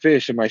front of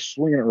fish? Am I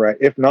swinging it right?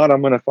 If not, I'm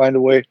going to find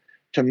a way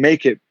to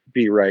make it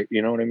be right.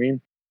 You know what I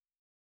mean?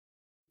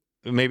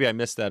 Maybe I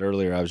missed that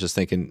earlier. I was just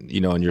thinking,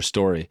 in your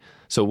story.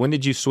 So when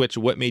did you switch?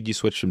 What made you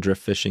switch from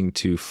drift fishing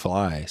to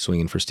fly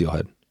swinging for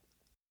steelhead?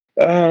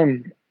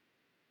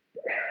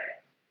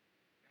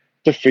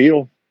 The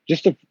feel,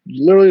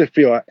 literally the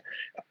feel.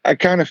 I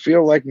kind of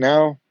feel like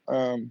now,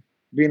 when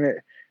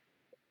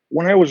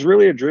I was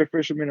really a drift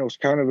fisherman, it was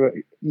kind of a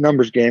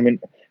numbers game. And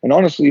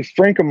honestly,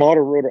 Frank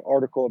Amato wrote an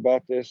article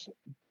about this,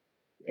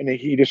 and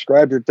he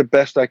described it the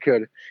best I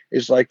could.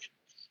 Is like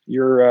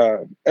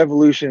your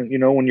evolution,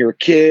 when you're a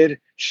kid,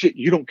 shit,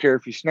 you don't care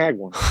if you snag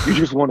one. You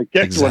just want to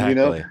catch exactly.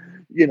 one,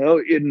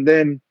 and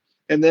then,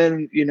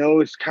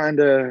 it's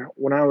kind of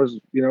when I was,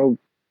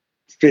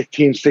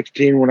 15,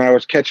 16, when I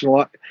was catching a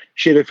lot.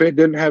 Shit, if it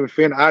didn't have a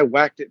fin, I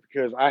whacked it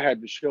because I had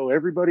to show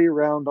everybody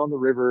around on the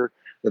river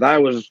that I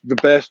was the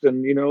best.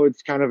 And,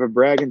 it's kind of a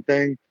bragging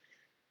thing.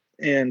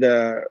 And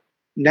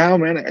now,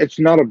 man, it's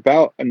not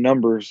about a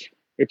numbers.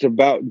 It's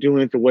about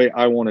doing it the way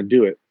I want to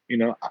do it.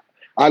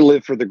 I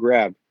live for the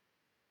grab.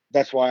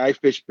 That's why I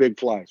fish big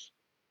flies.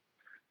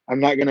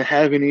 I'm not going to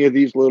have any of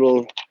these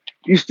little,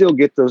 you still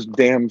get those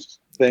damn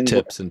things.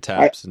 Tips and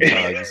taps and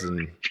tugs.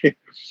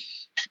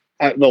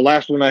 And the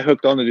last one I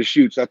hooked onto the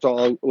shoots, that's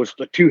all was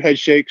the 2 head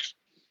shakes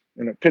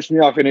and it pissed me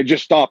off. And it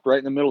just stopped right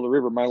in the middle of the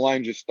river. My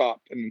line just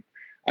stopped, and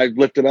I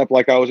lifted up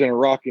like I was in a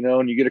rock,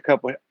 and you get a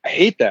couple. I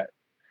hate that.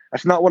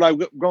 That's not what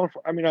I'm going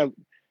for. I mean,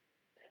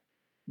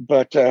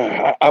 but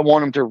I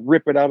want them to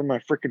rip it out of my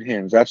freaking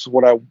hands. That's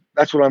what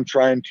I'm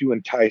trying to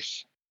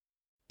entice.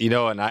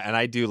 And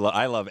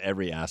I love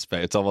every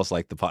aspect. It's almost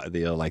like the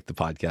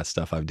podcast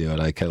stuff I'm doing.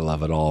 I kind of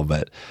love it all,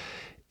 but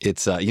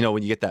it's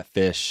when you get that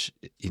fish,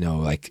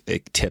 like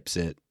it tips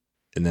it,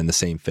 and then the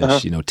same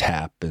fish,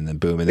 tap, and then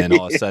boom, and then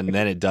all of a sudden,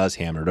 then it does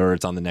hammer it, or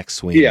it's on the next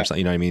swing, or something.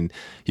 You know what I mean?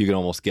 You can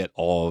almost get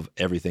all of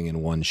everything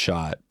in one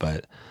shot,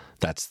 but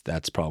that's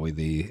probably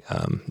the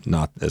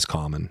not as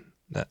common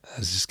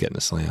as just getting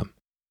a slam.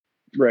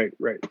 Right.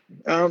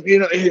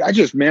 I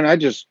just,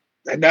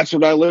 and that's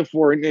what I live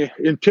for.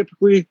 And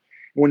typically,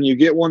 when you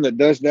get one that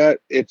does that,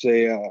 it's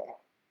a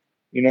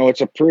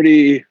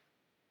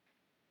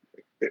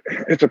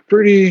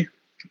pretty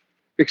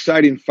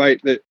exciting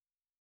fight that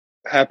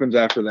happens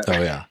after that.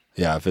 Oh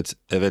yeah. If it's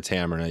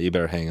hammering it, you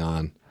better hang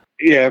on.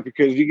 Yeah,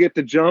 because you get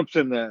the jumps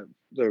and the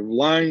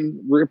line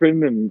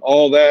ripping and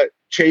all that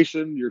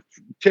chasing. You're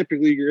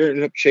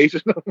ending up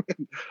chasing them.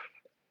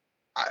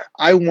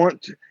 I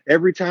want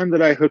every time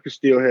that I hook a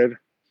steelhead,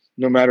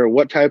 no matter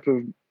what type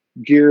of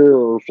gear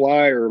or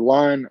fly or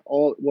line,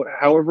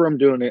 however I'm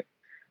doing it,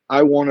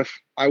 I want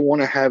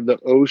to have the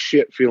oh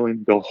shit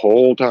feeling the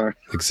whole time.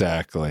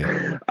 Exactly.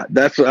 I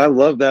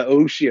love that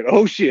oh shit,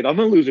 I'm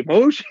gonna lose him,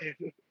 oh shit.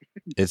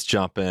 It's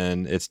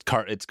jumping, it's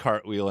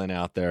cartwheeling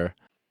out there.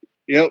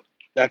 Yep,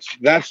 that's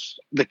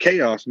the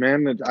chaos,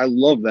 man. I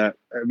love that.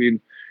 I mean,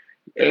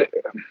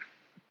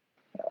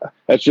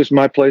 that's just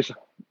my place.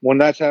 When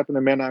that's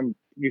happening, man,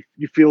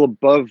 you feel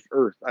above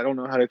earth. I don't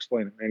know how to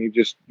explain it, man.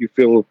 You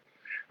feel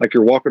like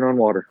you're walking on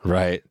water.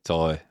 Right.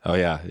 Totally. Oh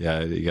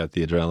yeah. You got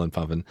the adrenaline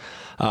pumping.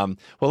 Well,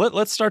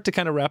 let's start to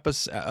kind of wrap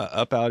us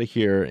up out of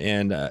here.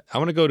 And I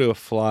want to go to a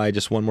fly,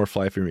 just one more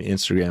fly from your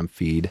Instagram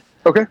feed.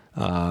 Okay.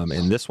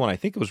 And this one, I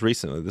think it was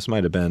recently. This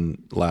might have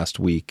been last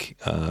week.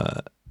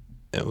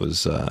 It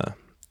was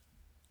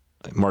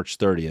March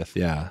 30th.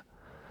 Yeah.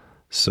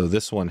 So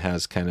this one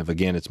has kind of,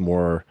 again, it's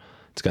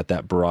got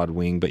that broad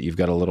wing, but you've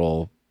got a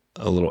little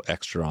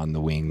extra on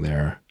the wing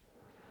there.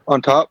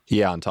 On top?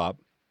 Yeah, on top.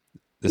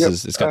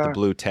 It's got the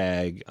blue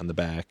tag on the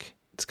back.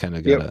 It's kind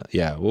of got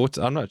Well,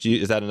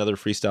 is that another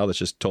FreeStyle that's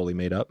just totally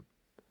made up?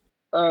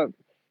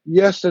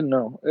 Yes and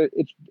no.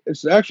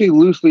 It's actually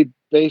loosely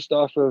based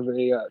off of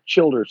a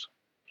Childers,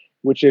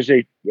 which is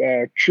a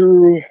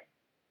true,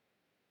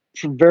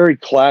 very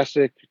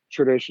classic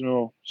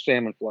traditional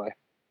salmon fly,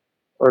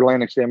 or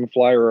Atlantic salmon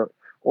fly, or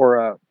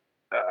what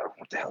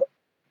the hell?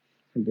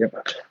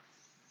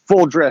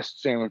 Full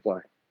dressed salmon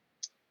fly.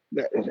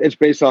 It's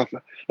based off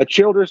a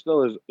Childress,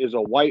 though, is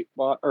a white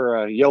or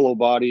a yellow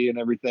body and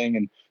everything,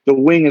 and the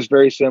wing is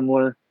very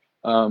similar.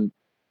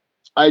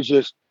 I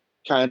just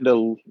kind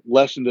of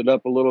lessened it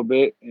up a little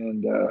bit,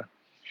 and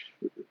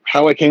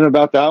how I came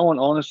about that one,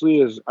 honestly,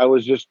 is I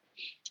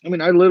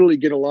literally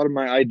get a lot of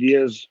my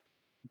ideas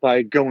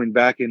by going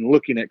back and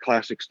looking at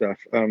classic stuff.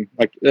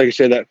 Like I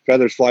said, that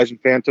Feathers, Flies, and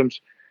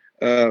Phantoms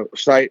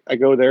site. I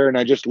go there and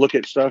I just look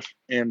at stuff,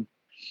 and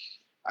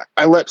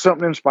I let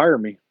something inspire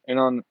me. And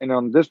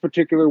on this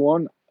particular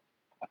one,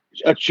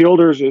 a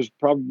Childers is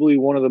probably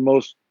one of the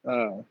most.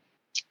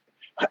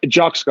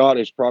 Jock Scott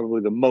is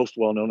probably the most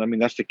well known. I mean,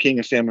 that's the king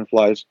of salmon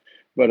flies.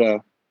 But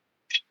a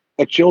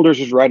Childers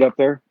is right up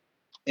there,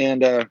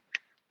 and it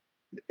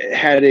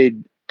had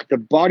the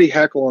body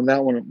hackle on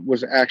that one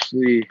is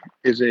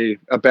a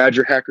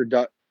badger hackle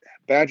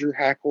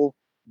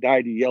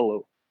dyed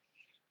yellow.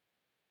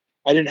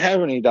 I didn't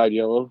have any dyed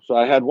yellow, so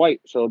I had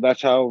white. So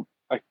that's how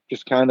I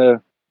just kind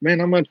of,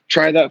 I'm going to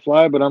try that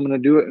fly, but I'm going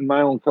to do it in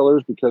my own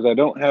colors because I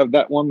don't have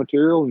that one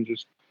material, and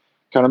just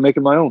kind of make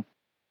it my own.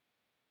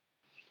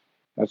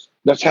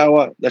 That's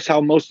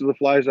how most of the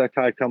flies I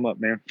tie come up,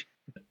 man.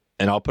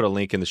 And I'll put a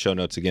link in the show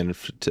notes again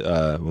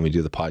when we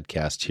do the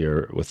podcast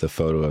here with a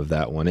photo of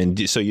that one.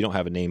 And so you don't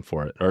have a name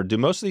for it, or do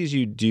most of these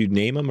do you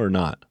name them or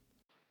not?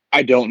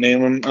 I don't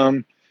name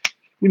them.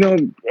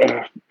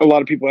 A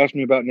lot of people ask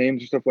me about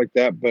names and stuff like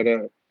that, but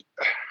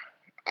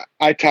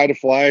I tied a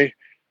fly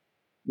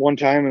one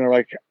time, and they're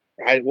like,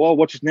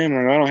 what's his name?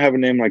 And I don't have a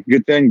name. Like,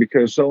 good thing,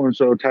 because so and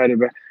so tied it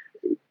back.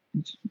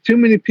 Too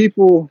many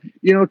people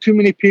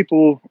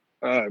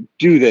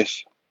do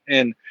this,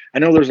 and I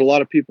know there's a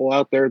lot of people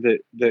out there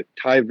that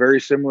tie very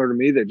similar to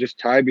me, that just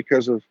tie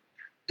because of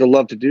the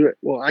love to do it.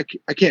 Well, I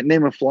can't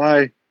name a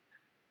fly.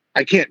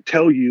 I can't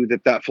tell you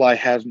that fly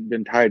hasn't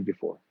been tied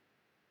before.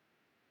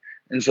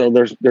 And so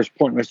there's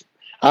pointless.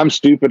 I'm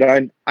stupid.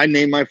 I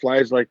name my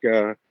flies like,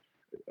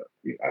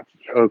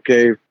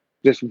 okay,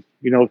 this,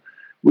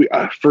 we,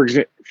 for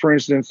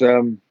instance,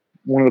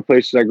 one of the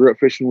places I grew up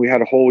fishing, we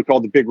had a hole we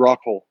called the Big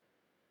Rock Hole.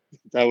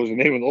 That was the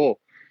name of the hole.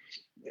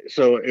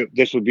 So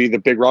this would be the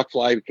Big Rock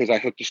fly because I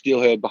hooked a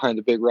steelhead behind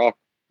the Big Rock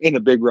in the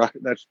Big Rock.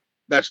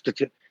 That's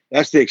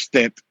the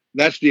extent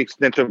that's the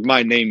extent of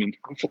my naming.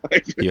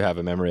 You have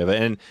a memory of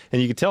it, and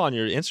you can tell on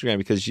your Instagram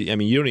because you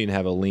don't even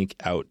have a link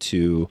out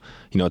to,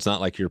 it's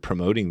not like you're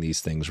promoting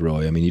these things,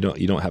 really. I mean, you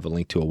don't have a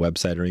link to a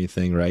website or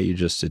anything, right?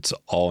 It's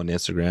all on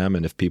Instagram,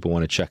 and if people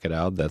want to check it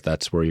out,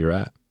 that's where you're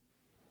at.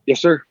 Yes,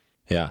 sir.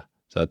 Yeah,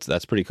 so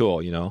that's pretty cool.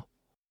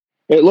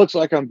 It looks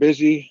like I'm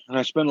busy and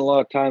I spend a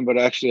lot of time, but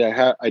actually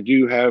I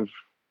do have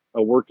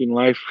a working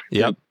life.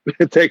 Yep.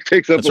 It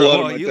takes up That's a right. lot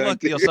Well, of my you time.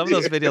 look, some of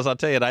those videos, I'll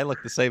tell you, and I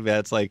look the same, man.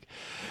 It's like,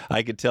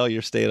 I could tell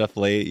you're staying up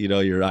late,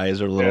 your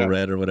eyes are a little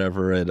red or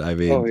whatever. And I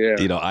mean,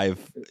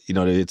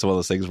 it's one of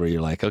those things where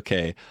you're like,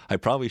 okay, I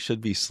probably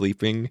should be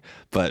sleeping,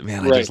 but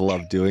man, I just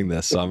love doing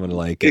this. So I'm going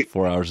to get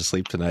 4 hours of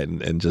sleep tonight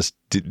and just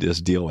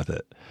deal with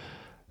it.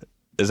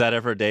 Is that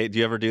ever a day? Do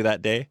you ever do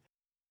that day?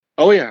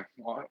 Oh yeah.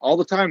 All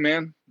the time,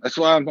 man. That's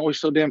why I'm always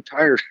so damn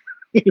tired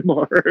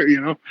anymore,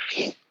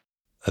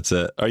 That's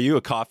it. Are you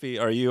a coffee?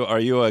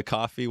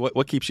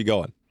 What keeps you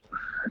going?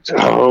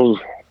 Oh,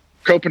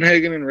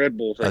 Copenhagen and Red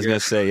Bulls. I was going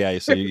to say, yeah.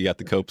 So you got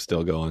the Cope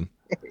still going.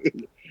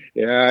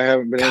 Yeah, I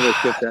haven't been able to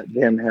quit that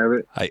damn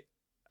habit.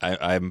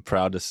 I'm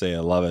proud to say I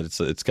love it.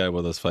 It's kind of one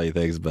of those funny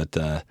things, but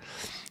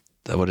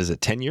what is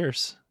it? 10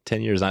 years.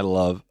 10 years. I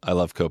love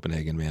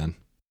Copenhagen, man.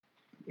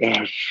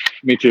 Yeah,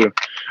 me too.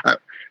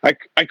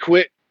 I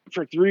quit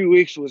for 3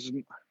 weeks was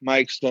my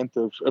extent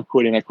of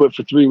quitting. I quit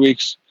for 3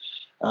 weeks.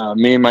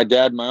 Me and my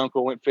dad and my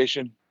uncle went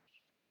fishing,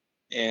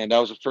 and that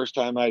was the first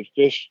time I'd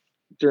fished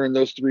during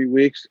those 3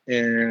 weeks,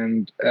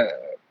 and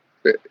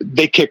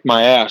they kicked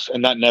my ass,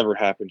 and that never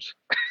happens.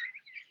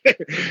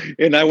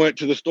 And I went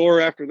to the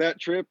store after that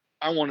trip.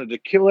 I wanted to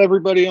kill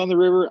everybody on the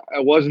river. I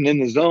wasn't in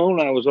the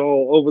zone. I was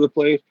all over the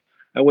place.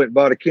 I went and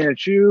bought a can of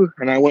chew,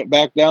 and I went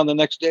back down the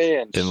next day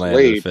and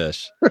landed a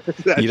fish.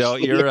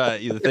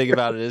 The thing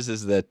about it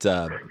is that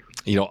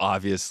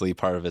obviously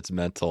part of it's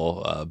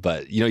mental,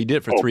 but you did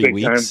it for 3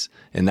 weeks,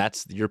 and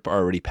you're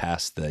already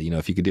past the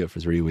if you could do it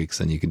for 3 weeks,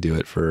 then you can do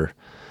it for.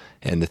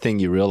 And the thing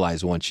you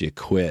realize once you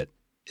quit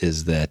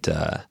is that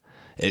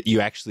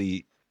you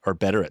actually are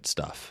better at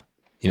stuff.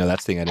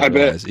 That's the thing I didn't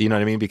realize. You know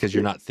what I mean? Because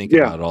you're not thinking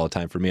about it all the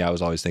time. For me, I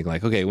was always thinking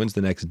like, okay, when's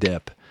the next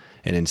dip?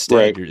 And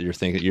instead, you're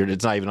thinking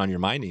it's not even on your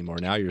mind anymore.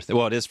 Now you're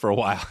well, it is for a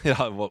while.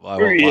 I won't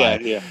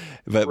lie.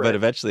 But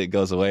eventually it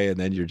goes away, and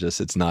then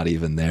it's not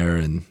even there,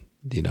 and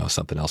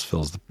something else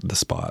fills the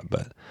spot.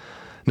 But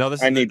no,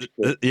 I need to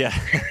quit. Yeah,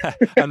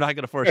 I'm not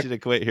going to force you to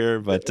quit here.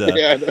 But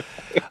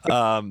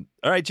all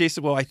right,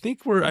 Jason. Well, I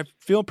think I'm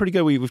feeling pretty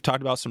good. We've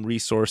talked about some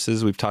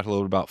resources. We've talked a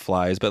little bit about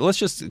flies, but let's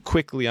just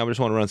quickly. I just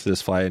want to run through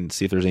this fly and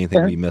see if there's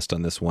anything we missed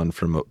on this one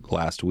from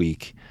last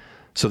week.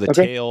 So the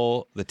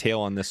tail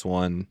on this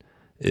one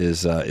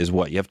is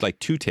what? You have like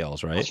two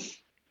tails, right?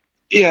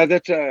 Yeah,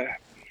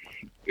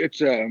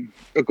 it's a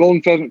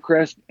golden pheasant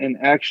crest, and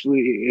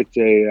actually it's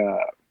a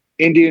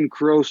Indian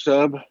crow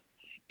sub.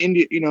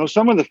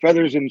 Some of the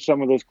feathers in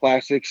some of those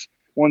classics,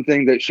 one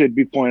thing that should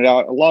be pointed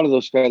out, a lot of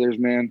those feathers,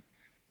 man,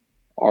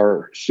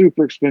 are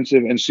super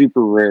expensive and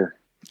super rare.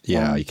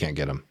 Yeah, you can't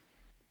get them.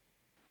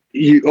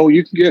 You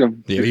can get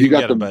them. Yeah, you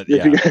got them, but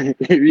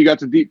if you got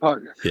the deep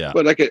pocket. Yeah.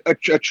 But like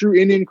a true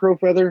Indian crow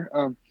feather,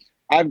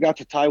 I've got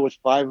to tie with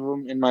 5 of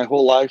them in my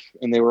whole life,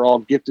 and they were all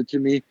gifted to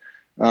me.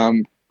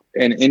 And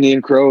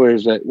Indian crow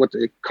is what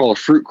they call a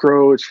fruit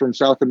crow. It's from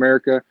South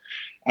America.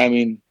 I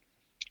mean,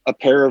 a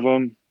pair of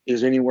them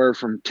is anywhere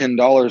from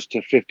 $10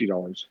 to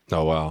 $50.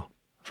 Oh wow,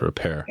 for a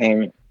pair.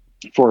 And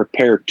for a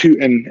pair, too.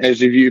 And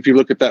if you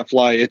look at that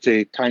fly, it's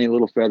a tiny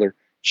little feather.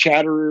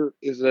 Chatterer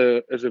is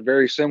a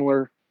very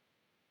similar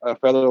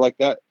feather like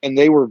that, and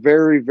they were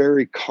very,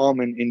 very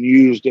common and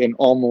used in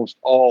almost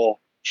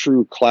all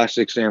true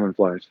classic salmon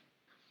flies.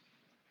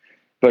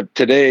 But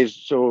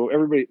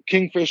everybody,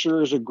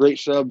 Kingfisher is a great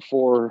sub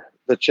for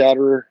the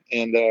chatterer,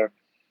 and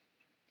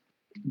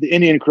the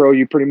Indian crow,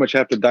 you pretty much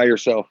have to dye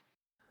yourself.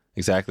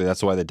 Exactly.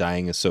 That's why the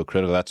dyeing is so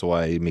critical. That's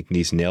why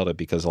McNeese nailed it,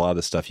 because a lot of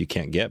the stuff you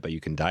can't get, but you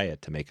can dye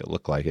it to make it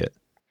look like it.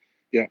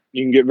 Yeah,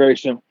 you can get very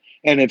simple,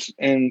 and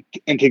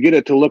to get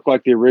it to look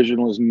like the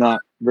original is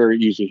not very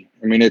easy.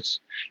 I mean, it's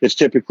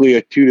typically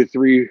a 2 to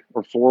 3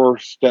 or 4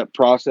 step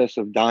process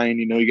of dyeing.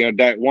 You got to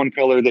dye it one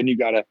color, then you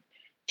got to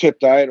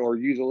tip dye it or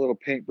use a little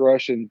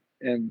paintbrush and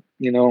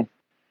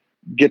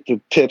get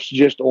the tips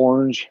just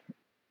orange,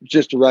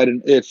 just to write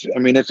it.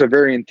 It's a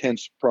very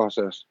intense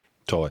process.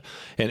 Totally.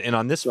 And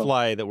on this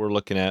fly that we're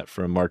looking at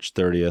from March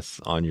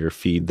 30th on your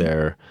feed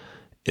there,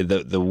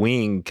 the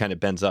wing kind of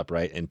bends up,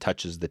 right, and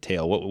touches the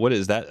tail. What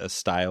is that, a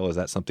style? Is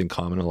that something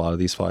common in a lot of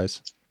these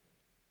flies?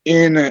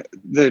 In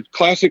the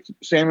classic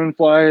salmon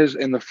flies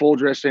and the full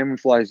dress salmon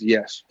flies,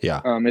 yes. Yeah.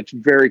 It's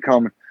very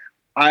common.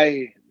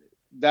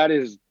 That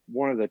is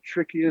one of the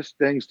trickiest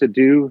things to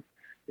do,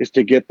 is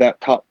to get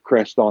that top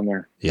crest on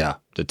there. Yeah,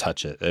 to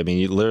touch it. I mean,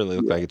 you literally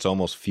look like it's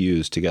almost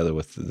fused together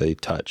with the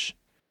touch.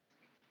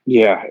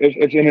 Yeah,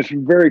 it's a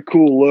very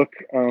cool look,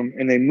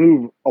 and they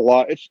move a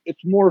lot.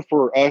 It's more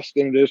for us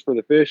than it is for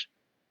the fish,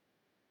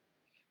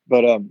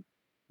 but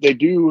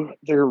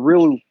they're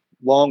really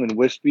long and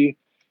wispy.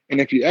 And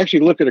if you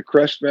actually look at a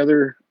crest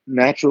feather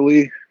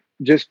naturally,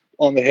 just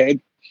on the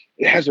head,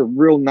 it has a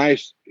real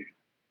nice.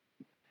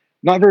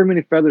 Not very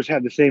many feathers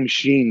have the same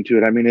sheen to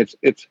it. I mean,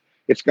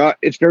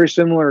 it's very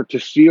similar to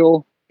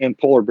seal and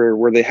polar bear,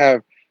 where they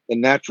have the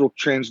natural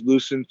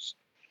translucence,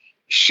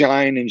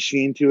 shine, and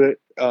sheen to it.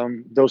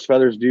 Those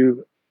feathers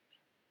do.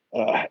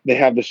 They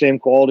have the same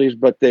qualities,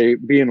 but they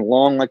being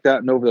long like that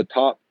and over the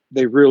top,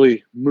 they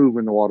really move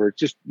in the water. It's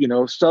just,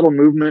 subtle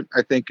movement,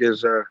 I think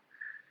is a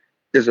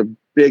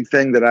big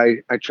thing that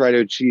I try to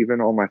achieve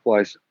in all my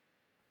flies.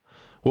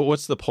 Well,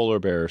 what's the polar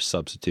bear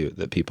substitute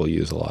that people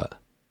use a lot?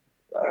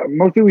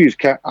 Most people use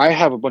cat. I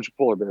have a bunch of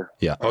polar bear.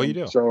 Yeah. Oh, you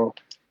do? So,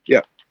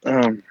 yeah.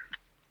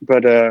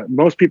 But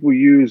most people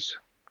use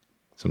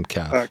some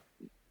calf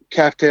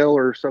tail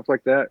or stuff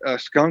like that.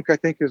 Skunk, I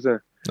think, is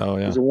a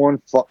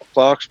one.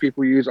 Fox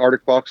people use.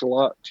 Arctic fox a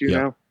lot too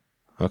now.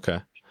 Okay.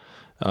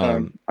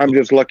 I'm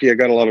just lucky I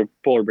got a lot of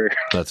polar bear.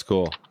 That's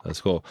cool.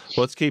 Well,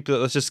 let's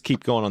just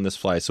keep going on this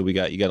fly. So you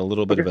got a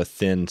little bit of a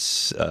thin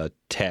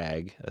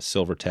tag, a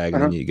silver tag,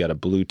 and then you got a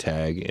blue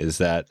tag.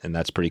 And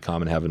that's pretty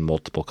common, having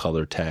multiple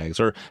color tags.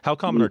 Or how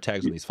common are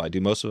tags on these flies?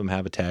 Do most of them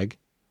have a tag?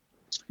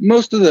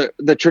 Most of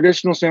the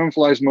traditional salmon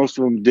flies, most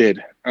of them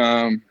did.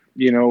 I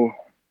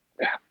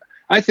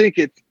think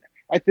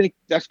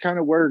that's kind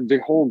of where the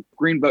whole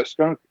green butt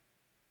skunk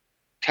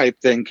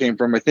type thing came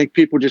from. I think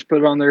people just put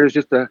it on there as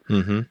just a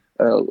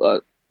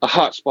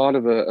hot spot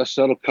of a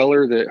subtle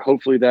color that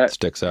hopefully that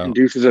sticks out,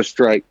 induces a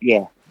strike.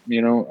 Yeah.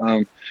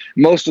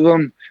 Most of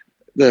them,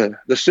 the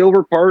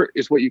silver part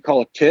is what you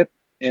call a tip,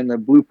 and the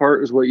blue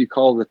part is what you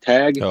call the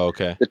tag. Oh,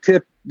 okay.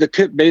 The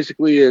tip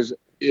basically is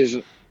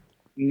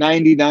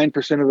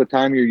 99% of the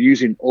time you're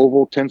using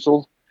oval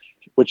tinsel,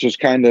 which is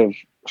kind of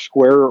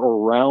square or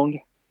round.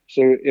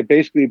 So it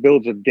basically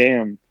builds a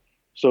dam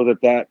so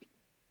that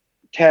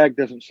tag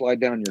doesn't slide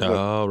down your hook.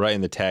 Oh, right.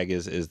 And the tag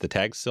is the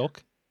tag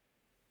silk?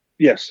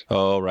 Yes.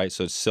 Oh, right.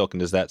 So it's silk,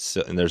 and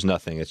and there's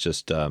nothing. It's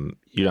just you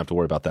don't have to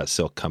worry about that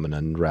silk coming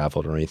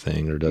unraveled or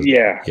anything, or does?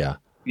 Yeah. Yeah.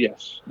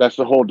 Yes. That's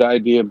the whole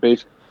idea.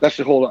 That's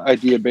the whole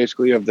idea,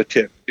 basically, of the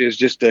tip, is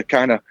just to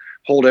kind of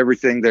hold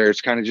everything there.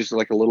 It's kind of just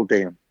like a little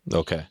dam.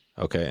 Okay.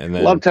 And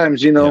then a lot of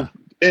times,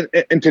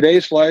 in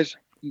today's flies,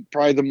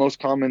 probably the most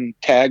common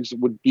tags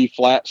would be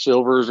flat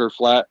silvers or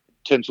flat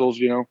tinsels.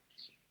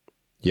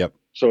 Yep.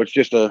 So it's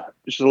just a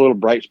little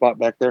bright spot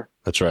back there.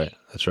 That's right.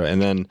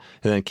 And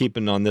then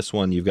keeping on this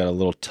one, you've got a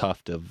little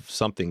tuft of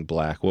something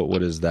black.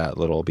 What is that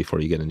little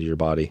before you get into your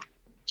body?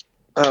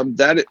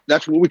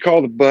 That's what we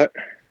call the butt,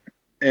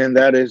 and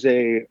that is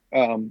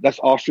that's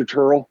ostrich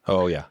herl.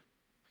 Oh yeah,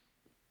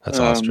 that's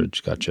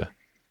ostrich. Gotcha.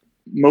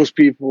 Most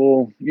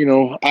people,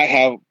 I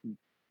have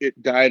it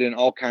dyed in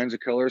all kinds of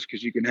colors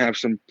because you can have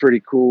some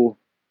pretty cool.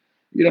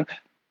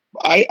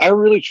 I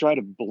really try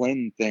to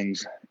blend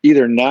things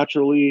either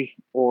naturally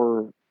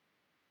or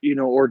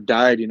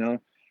dyed.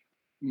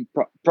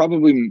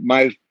 Probably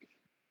my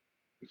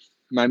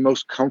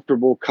most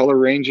comfortable color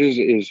ranges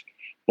is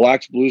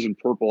blacks, blues, and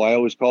purple. I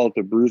always call it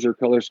the bruiser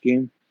color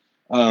scheme,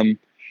 and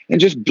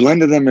just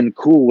blended them in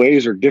cool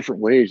ways or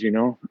different ways.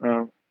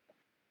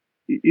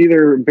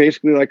 Either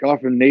basically like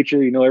off in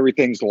nature,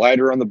 everything's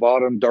lighter on the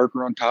bottom,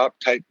 darker on top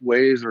type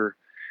ways, or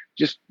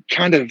just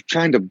kind of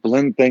trying to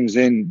blend things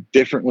in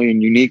differently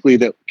and uniquely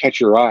that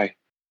catch your eye.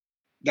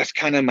 That's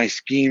kind of my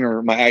scheme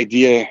or my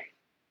idea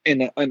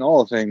in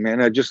all thing,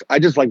 man. I just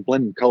like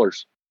blending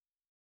colors.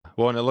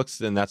 Well,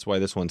 and that's why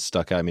this one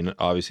stuck out. I mean,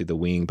 obviously the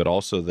wing, but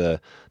also the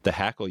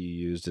hackle you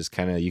used is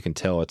kind of, you can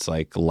tell it's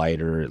like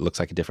lighter. It looks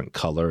like a different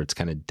color. It's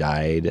kind of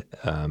dyed.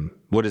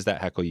 What is that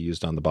hackle you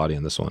used on the body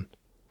on this one?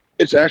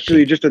 It's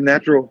actually just a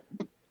natural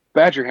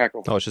badger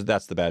hackle. Oh,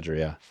 that's the badger,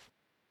 yeah.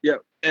 Yeah,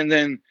 and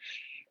then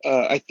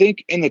I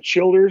think in a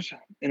true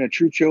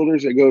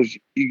childers, it goes.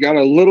 You got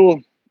a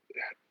little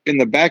in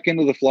the back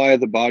end of the fly of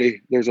the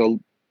body. There's 4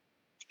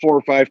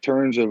 or 5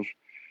 turns of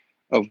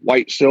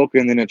white silk,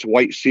 and then it's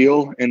white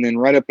seal, and then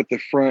right up at the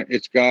front,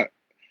 it's got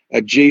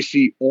a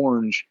JC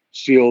orange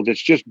seal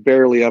that's just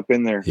barely up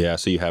in there. Yeah,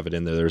 so you have it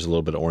in there. There's a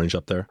little bit of orange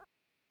up there.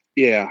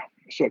 Yeah,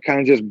 so it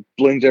kind of just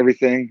blends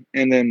everything,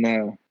 and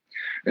then.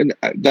 And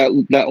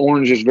that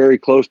orange is very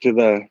close to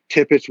the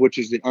tippets, which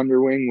is the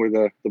underwing, where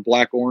the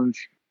black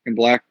orange and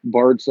black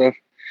barred stuff.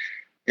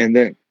 And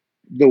then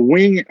the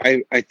wing,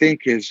 I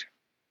think, is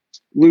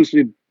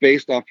loosely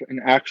based off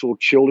an actual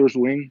Childers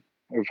wing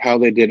of how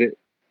they did it.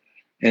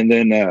 And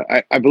then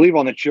I believe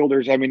on the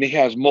Childers, I mean, it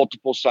has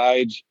multiple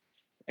sides.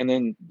 And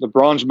then the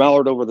bronze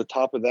mallard over the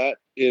top of that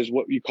is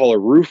what you call a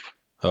roof.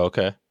 Oh,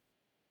 okay.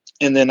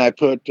 And then I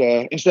put,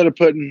 instead of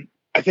putting,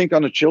 I think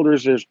on the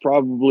Childers, there's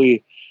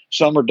probably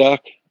summer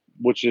duck,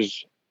 which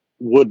is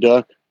wood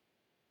duck,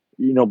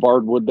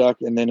 barred wood duck.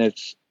 And then I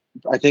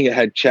think it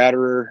had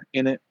chatterer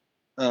in it.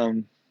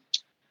 And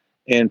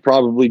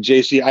probably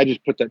JC. I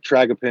just put that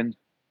Tragopin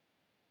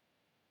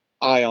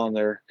eye on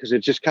there because it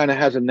just kind of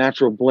has a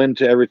natural blend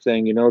to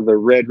everything. The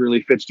red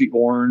really fits the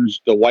orange.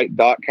 The white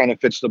dot kind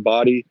of fits the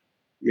body,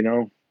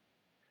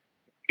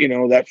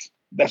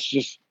 that's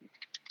just,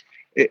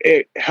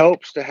 it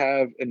helps to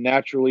have a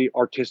naturally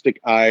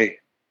artistic eye.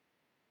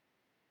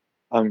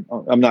 I'm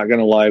not going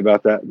to lie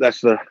about that.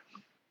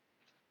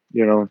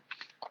 you know,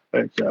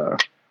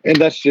 and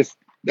that's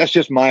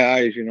just my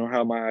eyes, you know,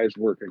 how my eyes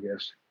work, I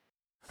guess.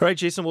 All right,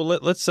 Jason. Well,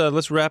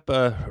 let's wrap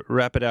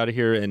it out of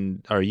here.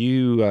 And are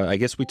you? I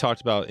guess we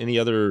talked about any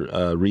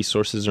other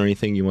resources or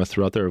anything you want to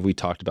throw out there. Or have we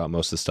talked about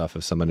most of the stuff?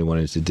 If somebody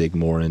wanted to dig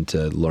more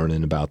into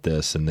learning about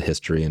this and the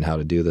history and how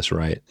to do this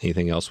right,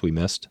 anything else we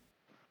missed?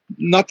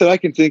 Not that I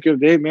can think of,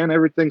 Dave. Man,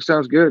 everything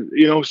sounds good.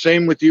 You know,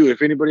 same with you.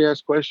 If anybody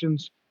has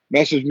questions,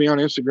 message me on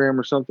Instagram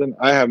or something.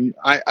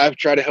 I've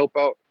tried to help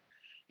out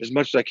as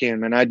much as I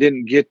can, man. I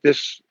didn't get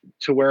this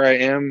to where I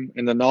am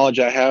and the knowledge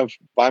I have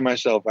by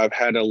myself. I've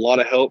had a lot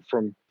of help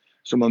from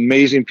some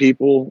amazing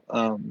people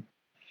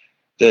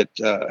that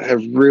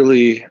have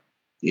really,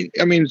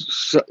 I mean,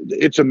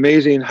 it's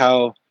amazing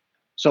how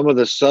some of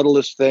the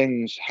subtlest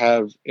things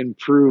have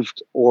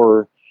improved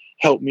or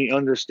helped me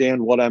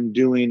understand what I'm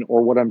doing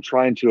or what I'm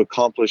trying to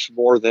accomplish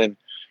more than,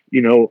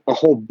 you know, a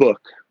whole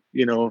book,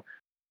 you know.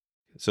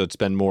 So it's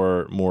been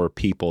more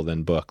people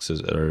than books,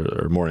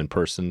 or more in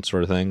person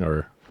sort of thing,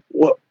 or?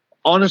 Well,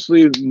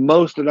 honestly,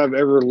 most that I've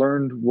ever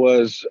learned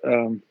was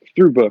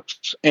through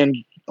books and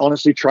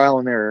honestly trial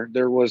and error.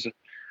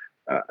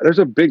 There's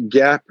a big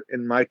gap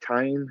in my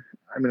tying.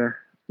 I mean,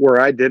 where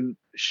I didn't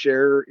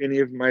share any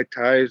of my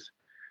ties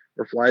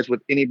or flies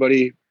with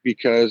anybody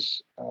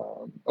because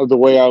of the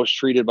way I was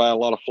treated by a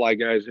lot of fly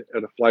guys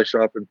at a fly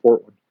shop in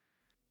Portland.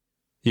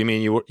 You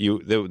mean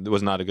there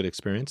was not a good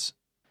experience?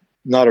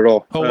 Not at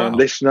all. Oh, wow.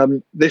 They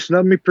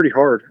snubbed me pretty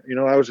hard. You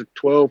know, I was a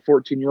 12,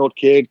 14-year-old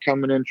kid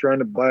coming in trying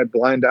to buy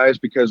blind eyes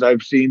because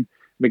I've seen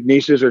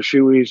McNeese's or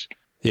Shoey's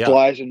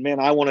flies, and man,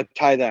 I want to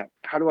tie that.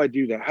 How do I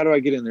do that? How do I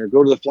get in there?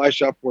 Go to the fly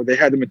shop where they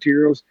had the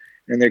materials,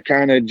 and they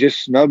kind of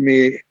just snubbed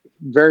me.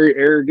 Very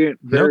arrogant,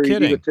 very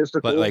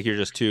egotistical. Like you're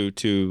just too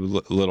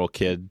little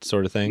kid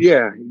sort of thing.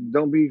 Yeah,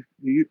 don't be.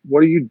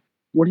 What are you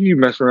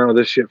messing around with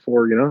this shit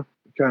for? You know,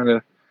 kind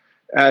of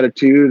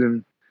attitude.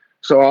 And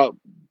so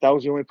that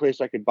was the only place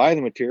I could buy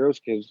the materials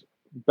because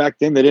back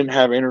then they didn't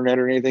have internet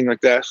or anything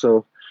like that.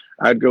 So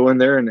I'd go in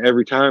there, and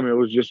every time it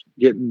was just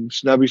getting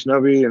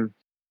snubby, and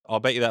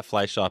I'll bet you that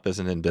fly shop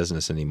isn't in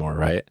business anymore,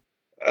 right?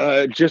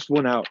 It just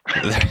went out.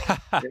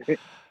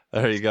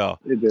 There you go.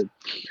 It did.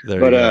 You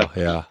go.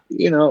 Yeah.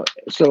 You know,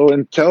 so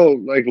until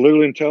I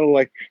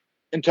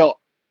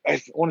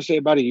want to say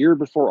about a year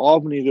before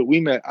Albany that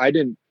we met, I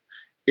didn't.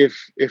 If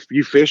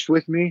you fished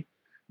with me,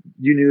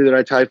 you knew that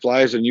I tied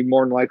flies, and you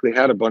more than likely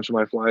had a bunch of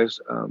my flies.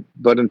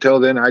 But until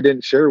then, I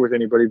didn't share with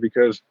anybody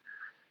because,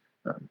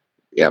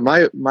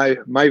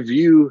 my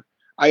view.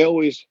 I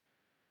always,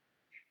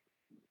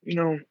 you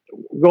know,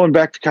 going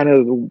back to kind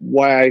of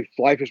why I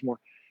fly fish more.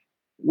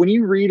 When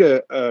you read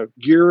a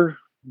gear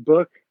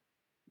book,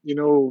 you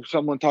know,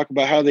 someone talk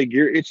about how they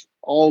gear, it's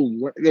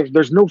all,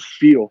 there's no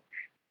feel.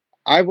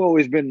 I've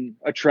always been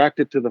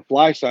attracted to the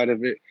fly side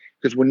of it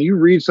because when you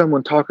read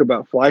someone talk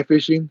about fly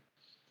fishing,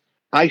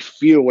 I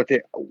feel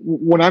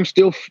when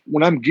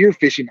I'm gear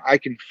fishing, I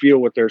can feel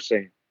what they're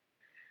saying.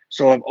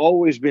 So I've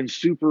always been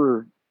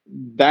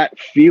that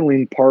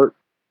feeling part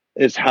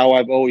is how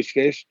I've always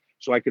fished.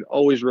 So I could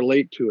always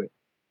relate to it.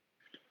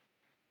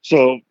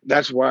 So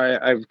that's why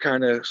I've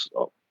kind of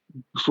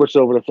switched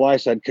over to fly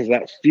side, because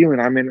that feeling,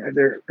 I mean,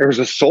 there's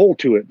a soul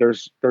to it.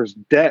 There's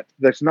depth.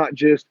 That's not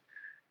just,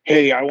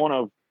 hey,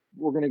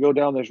 we're going to go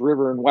down this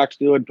river and wax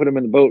steel and put them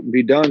in the boat and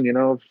be done. You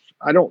know,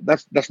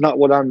 that's not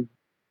what I'm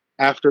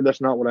after.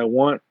 That's not what I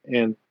want.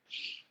 And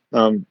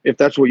if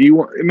that's what you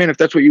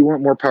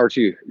want, more power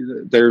to you.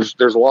 There's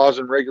laws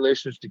and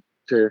regulations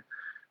to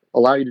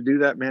allow you to do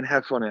that, man.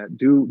 Have fun at it.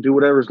 Do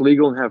whatever's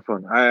legal and have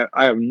fun.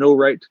 I have no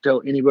right to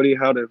tell anybody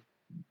how to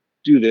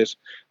do this,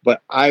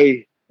 but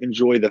I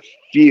enjoy the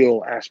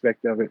feel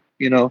aspect of it,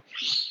 you know?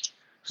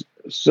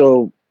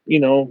 So, you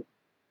know,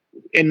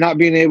 and not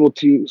being able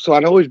to, so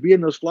I'd always be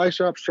in those fly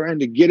shops trying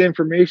to get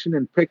information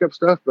and pick up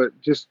stuff, but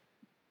just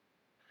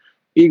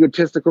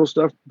egotistical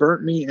stuff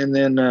burnt me. And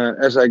then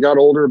as I got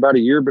older, about a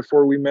year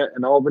before we met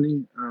in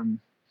Albany,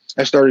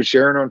 I started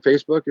sharing on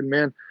Facebook. And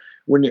man,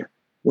 when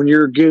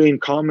you're getting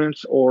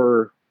comments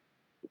or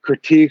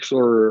critiques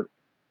or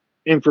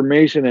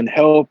information and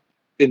help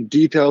and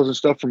details and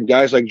stuff from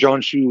guys like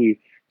John Shuey,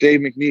 Dave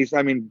McNeese,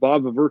 I mean,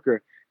 Bob Vaverka,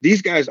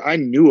 these guys I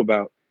knew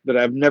about that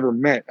I've never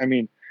met. I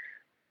mean,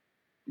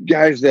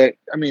 guys that,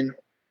 I mean,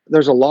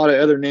 there's a lot of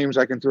other names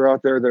I can throw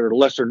out there that are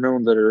lesser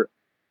known that are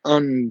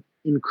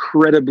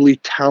incredibly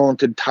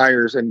talented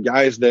tyers, and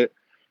guys that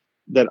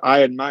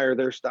I admire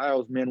their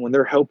styles, man. When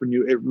they're helping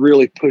you, it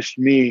really pushed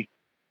me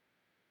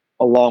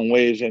a long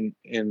ways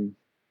in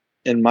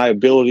my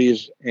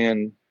abilities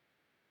and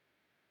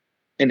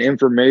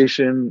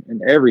information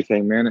and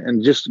everything, man.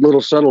 And just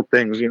little subtle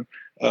things, you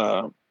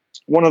know.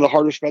 One of the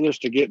hardest feathers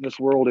to get in this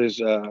world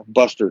is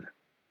bustard.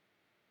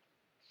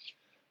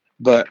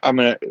 But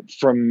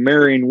from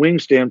marrying wing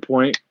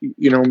standpoint,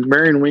 you know,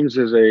 marrying wings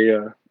is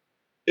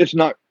it's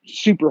not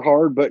super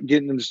hard, but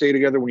getting them to stay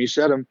together when you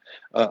set them.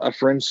 A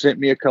friend sent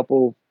me a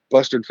couple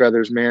bustard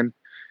feathers, man,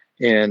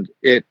 and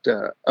it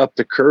upped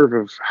the curve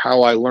of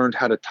how I learned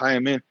how to tie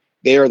them in.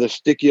 They are the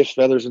stickiest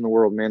feathers in the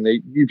world, man.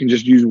 You can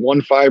just use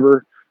one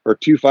fiber or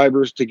 2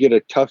 fibers to get a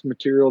tough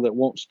material that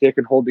won't stick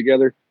and hold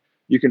together.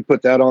 You can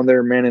put that on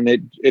there, man, and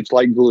it's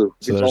like glue.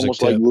 So it's there's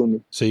almost a tip. like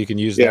glue. So you can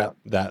use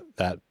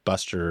that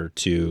buster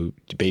to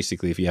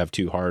basically, if you have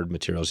 2 hard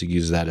materials, you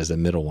use that as a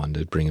middle one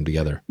to bring them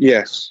together.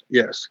 Yes,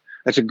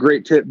 that's a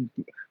great tip.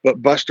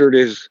 But bustard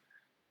is,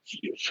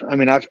 I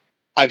mean,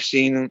 I've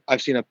seen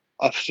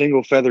a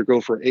single feather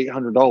go for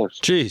 $800.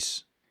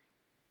 Jeez.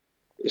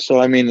 So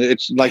I mean,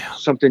 it's like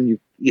something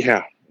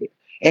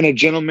And a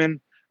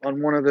gentleman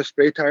on one of the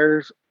Spey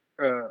tires,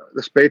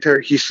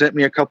 he sent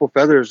me a couple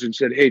feathers and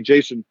said, "Hey,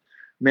 Jason,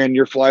 man,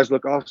 your flies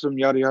look awesome.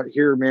 Yada yada.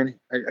 Here, man,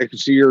 I can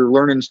see you're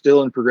learning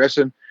still and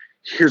progressing.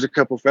 Here's a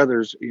couple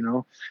feathers,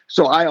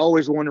 So I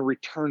always want to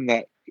return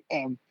that.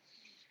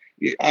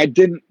 I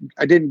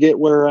didn't get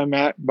where I'm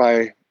at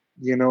by,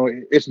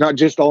 it's not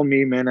just all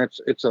me, man.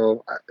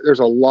 There's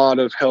a lot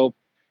of help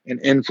and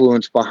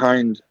influence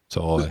behind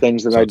the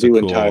things that I do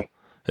in tie.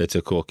 It's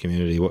a cool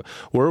community.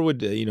 Where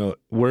would,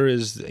 where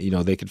is,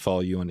 they could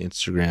follow you on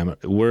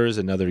Instagram. Where is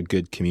another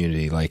good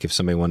community? Like if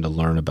somebody wanted to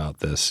learn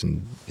about this,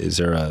 and is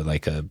there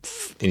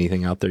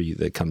anything out there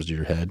that comes to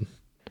your head?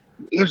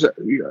 There's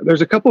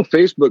a couple of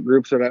Facebook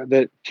groups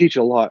that teach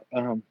a lot.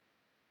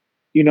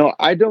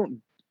 I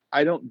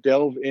don't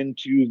delve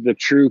into the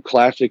true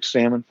classic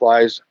salmon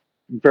flies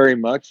very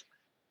much.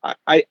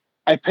 I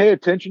pay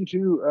attention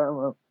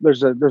to,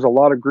 there's a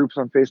lot of groups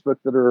on Facebook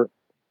that are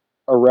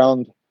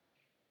around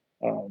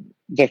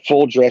the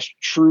full dress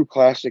true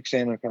classic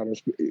salmon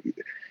patterns,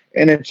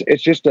 and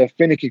it's just a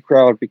finicky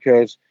crowd,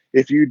 because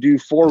if you do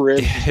 4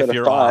 ribs instead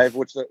of 5,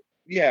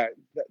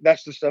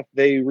 that's the stuff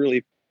they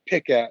really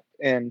pick at,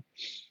 and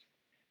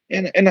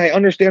I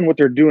understand what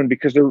they're doing,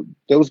 because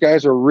those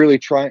guys are really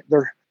trying.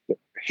 They're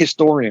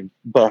historian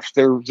buffs.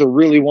 They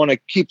really want to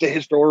keep the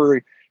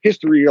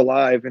history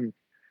alive,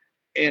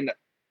 and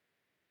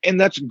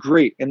that's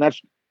great, and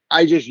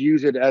I just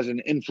use it as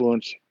an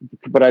influence,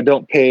 but I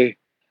don't pay.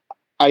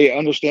 I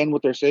understand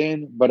what they're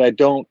saying, but I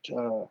don't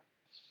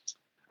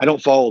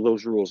follow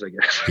those rules, I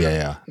guess.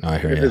 Yeah. No, I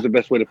hear you. Is the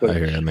best way to put it. I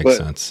hear you. That makes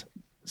sense.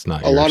 It's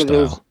not a lot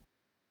style. of those.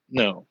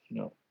 No.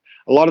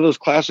 A lot of those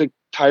classic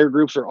tire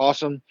groups are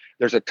awesome.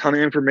 There's a ton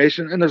of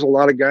information, and there's a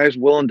lot of guys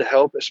willing to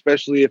help,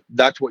 especially if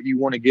that's what you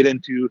want to get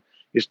into,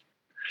 is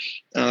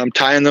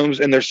tying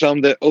those. And there's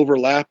some that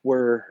overlap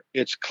where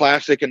it's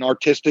classic and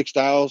artistic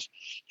styles,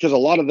 because a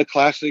lot of the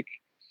classic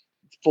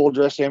full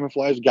dress salmon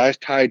flies, guys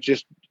tie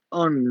just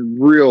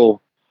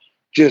unreal,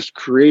 just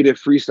creative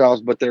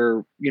freestyles, but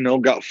they're,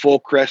 got full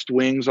crest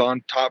wings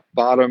on top,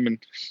 bottom, and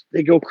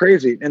they go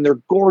crazy, and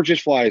they're gorgeous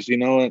flies,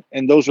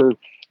 and those are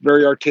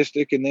very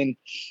artistic. And then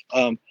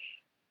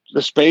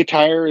the Spey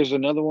Tyer is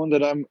another one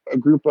that I'm a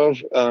group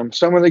of.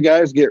 Some of the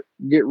guys get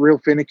real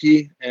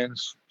finicky, and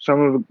some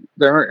of them,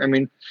 they aren't. I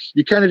mean,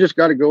 you kind of just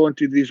got to go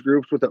into these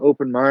groups with an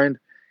open mind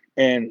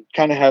and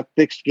kind of have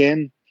thick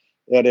skin,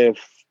 that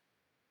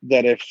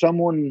if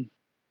someone,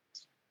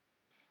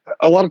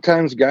 a lot of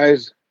times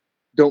guys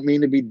don't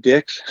mean to be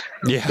dicks.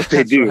 Yeah, but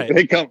they do. Right.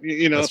 They come,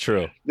 That's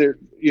true. They're,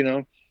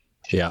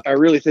 yeah. I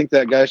really think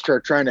that guys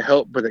start trying to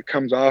help, but it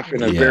comes off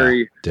in a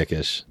very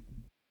dickish.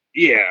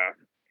 Yeah.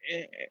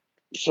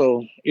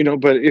 So,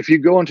 but if you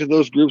go into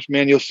those groups,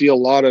 man, you'll see a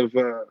lot of,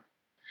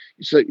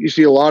 you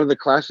see a lot of the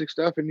classic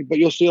stuff, but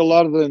you'll see a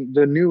lot of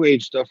the new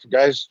age stuff,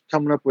 guys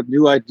coming up with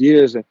new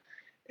ideas.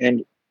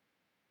 And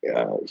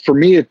for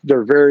me,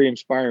 they're very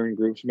inspiring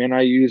groups, man.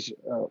 I use,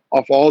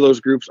 off all those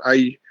groups,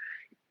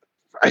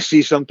 I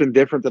see something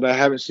different that I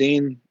haven't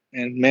seen,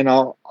 and man,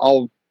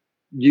 I'll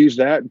use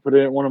that and put it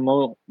in one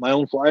of my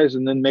own flies,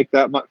 and then make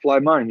that fly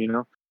mine.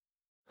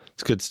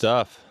 It's good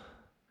stuff.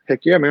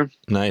 Heck yeah, man.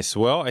 Nice.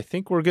 Well, I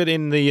think we're good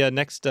in the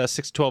next 6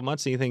 to 12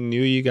 months. Anything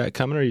new you got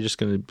coming, or are you just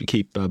going to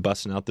keep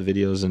busting out the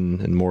videos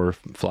and more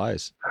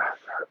flies?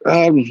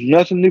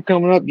 Nothing new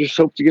coming up. Just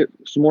hope to get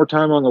some more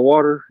time on the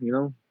water.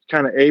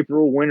 Kind of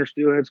April, winter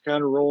steelhead's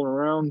kind of rolling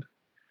around,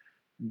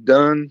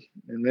 done,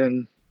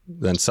 and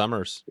then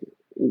summers.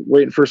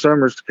 Waiting for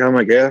summers to come,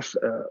 I guess.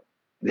 I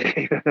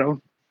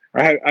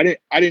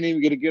didn't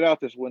even get out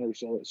this winter,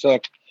 so it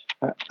sucked.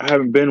 I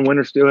haven't been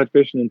winter steelhead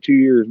fishing in 2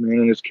 years, man,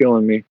 and it's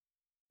killing me.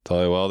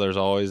 Totally. Well, there's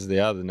always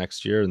the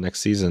next year, the next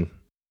season.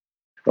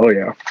 Oh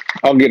yeah,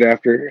 I'll get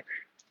after it.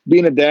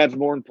 Being a dad's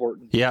more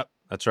important. Yep,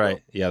 that's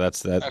right. Yeah,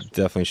 that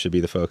definitely should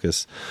be the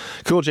focus.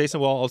 Cool,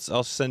 Jason. Well,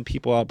 I'll send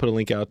people out, put a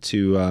link out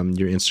to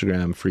your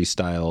Instagram,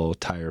 FreeStyle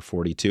Tyer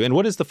 42. And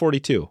what is the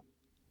 42?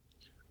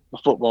 My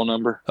football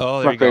number.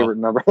 Oh, my favorite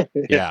number.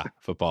 Yeah,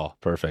 football.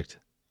 Perfect.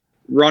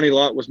 Ronnie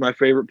Lott was my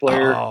favorite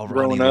player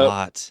growing up.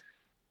 Lott.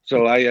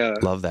 So I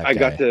love that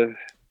guy.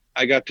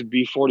 I got to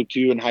be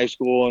 42 in high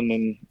school, and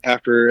then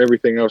after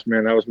everything else,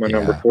 man, that was my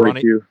number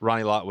 42.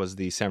 Ronnie Lott was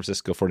the San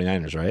Francisco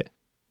 49ers, right?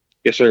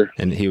 Yes, sir.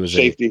 And he was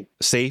safety.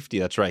 Safety,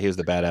 that's right. He was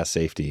the badass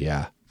safety,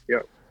 yeah.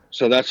 Yep.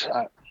 So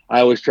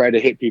I always try to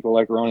hit people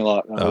like Ronnie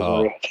Lott.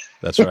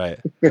 That's right.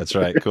 That's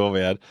right. Cool,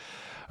 man.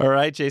 All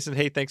right, Jason.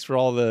 Hey, thanks for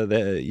all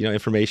the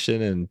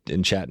information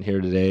and chatting here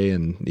today,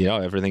 and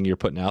everything you're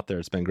putting out there.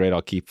 It's been great.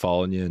 I'll keep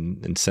following you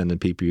and sending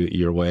people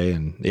your way.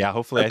 And yeah,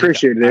 hopefully, I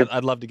appreciate it.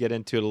 I'd love to get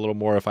into it a little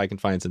more if I can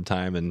find some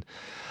time, and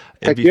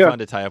it'd be fun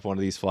to tie up one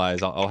of these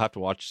flies. I'll have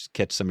to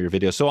catch some of your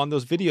videos. So on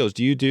those videos,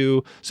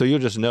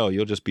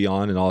 you'll just be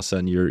on, and all of a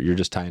sudden you're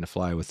just tying a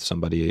fly with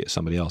somebody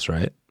else,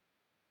 right?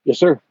 Yes,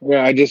 sir.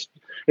 Yeah,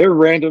 they're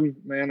random,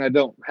 man. I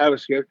don't have a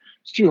schedule.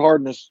 It's too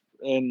hard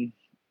in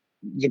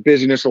the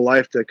busyness of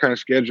life to kind of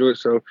schedule it.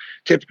 So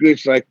typically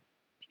it's like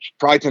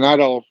probably tonight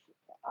I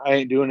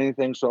ain't doing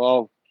anything, so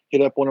I'll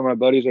hit up one of my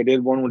buddies. I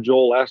did one with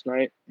Joel last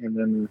night, and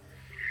then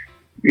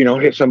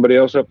hit somebody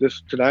else up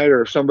tonight,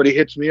 or if somebody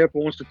hits me up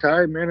and wants to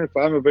tie, man, if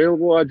I'm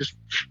available,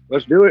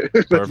 let's do it.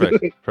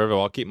 Perfect.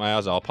 Well, I'll keep my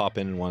eyes. I'll pop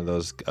in one of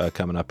those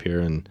coming up here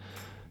and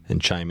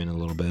chime in a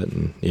little bit.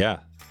 And yeah.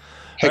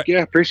 Heck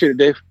yeah. Appreciate it,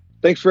 Dave.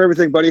 Thanks for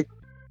everything, buddy.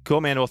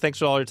 Cool, man. Well, thanks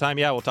for all your time.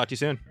 Yeah. We'll talk to you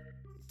soon.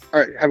 All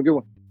right. Have a good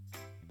one.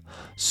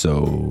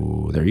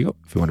 So there you go.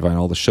 If you want to find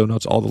all the show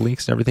notes, all the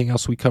links, and everything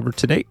else we covered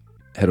today,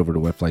 head over to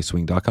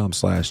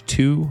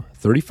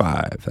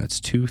wetflyswing.com/235. That's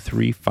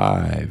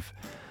 235.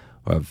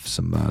 We'll have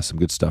some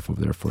good stuff over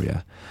there for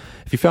you.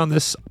 If you found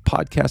this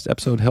podcast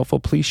episode helpful,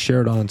 please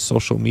share it on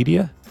social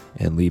media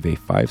and leave a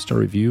 5-star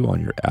review on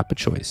your app of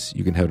choice.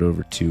 You can head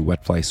over to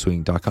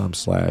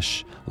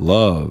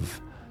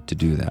wetflyswing.com/love to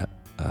do that.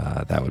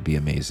 That would be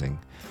amazing.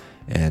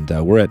 And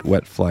we're at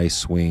Wet Fly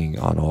Swing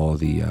on all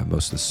the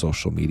most of the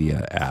social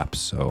media apps.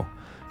 So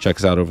check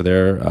us out over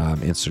there.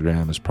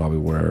 Instagram is probably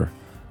where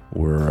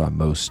we're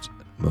most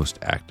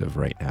active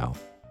right now.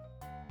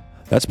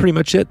 That's pretty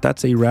much it.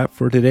 That's a wrap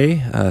for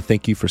today.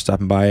 Thank you for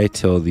stopping by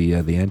till the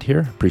end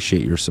here.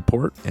 Appreciate your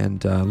support,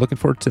 and looking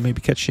forward to maybe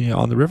catching you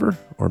on the river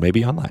or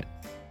maybe online.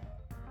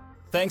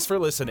 Thanks for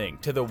listening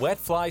to the Wet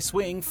Fly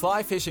Swing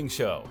Fly Fishing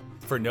Show.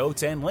 For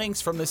notes and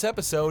links from this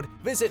episode,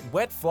 visit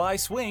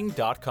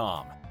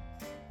wetflyswing.com.